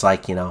 it's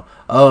like,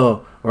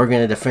 oh, we're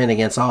going to defend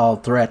against all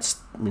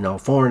threats,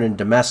 foreign and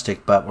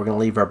domestic, but we're going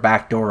to leave our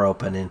back door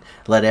open and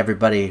let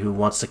everybody who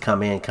wants to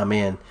come in,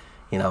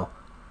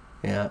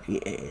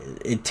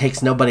 it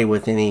takes nobody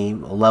with any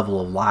level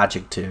of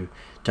logic to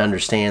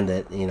understand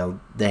that,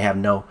 they have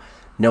no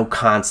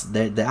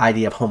the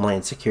idea of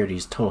Homeland Security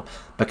is total,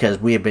 because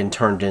we have been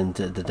turned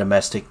into the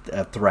domestic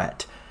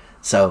threat.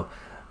 So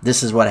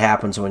this is what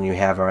happens when you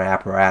have an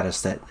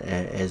apparatus that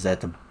is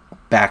at the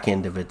back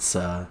end of its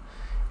the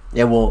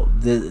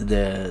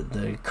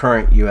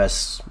current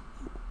U.S.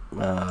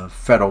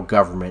 Federal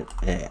government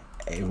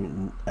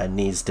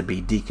needs to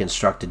be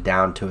deconstructed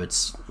down to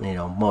its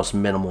most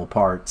minimal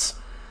parts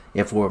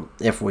if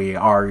we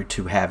are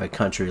to have a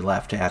country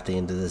left at the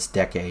end of this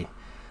decade.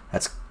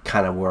 That's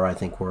kind of where I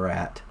think we're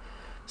at.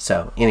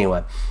 So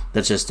anyway,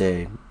 that's just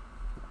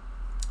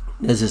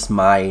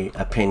my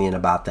opinion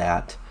about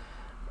that.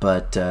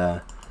 But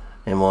and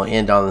we'll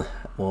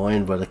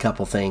end with a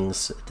couple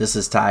things. This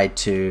is tied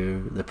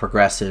to the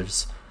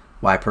progressives,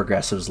 why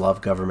progressives love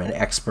government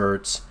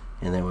experts,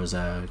 and there was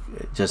a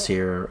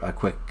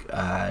quick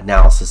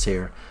analysis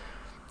here.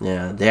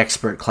 The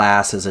expert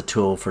class is a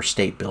tool for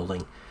state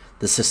building.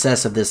 The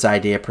success of this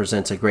idea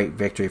presents a great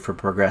victory for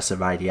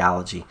progressive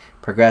ideology.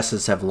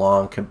 Progressives have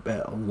long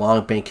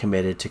been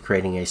committed to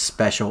creating a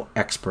special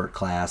expert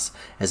class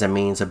as a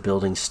means of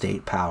building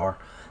state power.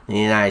 In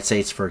the United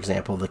States, for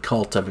example, the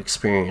cult of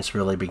experience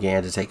really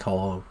began to take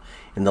hold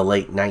in the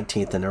late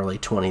 19th and early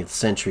 20th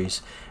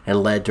centuries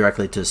and led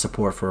directly to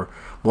support for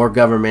more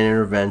government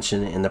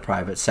intervention in the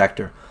private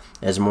sector.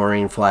 As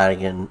Maureen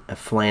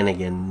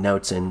Flanagan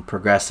notes in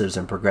Progressives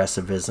and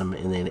Progressivism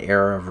in an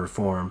Era of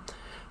Reform,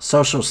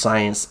 social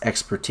science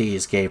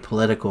expertise gave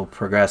political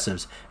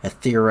progressives a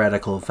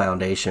theoretical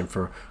foundation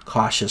for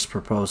cautious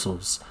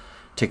proposals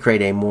to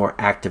create a more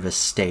activist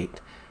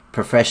state.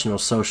 Professional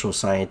social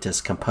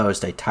scientists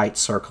composed a tight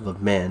circle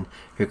of men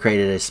who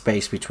created a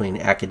space between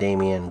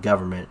academia and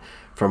government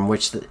from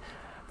which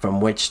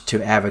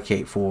to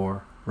advocate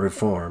for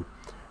reform.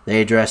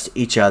 They addressed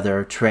each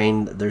other,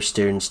 trained their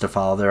students to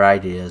follow their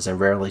ideas, and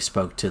rarely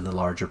spoke to the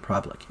larger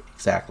public.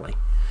 Exactly.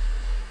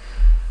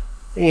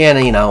 And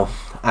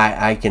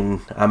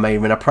I'm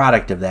even a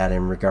product of that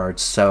in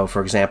regards. So,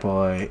 for example,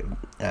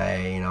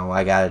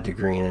 I got a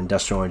degree in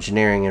industrial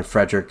engineering, and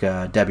Frederick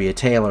W.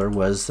 Taylor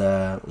was,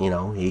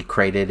 he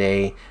created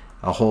a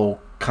whole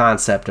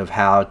concept of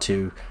how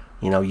to,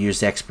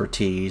 use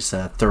expertise,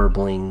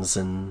 Thurblings,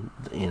 and,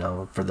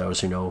 for those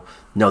who know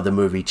the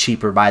movie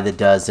Cheaper by the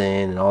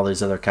Dozen and all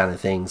these other kind of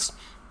things.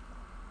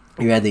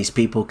 You had these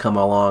people come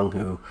along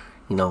who,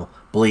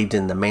 believed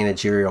in the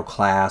managerial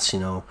class,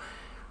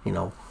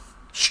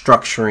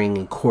 structuring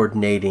and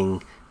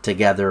coordinating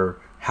together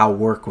how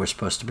work was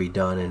supposed to be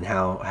done and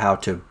how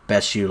to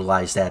best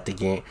utilize that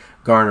to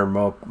garner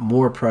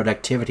more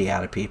productivity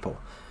out of people.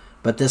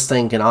 But this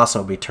thing can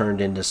also be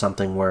turned into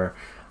something where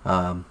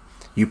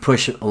you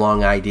push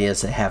along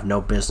ideas that have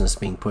no business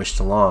being pushed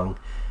along,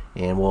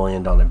 and we'll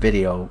end on a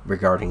video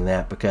regarding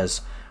that,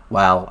 because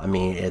while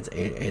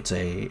it's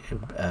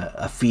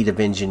a feat of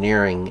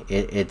engineering,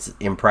 it's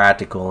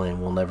impractical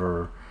and will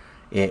never.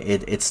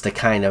 It's the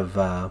kind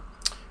of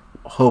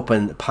hope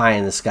and pie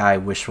in the sky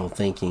wishful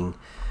thinking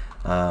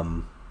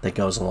that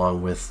goes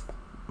along with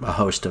a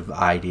host of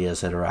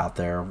ideas that are out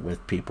there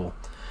with people.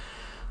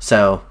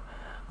 So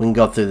we can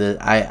go through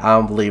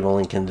I'll leave a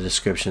link in the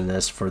description of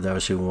this for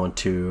those who want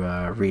to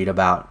read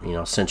about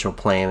central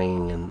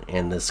planning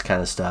and this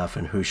kind of stuff,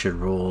 and who should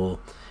rule,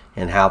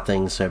 and how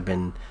things have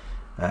been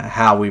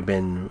how we've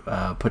been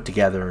put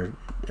together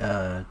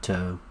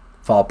to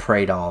fall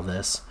prey to all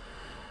this.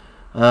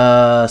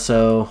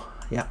 So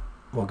yeah,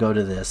 we'll go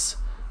to this.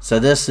 So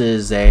this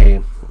is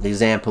an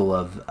example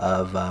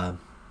of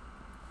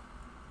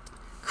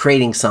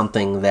creating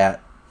something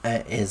that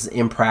is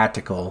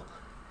impractical,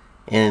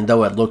 and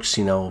though it looks,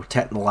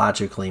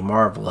 technologically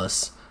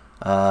marvelous,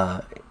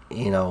 and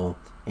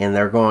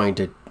they're going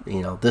to,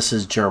 this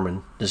is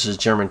German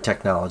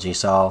technology.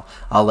 So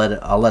I'll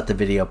let the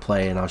video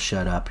play, and I'll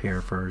shut up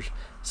here for a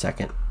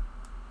second.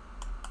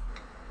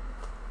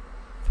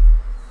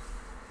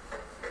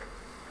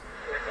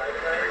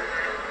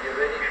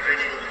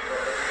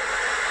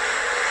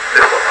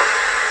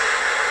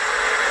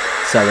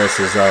 So this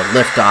is a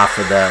liftoff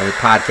for the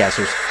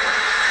podcasters.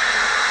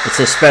 It's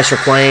a special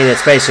plane.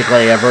 It's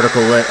basically a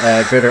vertical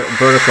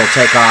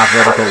takeoff,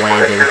 vertical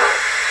landing.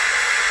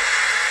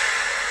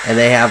 And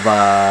they have,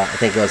 I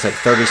think it was like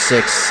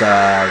 36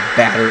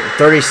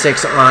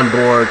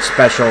 onboard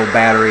special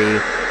battery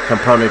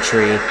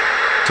componentry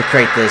to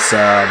create this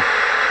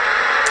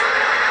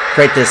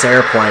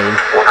airplane.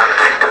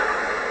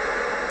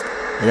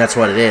 And that's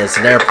what it is,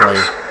 an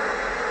airplane.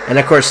 And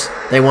of course,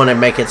 they want to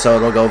make it so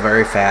it'll go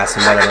very fast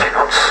and whatever.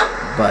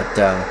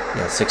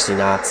 But 60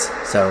 knots.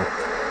 So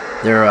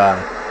they're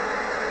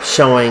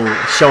showing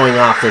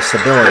off this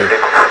ability.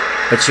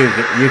 But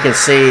you can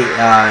see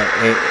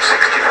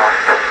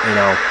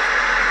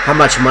how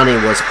much money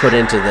was put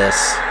into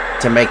this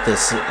to make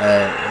this.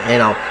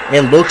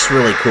 It looks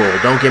really cool.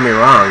 Don't get me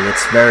wrong.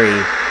 It's very,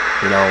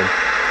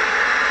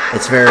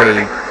 it's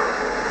very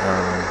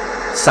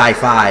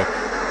sci-fi.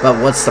 But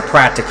what's the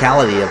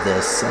practicality of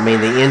this? I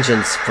mean, the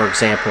engines, for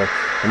example.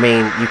 I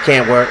mean, you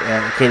can't work.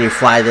 Can you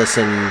fly this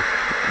in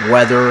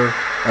weather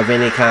of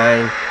any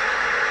kind?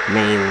 I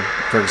mean,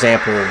 for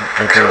example,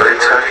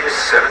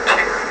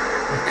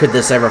 could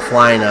this ever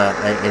fly in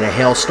a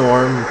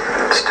hailstorm?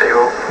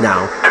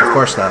 No, of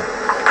course not.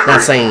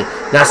 Not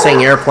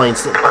saying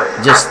airplanes.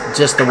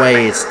 Just the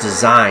way it's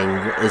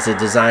designed. Is it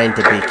designed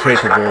to be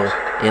capable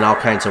in all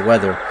kinds of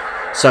weather?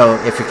 So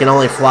if you can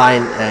only fly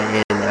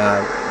in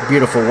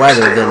beautiful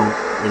weather, then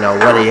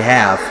what do you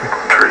have?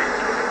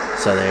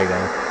 So there you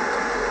go.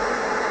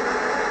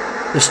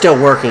 They're still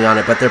working on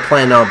it, but they're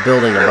planning on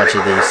building a bunch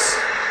of these.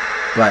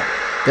 But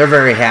they're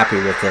very happy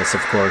with this,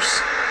 of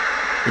course.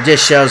 It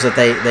just shows that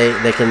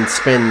they can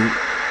spend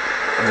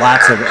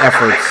lots of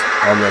efforts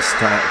on this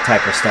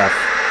type of stuff.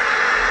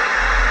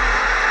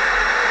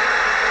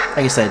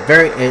 Like I said,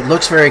 it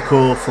looks very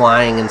cool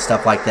flying and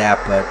stuff like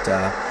that, but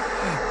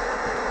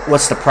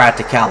what's the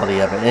practicality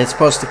of it? And it's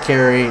supposed to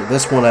carry,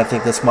 this one, I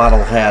think this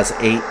model has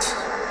 8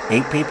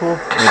 people,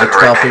 maybe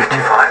 12 people.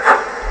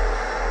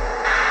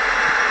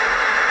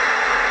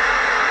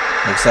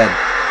 Like I said,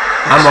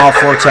 I'm all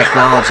for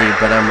technology,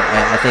 but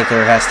I think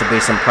there has to be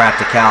some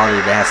practicality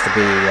that has to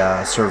be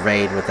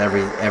surveyed with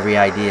every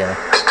idea.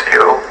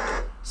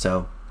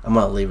 So I'm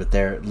gonna leave it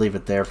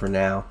there for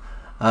now.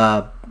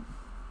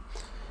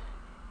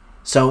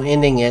 So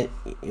ending it,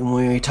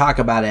 when we talk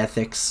about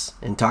ethics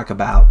and talk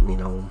about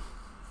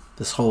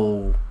this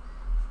whole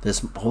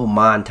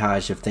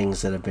montage of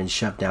things that have been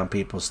shoved down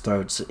people's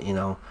throats,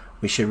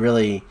 we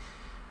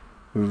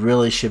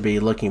really should be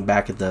looking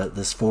back at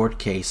this Ford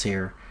case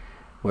here,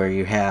 where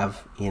you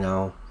have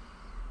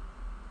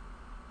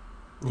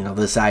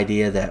this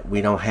idea that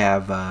we don't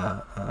have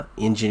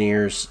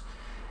engineers.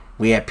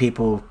 We have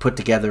people put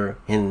together,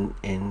 and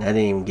I didn't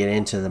even get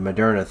into the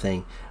Moderna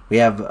thing. We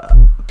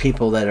have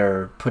people that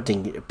are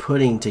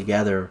putting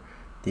together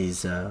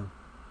these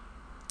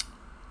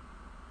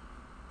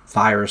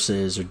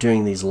viruses, or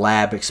doing these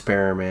lab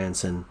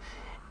experiments, and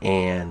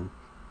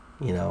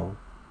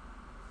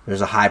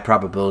there's a high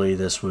probability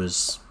this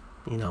was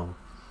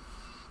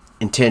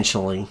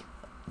intentionally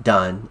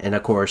done. And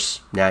of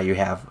course, now you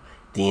have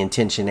the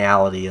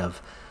intentionality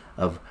of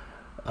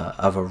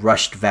a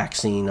rushed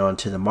vaccine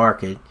onto the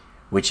market,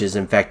 which has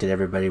infected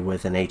everybody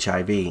with an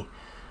HIV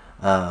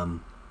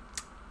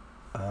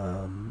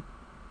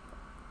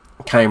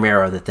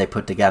chimera that they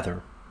put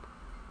together.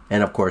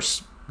 And of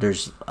course,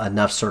 there's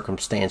enough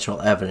circumstantial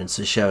evidence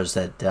that shows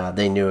that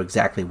they knew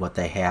exactly what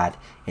they had,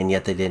 and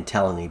yet they didn't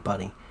tell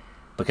anybody,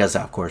 because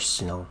of course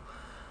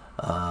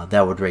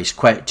that would raise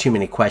too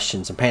many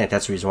questions and panic.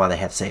 That's the reason why they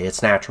have to say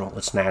it's natural.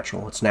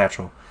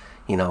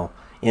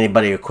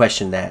 Anybody who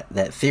question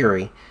that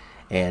theory,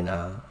 and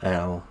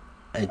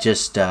it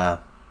just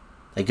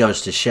it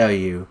goes to show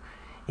you.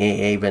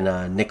 Even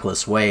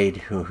Nicholas Wade,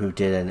 who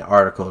did an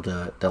article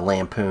to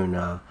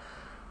lampoon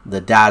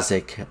the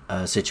Daszak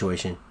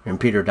situation, and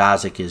Peter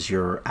Daszak is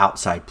your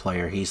outside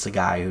player. He's the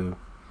guy who,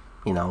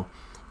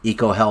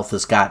 EcoHealth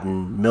has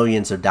gotten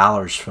millions of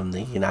dollars from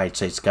the United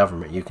States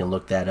government. You can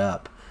look that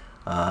up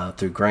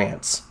through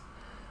grants.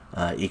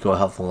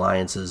 EcoHealth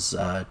Alliance is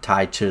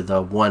tied to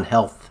the One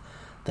Health.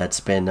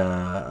 That's been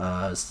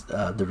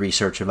the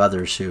research of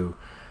others who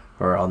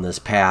are on this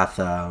path.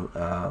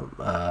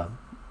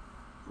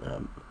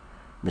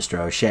 Mr.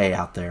 O'Shea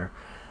out there,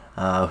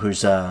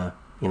 who's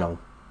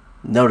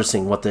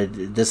noticing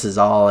this is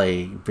all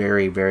a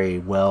very, very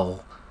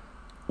well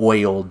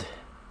oiled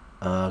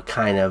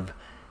kind of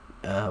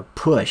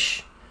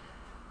push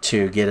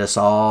to get us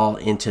all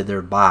into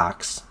their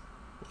box,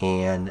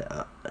 and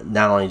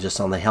not only just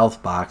on the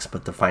health box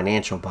but the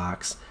financial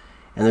box,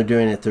 and they're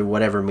doing it through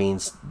whatever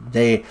means.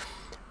 The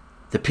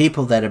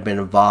people that have been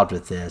involved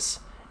with this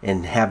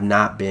and have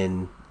not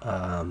been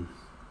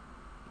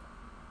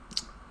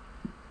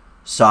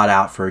sought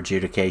out for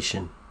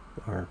adjudication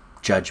or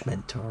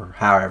judgment, or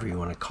however you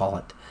want to call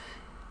it,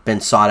 been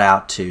sought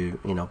out to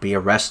be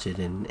arrested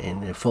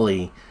and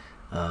fully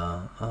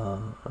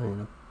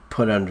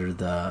put under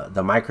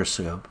the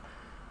microscope.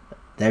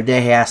 Their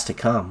day has to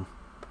come,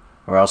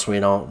 or else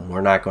we're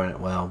not going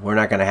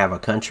to have a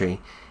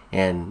country,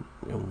 and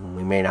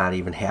we may not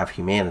even have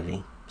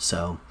humanity.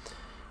 So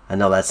I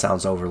know that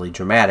sounds overly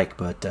dramatic,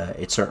 but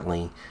it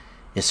certainly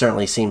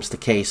seems the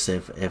case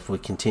if we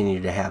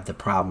continue to have the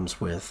problems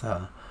with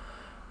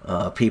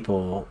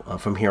people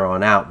from here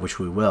on out, which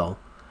we will.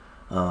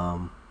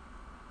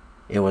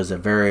 It was a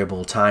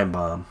variable time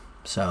bomb.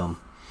 So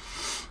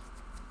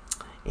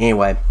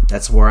anyway,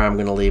 that's where I'm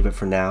going to leave it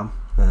for now.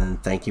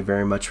 And thank you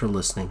very much for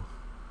listening.